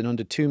camps in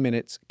under 2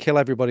 minutes, kill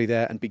everybody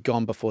there, and be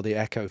gone before the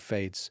echo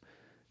fades.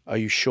 Are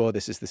you sure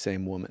this is the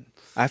same woman?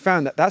 I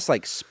found that's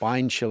like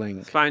spine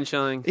chilling. Spine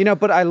chilling.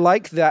 But I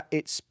like that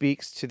it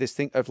speaks to this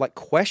thing of like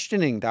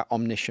questioning that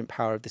omniscient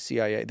power of the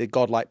CIA, the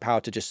godlike power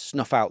to just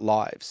snuff out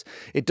lives.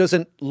 It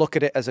doesn't look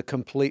at it as a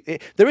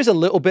complete... there is a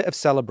little bit of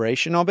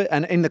celebration of it,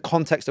 and in the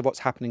context of what's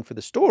happening for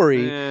the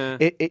story,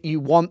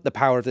 you want the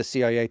power of the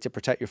CIA to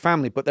protect your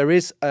family, but there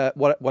is,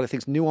 what I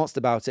think is nuanced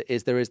about it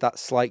is there is that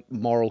slight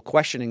moral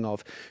questioning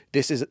of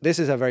this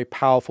is a very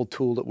powerful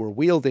tool that we're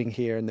wielding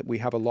here, and that we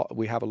have a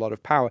lot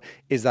of power.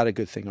 Is that a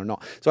good thing or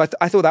not? So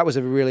I thought that was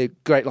a really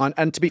great line.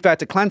 And to be fair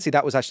to Clancy,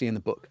 that was actually in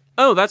the book.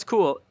 Oh, that's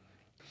cool.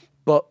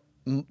 But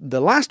the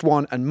last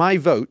one, and my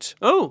vote,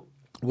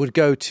 would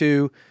go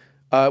to,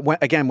 when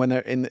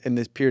they're in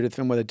this period of the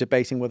film where they're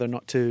debating whether or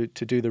not to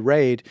do the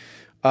raid,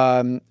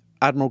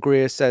 Admiral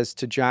Greer says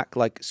to Jack,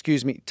 like,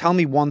 excuse me, tell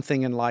me one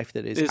thing in life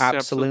that is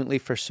absolutely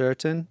for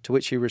certain, to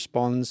which he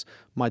responds,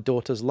 my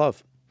daughter's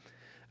love.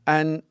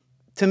 And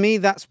to me,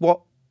 that's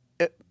what,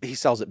 he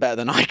sells it better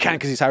than I can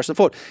because he's Harrison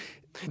Ford.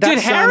 Did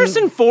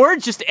Harrison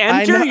Ford just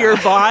enter your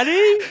body?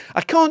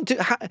 I can't do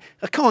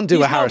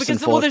a Harrison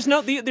Ford.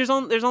 Well,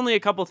 there's only a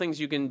couple things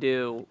you can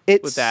do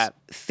with that.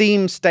 It's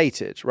theme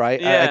stated,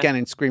 right? Yeah. Again,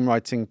 in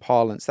screenwriting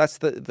parlance, that's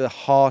the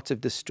heart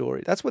of the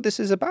story. That's what this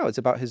is about. It's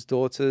about his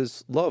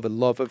daughter's love, a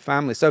love of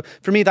family. So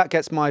for me, that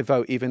gets my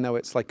vote, even though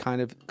it's like kind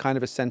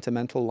of a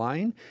sentimental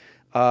line.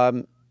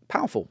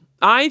 Powerful.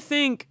 I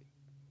think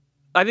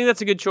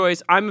that's a good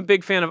choice. I'm a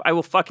big fan of I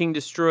Will Fucking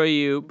Destroy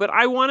You, but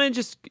I want to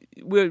just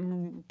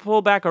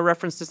pull back a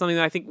reference to something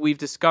that I think we've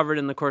discovered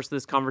in the course of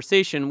this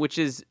conversation, which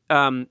is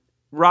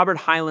Robert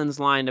Hyland's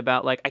line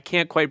about, like, I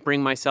can't quite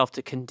bring myself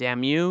to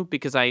condemn you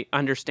because I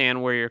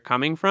understand where you're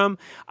coming from.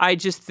 I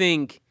just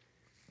think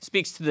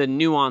speaks to the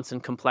nuance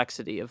and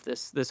complexity of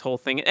this whole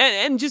thing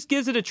and just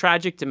gives it a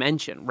tragic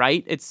dimension,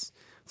 right?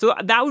 So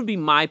that would be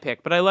my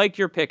pick, but I like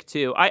your pick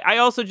too. I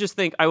also just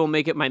think I will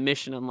make it my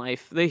mission in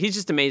life. He's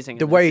just amazing.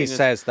 The way he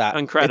says that.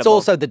 Incredible. It's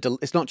also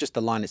it's not just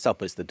the line itself,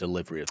 but it's the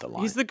delivery of the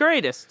line. He's the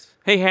greatest.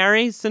 Hey,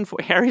 Harrison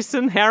Ford,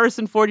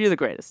 you're the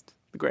greatest.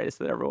 The greatest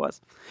that ever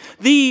was.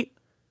 The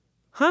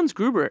Hans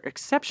Gruber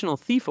Exceptional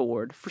Thief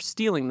Award for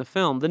stealing the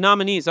film. The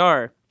nominees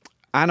are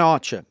Anne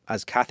Archer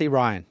as Kathy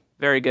Ryan.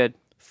 Very good.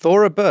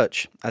 Thora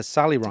Birch as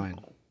Sally Ryan.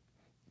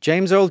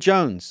 James Earl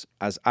Jones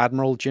as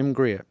Admiral Jim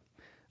Greer.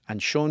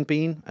 And Sean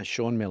Bean as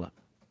Sean Miller.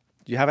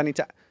 Do you have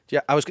anything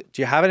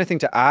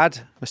to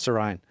add, Mr.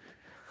 Ryan?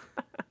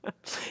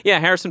 Yeah,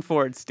 Harrison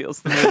Ford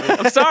steals the movie.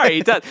 I'm sorry,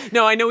 he does.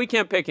 No, I know we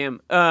can't pick him.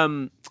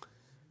 You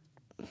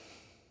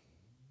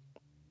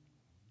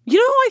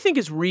know who I think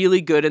is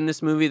really good in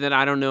this movie that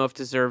I don't know if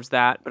deserves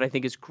that, but I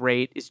think is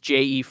great, is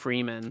J.E.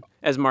 Freeman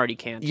as Marty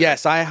Cantor.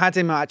 Yes, I had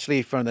him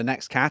actually for the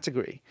next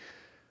category.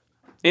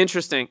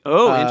 Interesting.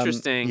 Oh,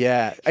 interesting.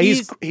 Yeah.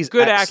 He's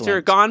good excellent. actor,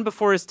 gone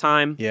before his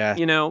time. Yeah.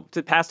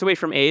 Passed away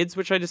from AIDS,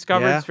 which I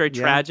discovered. Yeah, It's very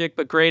yeah. tragic,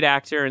 but great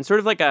actor and sort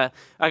of like a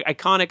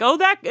iconic,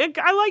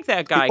 I like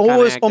that guy. He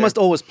almost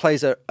always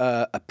plays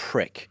a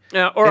prick.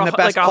 Or in the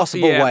best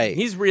possible way.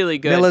 He's really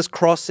good. Miller's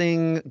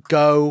Crossing,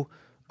 Go.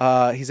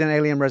 He's in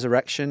Alien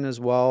Resurrection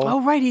as well.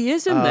 Oh, right. He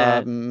is in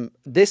that.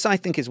 This, I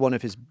think, is one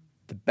of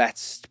the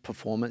best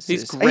performances.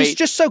 He's great. He's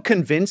just so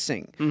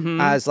convincing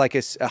as like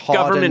a hardened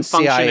Government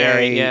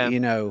functionary,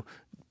 CIA,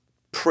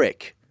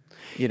 prick,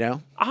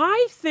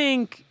 I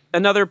think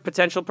another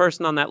potential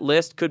person on that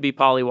list could be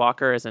Polly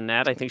Walker as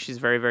Annette. I think she's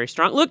very, very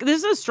strong. Look,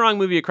 this is a strong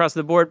movie across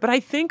the board, but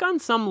I think on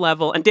some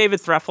level, and David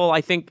Threffel,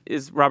 I think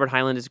Robert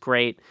Hyland is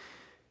great,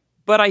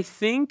 but I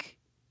think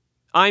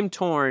I'm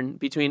torn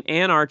between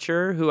Anne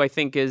Archer, who I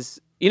think is,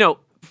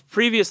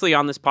 previously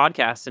on this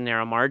podcast in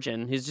Narrow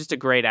Margin, who's just a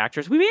great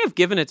actress. We may have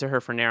given it to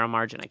her for Narrow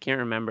Margin. I can't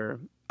remember.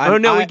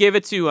 We gave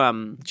it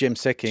to Jim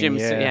Sicking.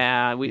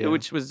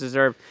 Which was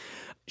deserved.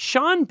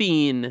 Sean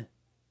Bean,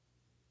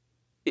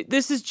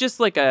 this is just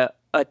like a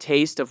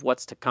taste of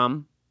what's to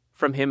come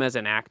from him as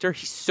an actor.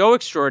 He's so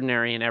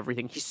extraordinary in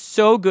everything. He's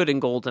so good in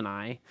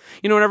GoldenEye.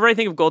 Whenever I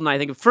think of GoldenEye, I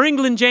think of For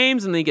England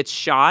James, and then he gets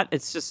shot.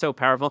 It's just so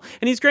powerful.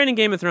 And he's great in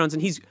Game of Thrones,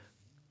 and he's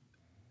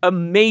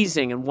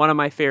amazing in one of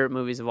my favorite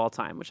movies of all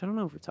time, which I don't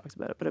know if we talked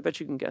about it, but I bet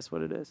you can guess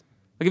what it is.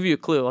 I'll give you a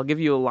clue. I'll give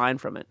you a line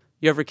from it.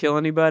 You ever kill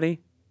anybody?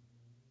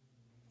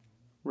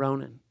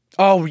 Ronan.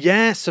 Oh,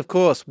 yes, of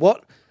course.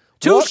 What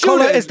Two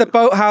colour shooters. is the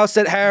boathouse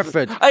at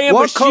Hereford?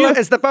 What colour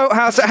is the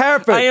boathouse at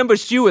Hereford? I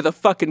ambushed you with a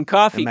fucking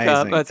coffee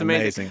cup. Amazing, That's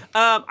amazing.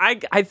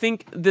 amazing. I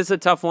think this is a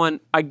tough one.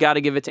 I got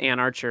to give it to Anne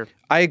Archer.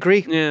 I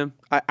agree. Yeah.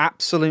 I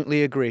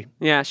absolutely agree.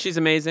 Yeah, she's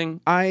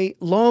amazing. I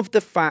love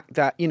the fact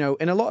that, in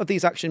a lot of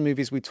these action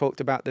movies, we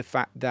talked about the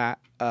fact that,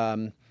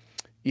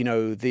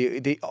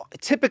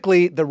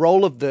 typically the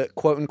role of the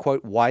quote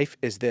unquote wife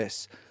is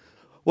this.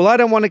 Well, I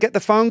don't want to get the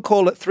phone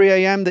call at 3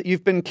 a.m. that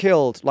you've been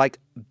killed. Like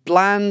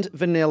bland,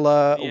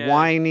 vanilla,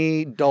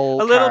 whiny,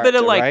 dull. A little bit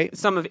of like right?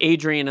 some of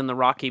Adrian in the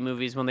Rocky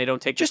movies when they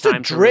don't take just the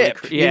time a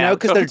drip, to really,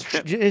 because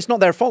it's not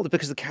their fault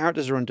because the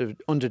characters are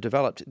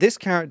underdeveloped. This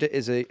character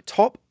is a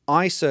top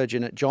eye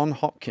surgeon at Johns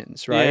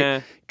Hopkins, right?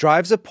 Yeah.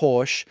 Drives a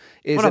Porsche.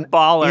 Is What a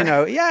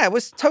baller. It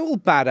was total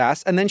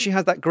badass. And then she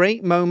has that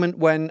great moment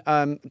when,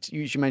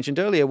 you mentioned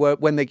earlier,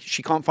 when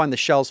she can't find the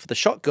shells for the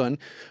shotgun,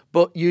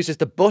 but uses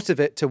the butt of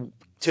it to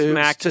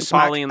smack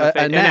Polly in the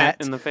face. Annette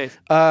in the face.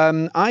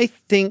 I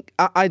think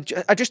I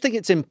just think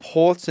it's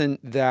important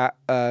that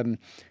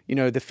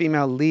the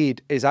female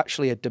lead is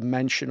actually a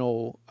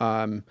dimensional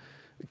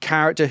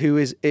character who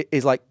is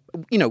like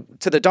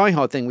to the Die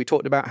Hard thing, we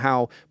talked about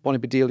how Bonnie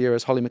Bedelia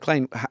as Holly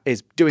McClane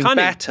is doing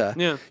better.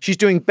 Yeah. She's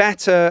doing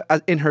better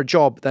in her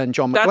job than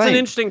John McClane. That's an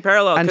interesting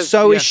parallel. And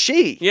so is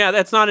she. Yeah,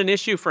 that's not an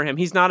issue for him.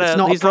 He's not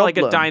like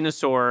a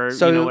dinosaur,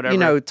 so,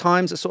 whatever.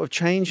 Times are sort of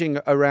changing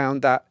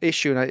around that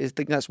issue, and I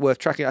think that's worth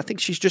tracking. I think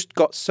she's just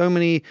got so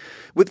many...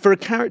 For a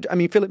character... I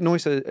mean, Philip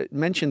Noyce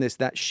mentioned this,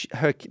 that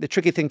the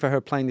tricky thing for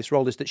her playing this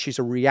role is that she's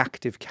a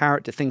reactive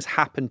character. Things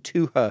happen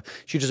to her.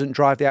 She doesn't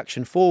drive the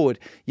action forward.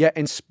 Yet,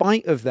 in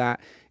spite of that,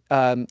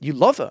 you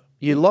love her.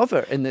 You love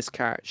her in this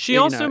character. She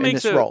also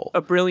makes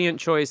a brilliant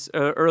choice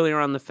earlier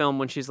on in the film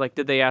when she's like,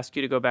 did they ask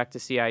you to go back to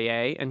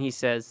CIA? And he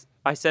says,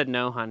 I said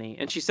no, honey.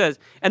 And she says,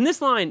 and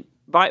this line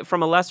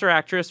from a lesser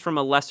actress, from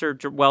a lesser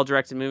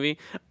well-directed movie,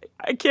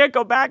 I can't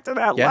go back to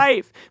that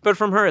life. But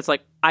from her, it's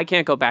like, I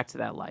can't go back to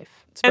that life.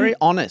 It's very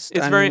honest.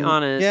 It's very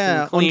honest.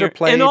 Yeah, and clear.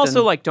 underplayed. And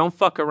also, like, don't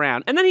fuck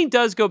around. And then he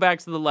does go back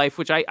to the life,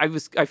 which I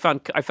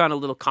found a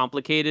little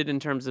complicated in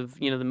terms of,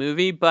 the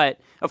movie. But,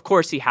 of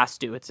course, he has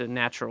to. It's a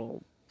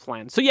natural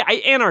plan. So, yeah,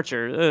 Anne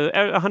Archer,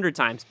 100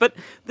 times. But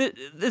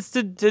this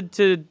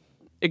to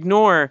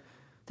ignore...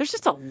 There's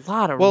just a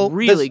lot of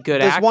really good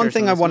actors. There's one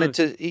thing I wanted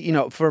movie.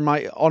 to, for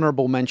my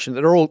honourable mention,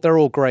 they're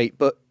all great,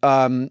 but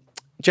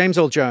James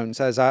Earl Jones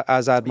as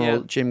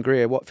Admiral Jim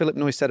Greer, what Philip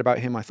Noyce said about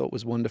him I thought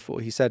was wonderful.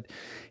 He said,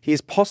 he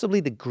is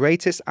possibly the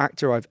greatest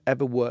actor I've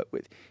ever worked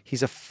with.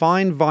 He's a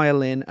fine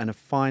violin and a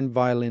fine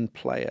violin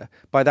player.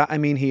 By that I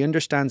mean he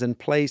understands and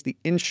plays the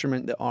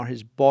instrument that are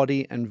his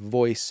body and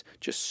voice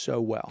just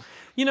so well.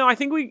 I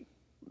think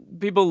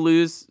people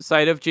lose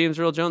sight of James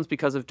Earl Jones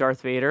because of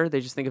Darth Vader.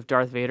 They just think of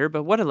Darth Vader,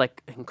 but what a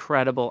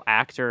incredible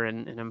actor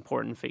and an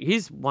important figure.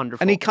 He's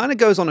wonderful. And he kind of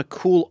goes on a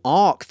cool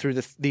arc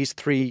through these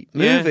three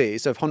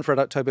movies of Hunt for Red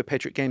October,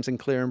 Patriot Games, and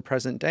Clear and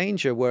Present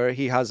Danger, where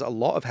he has a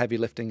lot of heavy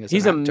lifting as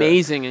He's an actor.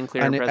 Amazing in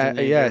Clear and Present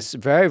Danger. Yes,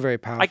 very, very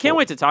powerful. I can't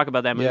wait to talk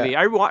about that movie.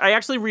 Yeah. I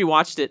actually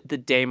rewatched it the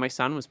day my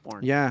son was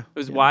born. Yeah. It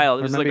was wild.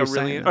 It was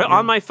like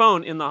on my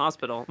phone in the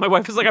hospital. My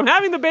wife was like, I'm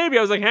having the baby.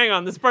 I was like, hang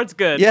on, this part's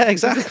good. Yeah,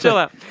 exactly. Just chill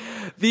out.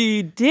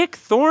 The Dick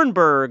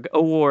Thornburg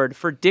Award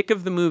for Dick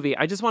of the Movie.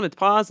 I just wanted to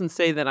pause and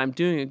say that I'm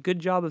doing a good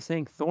job of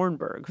saying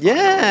Thornburg. Finally.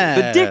 Yeah.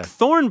 The Dick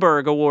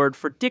Thornburg Award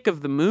for Dick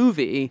of the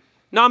Movie.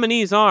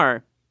 Nominees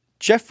are...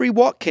 Jeffrey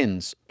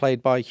Watkins,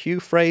 played by Hugh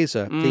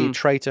Fraser, the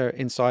traitor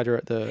insider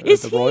at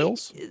the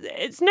Royals.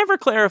 It's never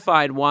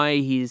clarified why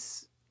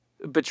he's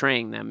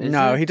betraying them.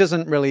 No, he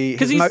doesn't really.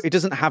 He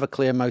doesn't have a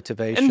clear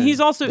motivation. And he's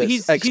also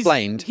he's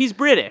explained. He's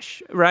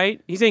British,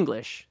 right? He's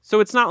English, so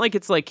it's not like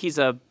it's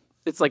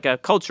like a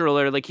cultural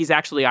or like he's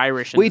actually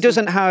Irish. Well, he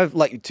doesn't have,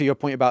 like, to your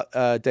point about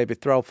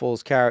David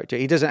Threlfall's character,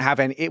 he doesn't have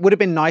any. It would have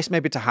been nice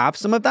maybe to have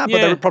some of that, but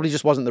there probably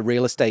just wasn't the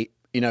real estate,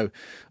 to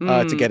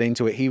get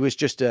into it. He was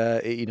just,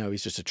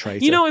 he's just a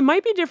traitor. It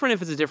might be different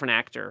if it's a different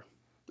actor.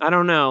 I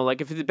don't know,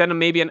 like if it's been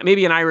maybe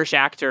an Irish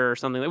actor or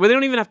something, where they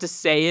don't even have to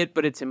say it,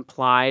 but it's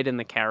implied in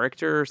the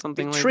character or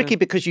something like that. It's tricky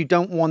because you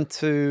don't want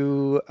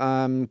to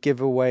give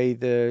away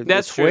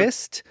the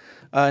twist.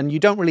 And you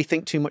don't really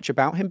think too much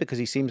about him because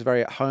he seems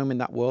very at home in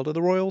that world of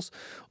the Royals.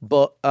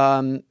 But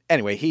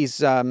anyway,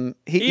 he's a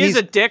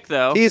dick,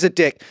 though. He is a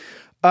dick.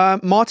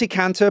 Marty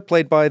Cantor,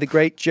 played by the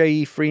great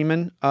J.E.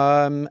 Freeman,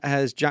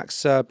 as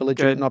Jack's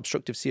belligerent and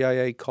obstructive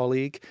CIA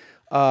colleague.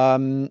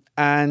 And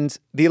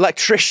the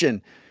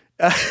electrician,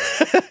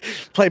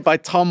 played by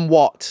Tom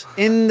Watt,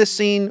 in the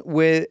scene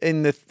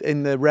in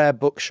the rare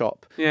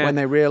bookshop when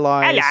they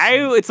realize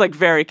hello, it's like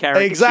very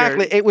caricatured.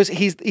 Exactly, it was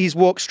he's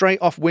walked straight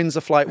off Windsor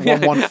Flight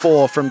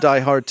 114 from Die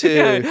Hard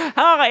 2.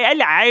 Hi,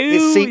 hello.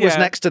 His seat was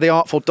next to the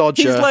Artful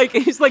Dodger.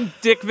 He's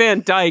like Dick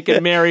Van Dyke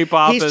and Mary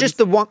Poppins. He's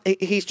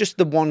just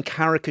the one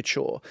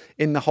caricature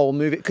in the whole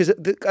movie because,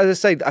 as I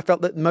say, I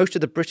felt that most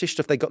of the British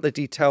stuff they got the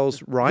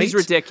details right. He's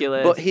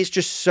ridiculous, but he's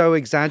just so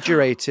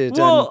exaggerated.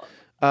 Well,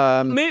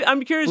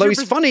 I'm curious. Although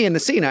he's funny in the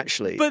scene,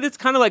 actually. But it's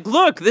kind of like,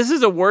 look, this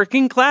is a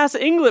working class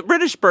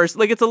British person.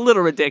 Like, it's a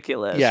little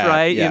ridiculous,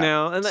 right?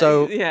 Yeah. And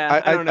so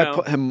I don't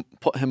know. I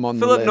put him on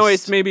Philip the Noyce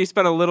list. maybe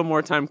spent a little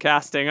more time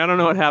casting. I don't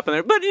know what happened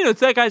there. But, to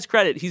that guy's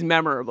credit, he's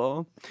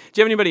memorable. Do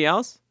you have anybody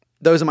else?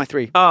 Those are my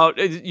three. Oh,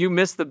 you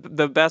missed the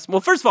best. Well,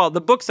 first of all,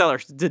 the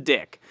bookseller's the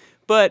dick.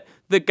 But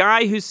the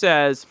guy who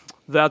says,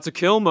 that's a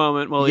kill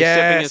moment while he's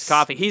sipping his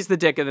coffee, he's the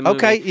dick of the movie.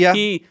 Okay,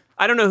 yeah.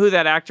 I don't know who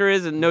that actor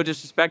is, and no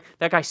disrespect,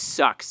 that guy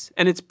sucks.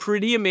 And it's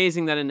pretty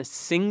amazing that in a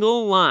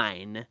single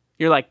line,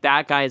 you're like,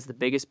 that guy is the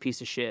biggest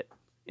piece of shit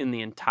in the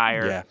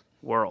entire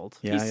world.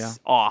 He's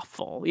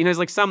awful. He's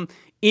like some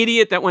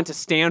idiot that went to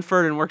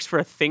Stanford and works for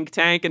a think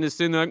tank, and is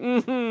soon like,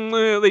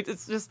 like,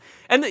 it's just,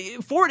 and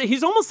Ford,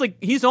 he's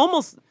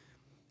almost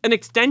an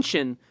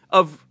extension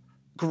of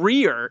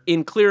Greer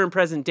in Clear and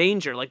Present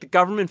Danger, like the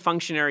government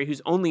functionary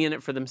who's only in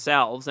it for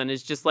themselves and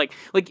is just like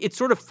it's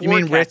sort of. You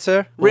mean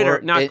Ritter? Ritter,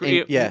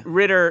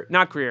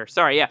 not Greer.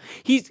 Sorry, yeah.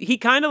 He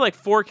kind of like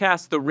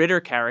forecasts the Ritter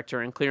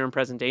character in Clear and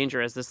Present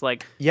Danger as this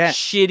like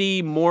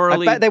shitty,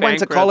 morally. I bet they went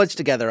to college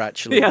together.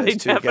 Actually, yeah, those they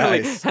two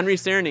definitely. guys. Henry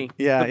Czerny,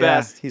 the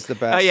best. He's the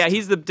best.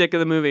 He's the dick of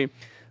the movie.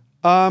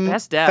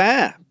 Best death.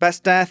 Fair.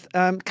 Best death.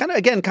 Kind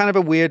of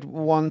a weird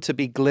one to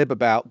be glib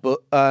about, but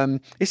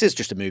this is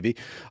just a movie.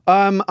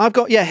 I've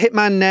got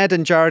Hitman Ned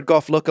and Jared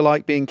Goff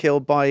lookalike being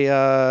killed by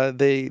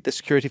the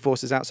security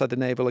forces outside the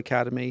Naval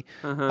Academy.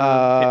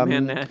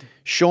 Hitman Ned.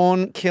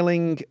 Sean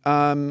killing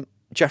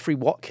Jeffrey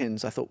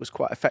Watkins, I thought was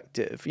quite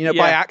effective.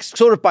 By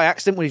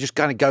accident when he just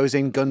kind of goes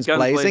in guns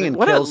blazing and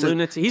kills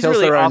really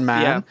their off, own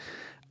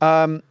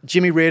man.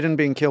 Jimmy Reardon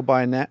being killed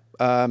by a net.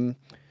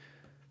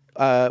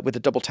 With a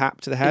double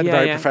tap to the head,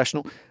 very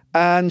professional.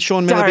 And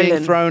Sean Miller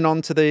being thrown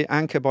onto the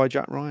anchor by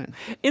Jack Ryan.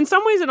 In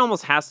some ways, it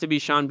almost has to be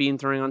Sean Bean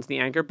throwing onto the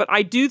anchor, but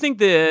I do think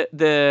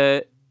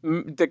the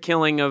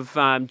killing of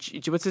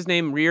what's his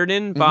name,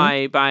 Reardon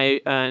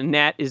by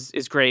Net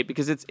is great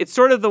because it's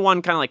sort of the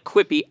one kind of like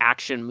quippy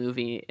action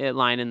movie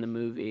line in the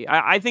movie.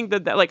 I think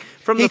that like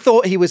he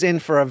thought he was in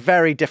for a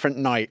very different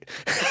night.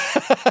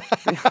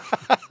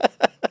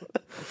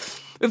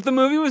 If the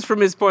movie was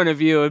from his point of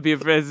view, it'd be a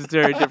very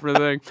different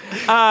thing.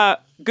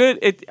 Good.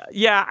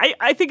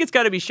 I think it's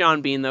got to be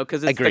Sean Bean, though,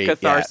 because it's the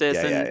catharsis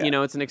and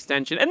it's an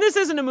extension. And this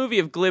isn't a movie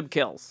of glib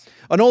kills.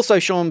 And also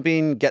Sean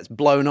Bean gets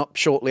blown up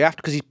shortly after,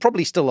 because he's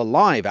probably still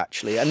alive,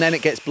 actually. And then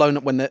it gets blown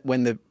up when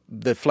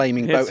the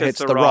flaming boat hits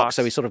the rock,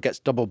 so he sort of gets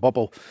double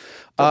bubble.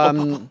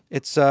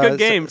 It's good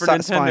game for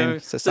satisfying, Nintendo.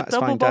 It's a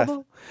satisfying double death.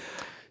 Bubble?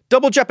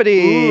 Double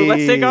Jeopardy! Ooh,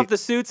 let's take off the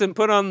suits and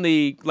put on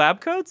the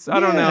lab coats? I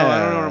don't know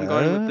where I'm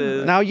going with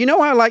this. Now,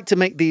 I like to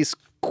make these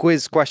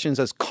quiz questions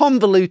as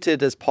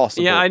convoluted as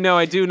possible. Yeah, I know,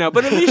 I do know.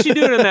 But at least you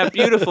do it in that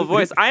beautiful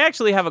voice. I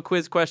actually have a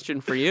quiz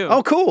question for you.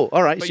 Oh, cool.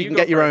 All right, but so you can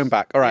get your own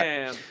back. All right.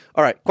 Yeah.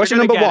 All right, question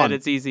number one.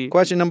 It's easy.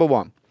 Question number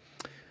one.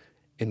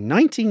 In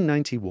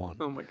 1991,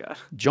 oh my God,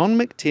 John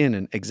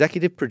McTiernan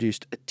executive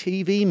produced a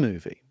TV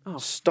movie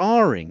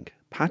starring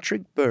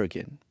Patrick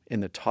Bergin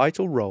in the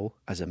title role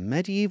as a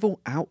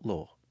medieval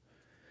outlaw.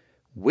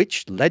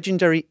 Which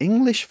legendary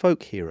English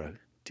folk hero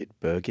did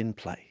Bergin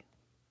play?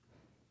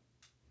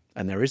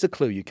 And there is a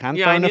clue. You can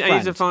phone a friend. I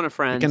need to phone a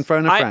friend. You can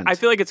phone a friend. I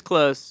feel like it's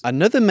close.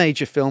 Another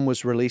major film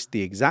was released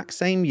the exact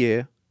same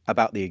year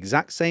about the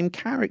exact same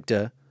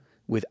character,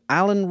 with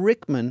Alan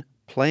Rickman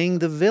playing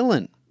the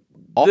villain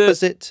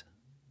opposite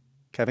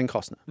Kevin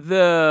Costner.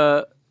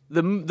 The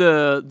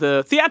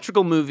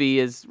theatrical movie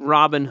is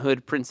Robin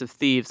Hood, Prince of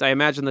Thieves. I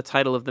imagine the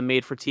title of the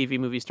made-for-TV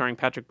movie starring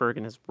Patrick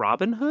Bergin is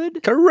Robin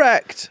Hood?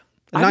 Correct.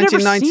 A I've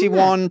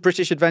 1991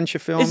 British adventure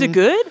film. Is it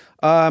good?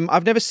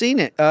 I've never seen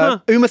it.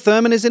 Uma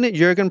Thurman is in it,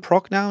 Jürgen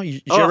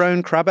Prochnow,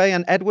 Jeroen Krabbe,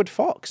 and Edward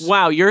Fox.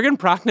 Wow, Jürgen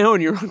Prochnow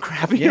and Jeroen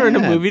Krabbe are in a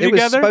movie together?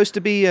 It was supposed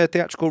to be a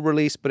theatrical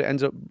release, but it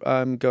ends up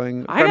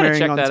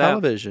premiering on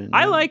television.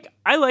 I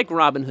like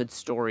Robin Hood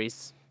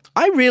stories.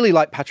 I really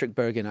like Patrick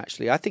Bergin,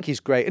 actually. I think he's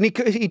great. And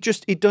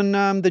he'd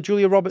done the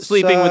Julia Roberts...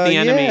 Sleeping with the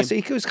Enemy. Yeah, so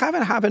he was kind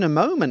of having a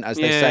moment, as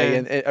they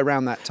say,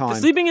 around that time.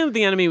 Sleeping with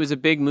the Enemy was a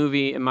big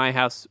movie in my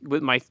house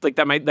with my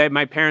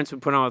parents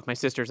would put on with my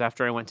sisters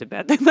after I went to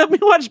bed. They let me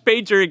watch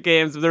Patriot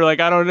Games, but they're like,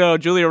 I don't know,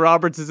 Julia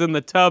Roberts is in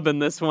the tub in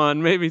this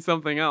one. Maybe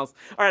something else.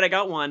 All right, I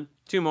got one.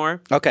 Two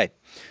more. Okay.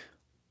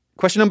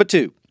 Question number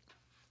 2.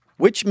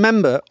 Which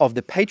member of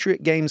the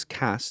Patriot Games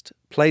cast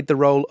played the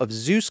role of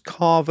Zeus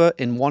Carver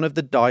in one of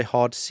the Die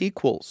Hard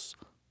sequels?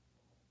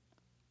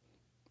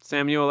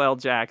 Samuel L.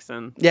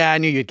 Jackson. Yeah, I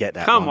knew you'd get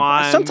that. Come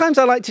on. Sometimes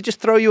I like to just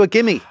throw you a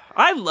gimme.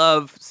 I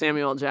love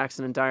Samuel L.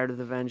 Jackson in Die Hard with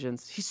a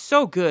Vengeance. He's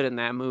so good in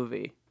that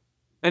movie.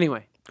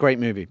 Anyway. Great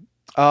movie.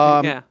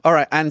 All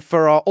right, and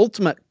for our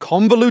ultimate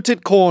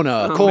convoluted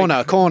corner. Welcome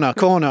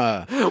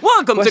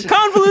to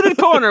Convoluted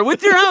Corner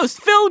with your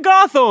host, Phil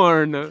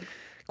Gawthorne.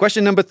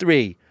 Question number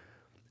 3.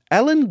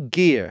 Ellen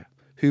Geer,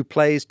 who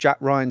plays Jack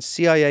Ryan's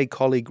CIA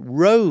colleague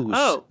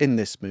Rose in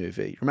this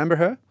movie. Remember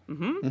her?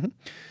 Mm-hmm.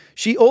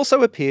 She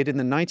also appeared in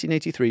the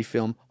 1983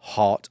 film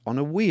Heart on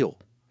a Wheel.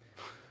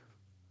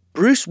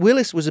 Bruce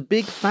Willis was a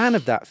big fan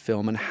of that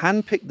film and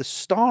handpicked the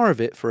star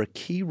of it for a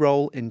key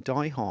role in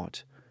Die Hard.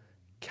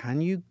 Can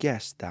you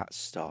guess that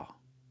star?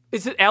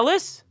 Is it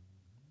Ellis?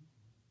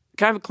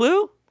 Can I have a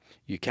clue?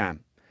 You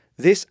can.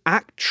 This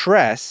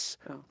actress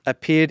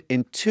appeared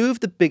in 2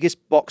 of the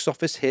biggest box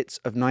office hits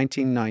of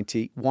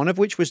 1990, one of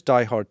which was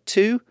Die Hard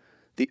 2.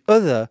 The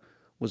other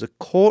was a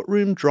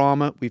courtroom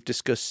drama we've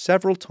discussed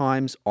several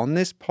times on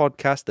this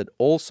podcast that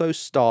also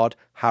starred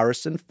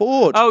Harrison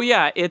Ford. Oh,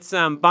 yeah. It's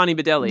Bonnie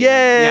Bedelia.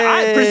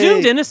 Yay!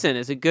 Presumed Innocent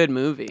is a good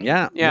movie.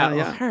 Yeah.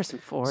 Oh, Harrison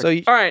Ford.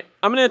 All right.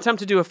 I'm going to attempt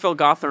to do a Phil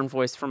Gawthorne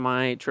voice for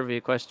my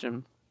trivia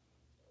question.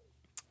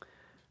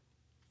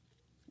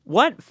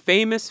 What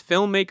famous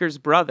filmmaker's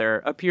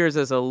brother appears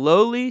as a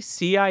lowly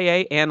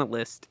CIA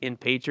analyst in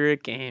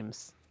Patriot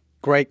Games?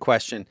 Great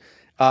question.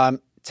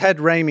 Ted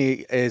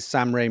Raimi is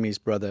Sam Raimi's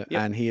brother,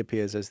 and he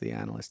appears as the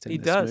analyst in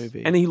this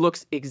movie. And he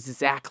looks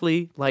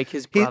exactly like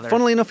his brother.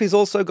 Funnily enough, he's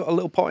also got a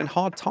little part in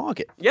Hard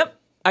Target. Yep.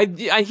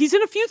 He's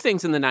in a few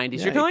things in the 90s.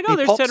 Yeah, You're kind of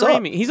like, there's Ted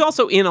Raimi. He's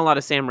also in a lot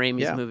of Sam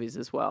Raimi's Yeah. movies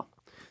as well.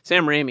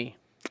 Sam Raimi.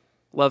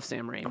 Love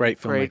Sam Raimi.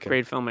 Great filmmaker.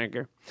 Great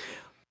filmmaker.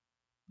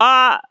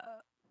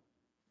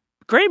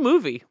 Great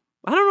movie.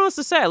 I don't know what else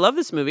to say. I love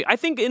this movie. I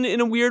think in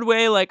a weird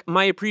way, like,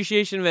 my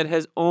appreciation of it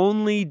has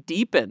only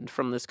deepened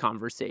from this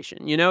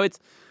conversation. You know,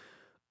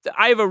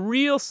 I have a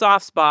real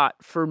soft spot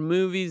for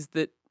movies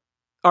that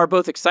are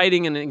both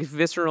exciting and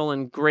visceral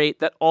and great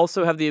that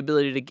also have the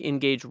ability to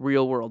engage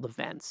real world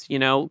events. You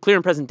know, Clear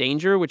and Present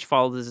Danger, which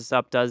follows this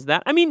up, does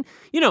that. I mean,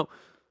 you know,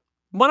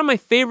 one of my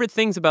favorite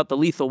things about the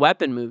Lethal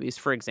Weapon movies,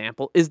 for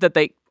example, is that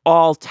they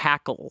all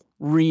tackle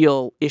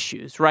real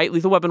issues, right?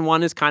 Lethal Weapon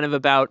 1 is kind of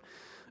about,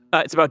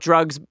 it's about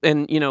drugs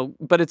and, you know,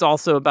 but it's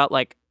also about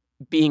like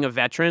being a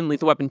veteran.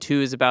 Lethal Weapon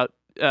 2 is about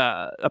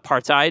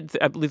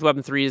apartheid. Lethal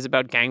Weapon 3 is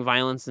about gang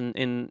violence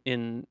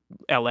in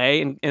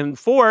LA. And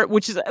 4,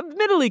 which is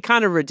admittedly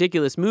kind of a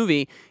ridiculous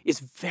movie, is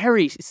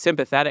very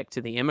sympathetic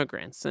to the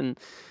immigrants. And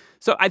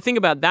so I think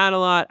about that a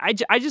lot.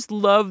 I just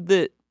love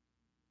that,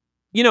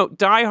 you know,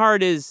 Die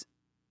Hard is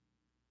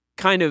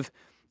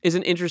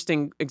an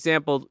interesting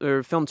example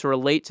or film to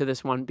relate to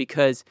this one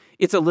because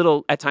it's a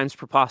little at times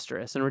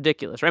preposterous and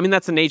ridiculous. Right? I mean,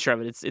 that's the nature of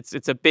it.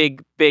 It's a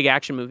big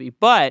action movie,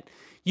 but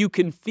you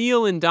can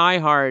feel in Die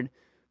Hard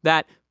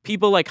that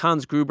people like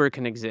Hans Gruber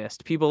can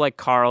exist. People like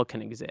Carl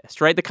can exist,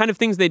 right? The kind of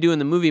things they do in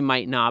the movie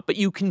might not, but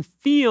you can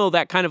feel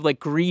that kind of like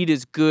greed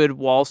is good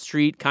Wall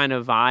Street kind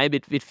of vibe.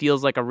 It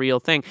feels like a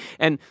real thing.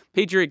 And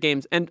Patriot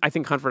Games and I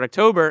think Hunt for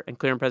October and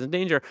Clear and Present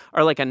Danger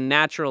are like a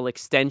natural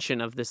extension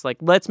of this. Like,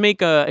 let's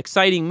make a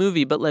exciting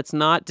movie, but let's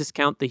not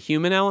discount the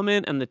human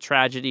element and the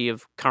tragedy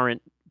of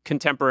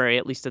contemporary,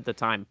 at least at the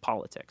time,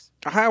 politics.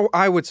 How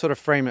I would sort of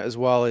frame it as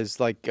well is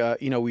like,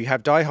 you know, we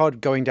have Die Hard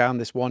going down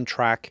this one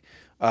track.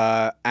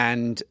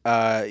 And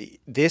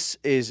this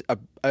is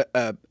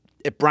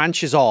it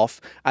branches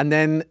off, and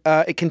then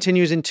it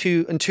continues in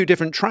two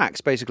different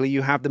tracks. Basically,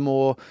 you have the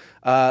more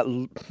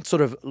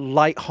sort of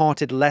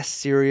light-hearted, less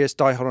serious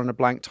Die Hard on a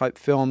Blank type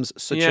films,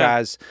 such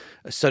as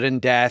Sudden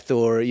Death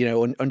or, you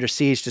know, Under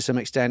Siege to some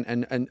extent,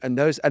 and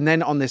those. And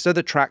then on this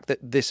other track that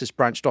this is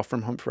branched off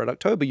from Hunt for Red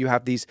October, you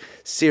have these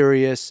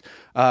serious,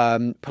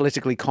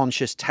 politically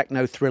conscious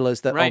techno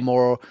thrillers that are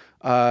more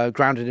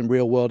grounded in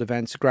real world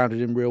events,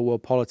 grounded in real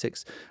world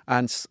politics,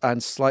 and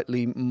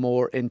slightly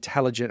more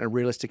intelligent and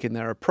realistic in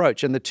their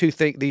approach. And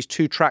these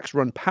two tracks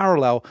run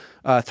parallel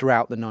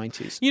throughout the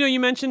 90s. You know, you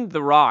mentioned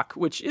The Rock,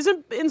 which is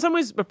in some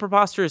ways a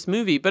preposterous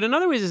movie, but in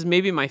other ways is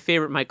maybe my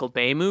favorite Michael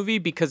Bay movie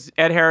because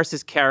Ed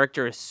Harris's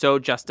character is so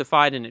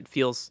justified and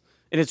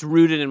it's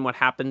rooted in what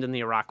happened in the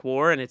Iraq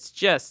War, and it's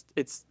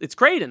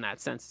great in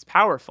that sense. It's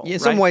powerful. Yeah, in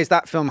some ways,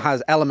 that film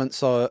has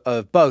elements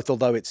of both,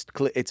 although it's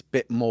a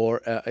bit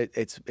more.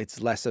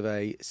 It's less of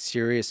a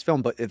serious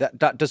film, but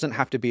that doesn't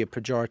have to be a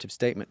pejorative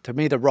statement. To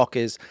me, The Rock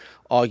is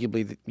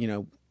arguably, you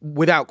know,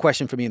 without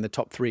question for me in the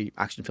top 3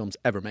 action films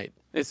ever made.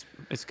 It's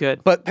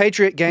good. But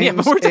Patriot Games. Yeah,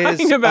 but we're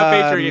talking about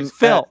Patriot Games.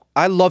 Phil.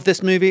 I love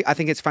this movie. I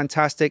think it's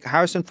fantastic.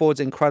 Harrison Ford's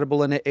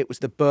incredible in it. It was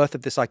the birth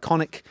of this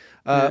iconic,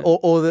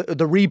 or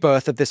the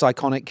rebirth of this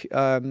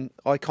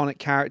iconic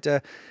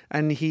character,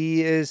 and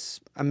he is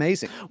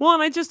amazing. Well,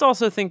 and I just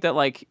also think that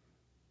like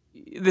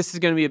this is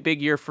going to be a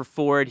big year for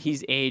Ford.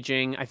 He's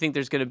aging. I think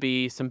there's going to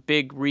be some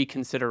big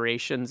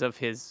reconsiderations of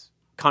his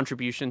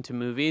contribution to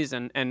movies,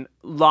 and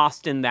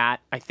lost in that,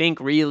 I think,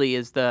 really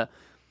is the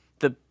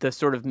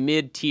sort of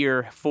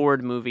mid-tier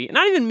Ford movie.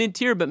 Not even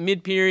mid-tier, but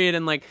mid-period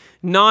and like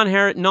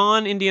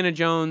non-Indiana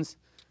Jones,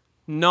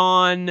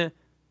 non-Indiana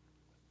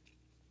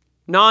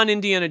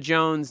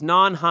Jones,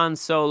 non-Han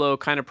Solo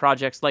kind of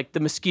projects like The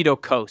Mosquito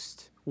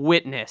Coast,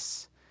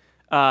 Witness,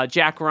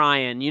 Jack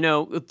Ryan, you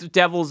know,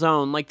 Devil's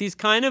Own, like these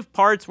kind of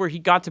parts where he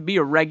got to be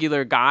a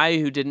regular guy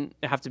who didn't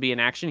have to be an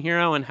action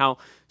hero, and how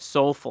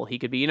soulful he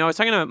could be. You know,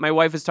 my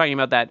wife was talking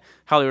about that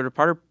Hollywood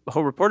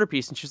Reporter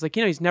piece, and she was like,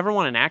 you know, he's never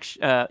won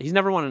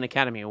an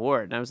Academy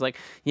Award. And I was like,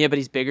 yeah, but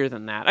he's bigger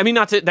than that. I mean,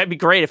 that'd be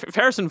great if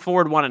Harrison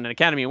Ford won an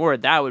Academy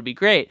Award, that would be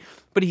great.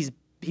 But he's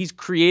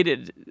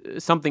created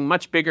something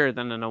much bigger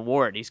than an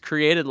award. He's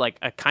created like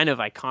a kind of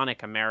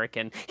iconic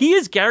American. He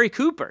is Gary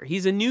Cooper.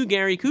 He's a new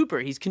Gary Cooper.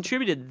 He's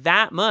contributed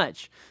that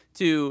much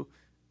to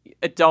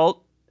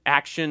adult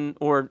action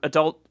or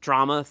adult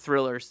drama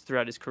thrillers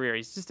throughout his career.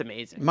 He's just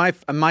amazing. My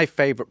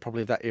favorite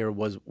probably of that era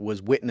was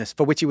Witness,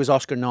 for which he was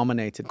Oscar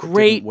nominated.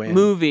 Great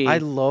movie. I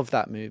love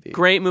that movie.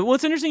 Great movie. Well,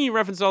 it's interesting you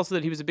referenced also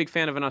that he was a big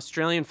fan of an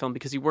Australian film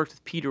because he worked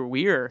with Peter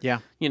Weir. Yeah.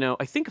 You know,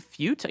 I think a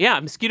few times. Yeah,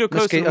 Mosquito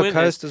Coast and Mosquito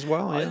Witness. Coast as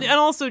well. Yeah. And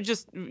also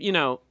just, you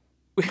know,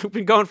 we've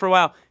been going for a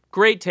while.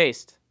 Great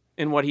taste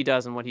in what he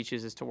does and what he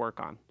chooses to work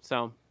on.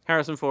 So,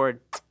 Harrison Ford,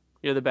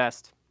 you're the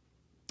best.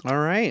 All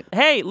right.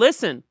 Hey,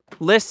 listen.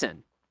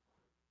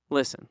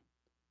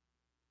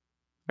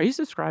 Are you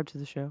subscribed to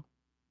the show?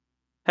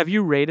 Have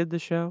you rated the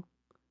show?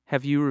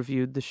 Have you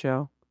reviewed the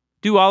show?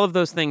 Do all of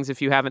those things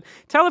if you haven't.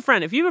 Tell a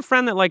friend. If you have a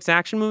friend that likes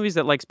action movies,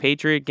 that likes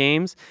Patriot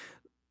Games,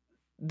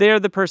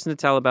 they're the person to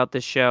tell about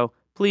this show.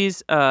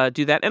 Please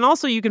do that. And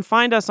also, you can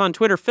find us on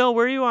Twitter. Phil,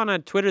 where are you on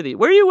Twitter?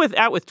 Where are you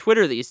at with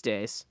Twitter these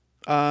days?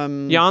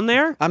 You on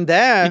there? I'm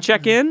there. You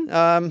check in?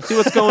 See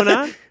what's going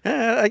on?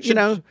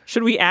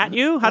 Should we at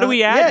you? How do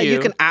we at you? Yeah, you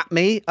can at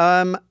me,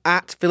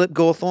 at Philip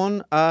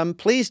Gawthorne.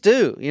 Please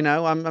do.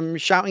 I'm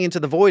shouting into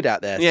the void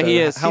out there. Yeah, so he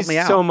is. Help me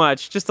out. So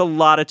much. Just a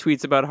lot of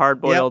tweets about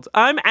Hardboiled. Yep.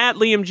 I'm at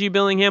Liam G.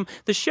 Billingham.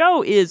 The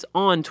show is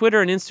on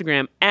Twitter and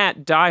Instagram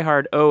at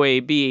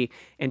DieHardOAB,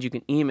 and you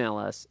can email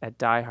us at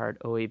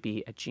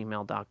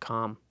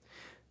diehardoab@gmail.com.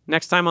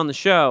 Next time on the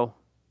show,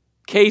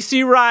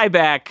 Casey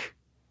Ryback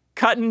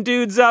cutting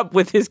dudes up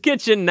with his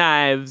kitchen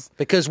knives.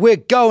 Because we're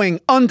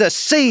going under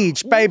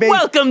siege, baby.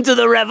 Welcome to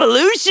the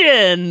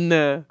revolution.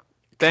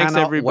 Thanks,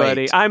 Cannot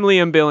everybody. wait. I'm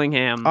Liam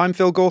Billingham. I'm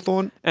Phil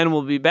Gawthorne. And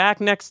we'll be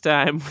back next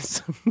time with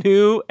some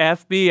new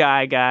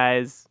FBI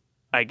guys,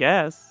 I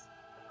guess.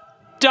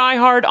 Die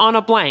Hard on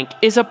a Blank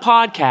is a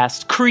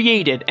podcast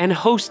created and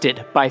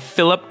hosted by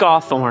Philip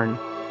Gawthorne.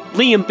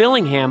 Liam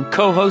Billingham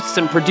co-hosts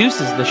and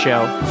produces the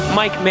show.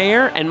 Mike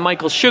Mayer and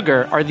Michael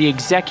Sugar are the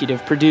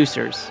executive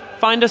producers.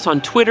 Find us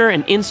on Twitter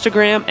and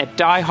Instagram at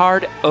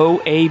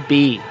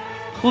DieHardOAB.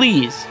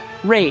 Please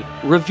rate,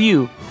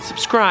 review,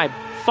 subscribe,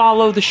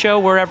 follow the show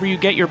wherever you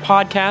get your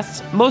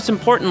podcasts. Most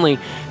importantly,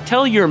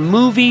 tell your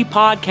movie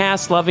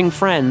podcast-loving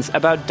friends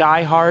about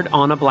Die Hard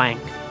on a Blank.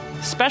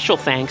 Special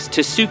thanks to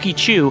Suki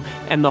Chu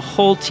and the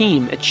whole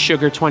team at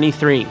Sugar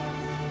 23.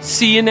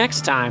 See you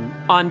next time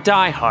on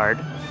Die Hard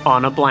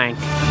on a Blank.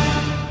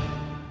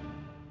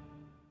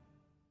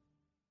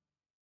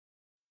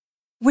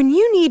 When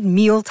you need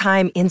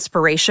mealtime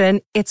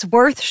inspiration, it's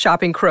worth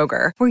shopping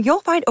Kroger, where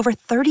you'll find over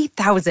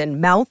 30,000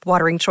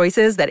 mouth-watering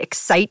choices that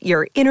excite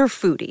your inner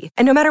foodie.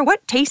 And no matter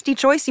what tasty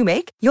choice you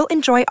make, you'll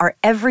enjoy our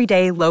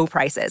everyday low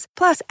prices,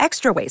 plus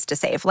extra ways to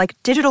save, like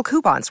digital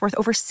coupons worth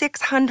over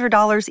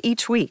 $600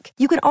 each week.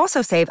 You can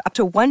also save up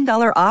to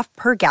 $1 off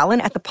per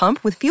gallon at the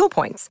pump with fuel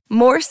points.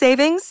 More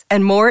savings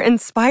and more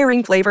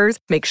inspiring flavors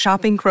make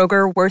shopping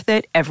Kroger worth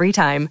it every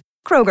time.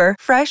 Kroger,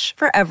 fresh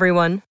for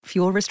everyone.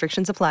 Fuel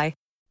restrictions apply.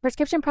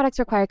 Prescription products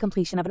require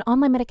completion of an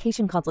online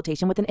medication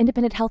consultation with an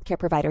independent healthcare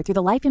provider through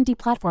the LifeMD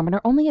platform and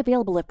are only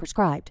available if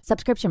prescribed.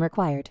 Subscription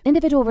required.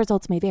 Individual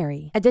results may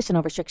vary.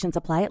 Additional restrictions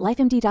apply at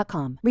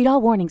lifemd.com. Read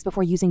all warnings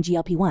before using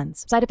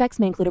GLP-1s. Side effects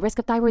may include a risk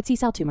of thyroid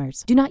C-cell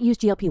tumors. Do not use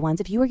GLP-1s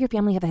if you or your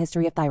family have a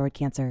history of thyroid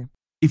cancer.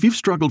 If you've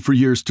struggled for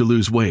years to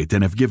lose weight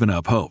and have given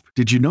up hope,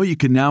 did you know you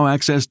can now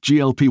access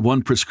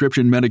GLP-1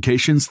 prescription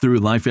medications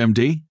through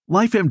LifeMD?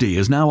 LifeMD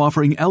is now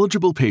offering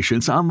eligible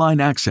patients online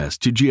access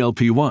to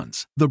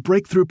GLP-1s, the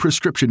breakthrough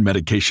prescription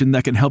medication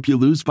that can help you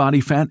lose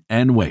body fat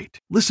and weight.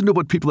 Listen to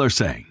what people are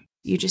saying.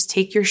 You just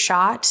take your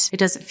shot. It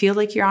doesn't feel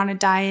like you're on a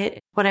diet.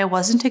 What I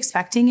wasn't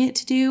expecting it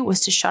to do was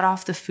to shut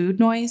off the food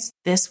noise.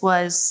 This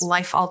was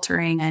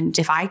life-altering, and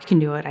if I can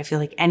do it, I feel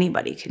like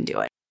anybody can do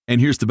it. And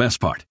here's the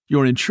best part.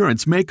 Your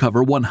insurance may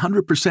cover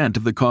 100%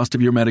 of the cost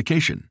of your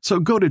medication. So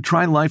go to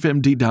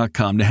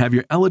TryLifeMD.com to have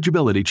your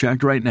eligibility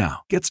checked right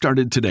now. Get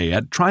started today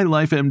at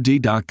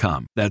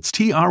TryLifeMD.com. That's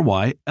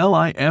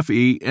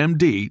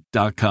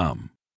TryLifeMD.com.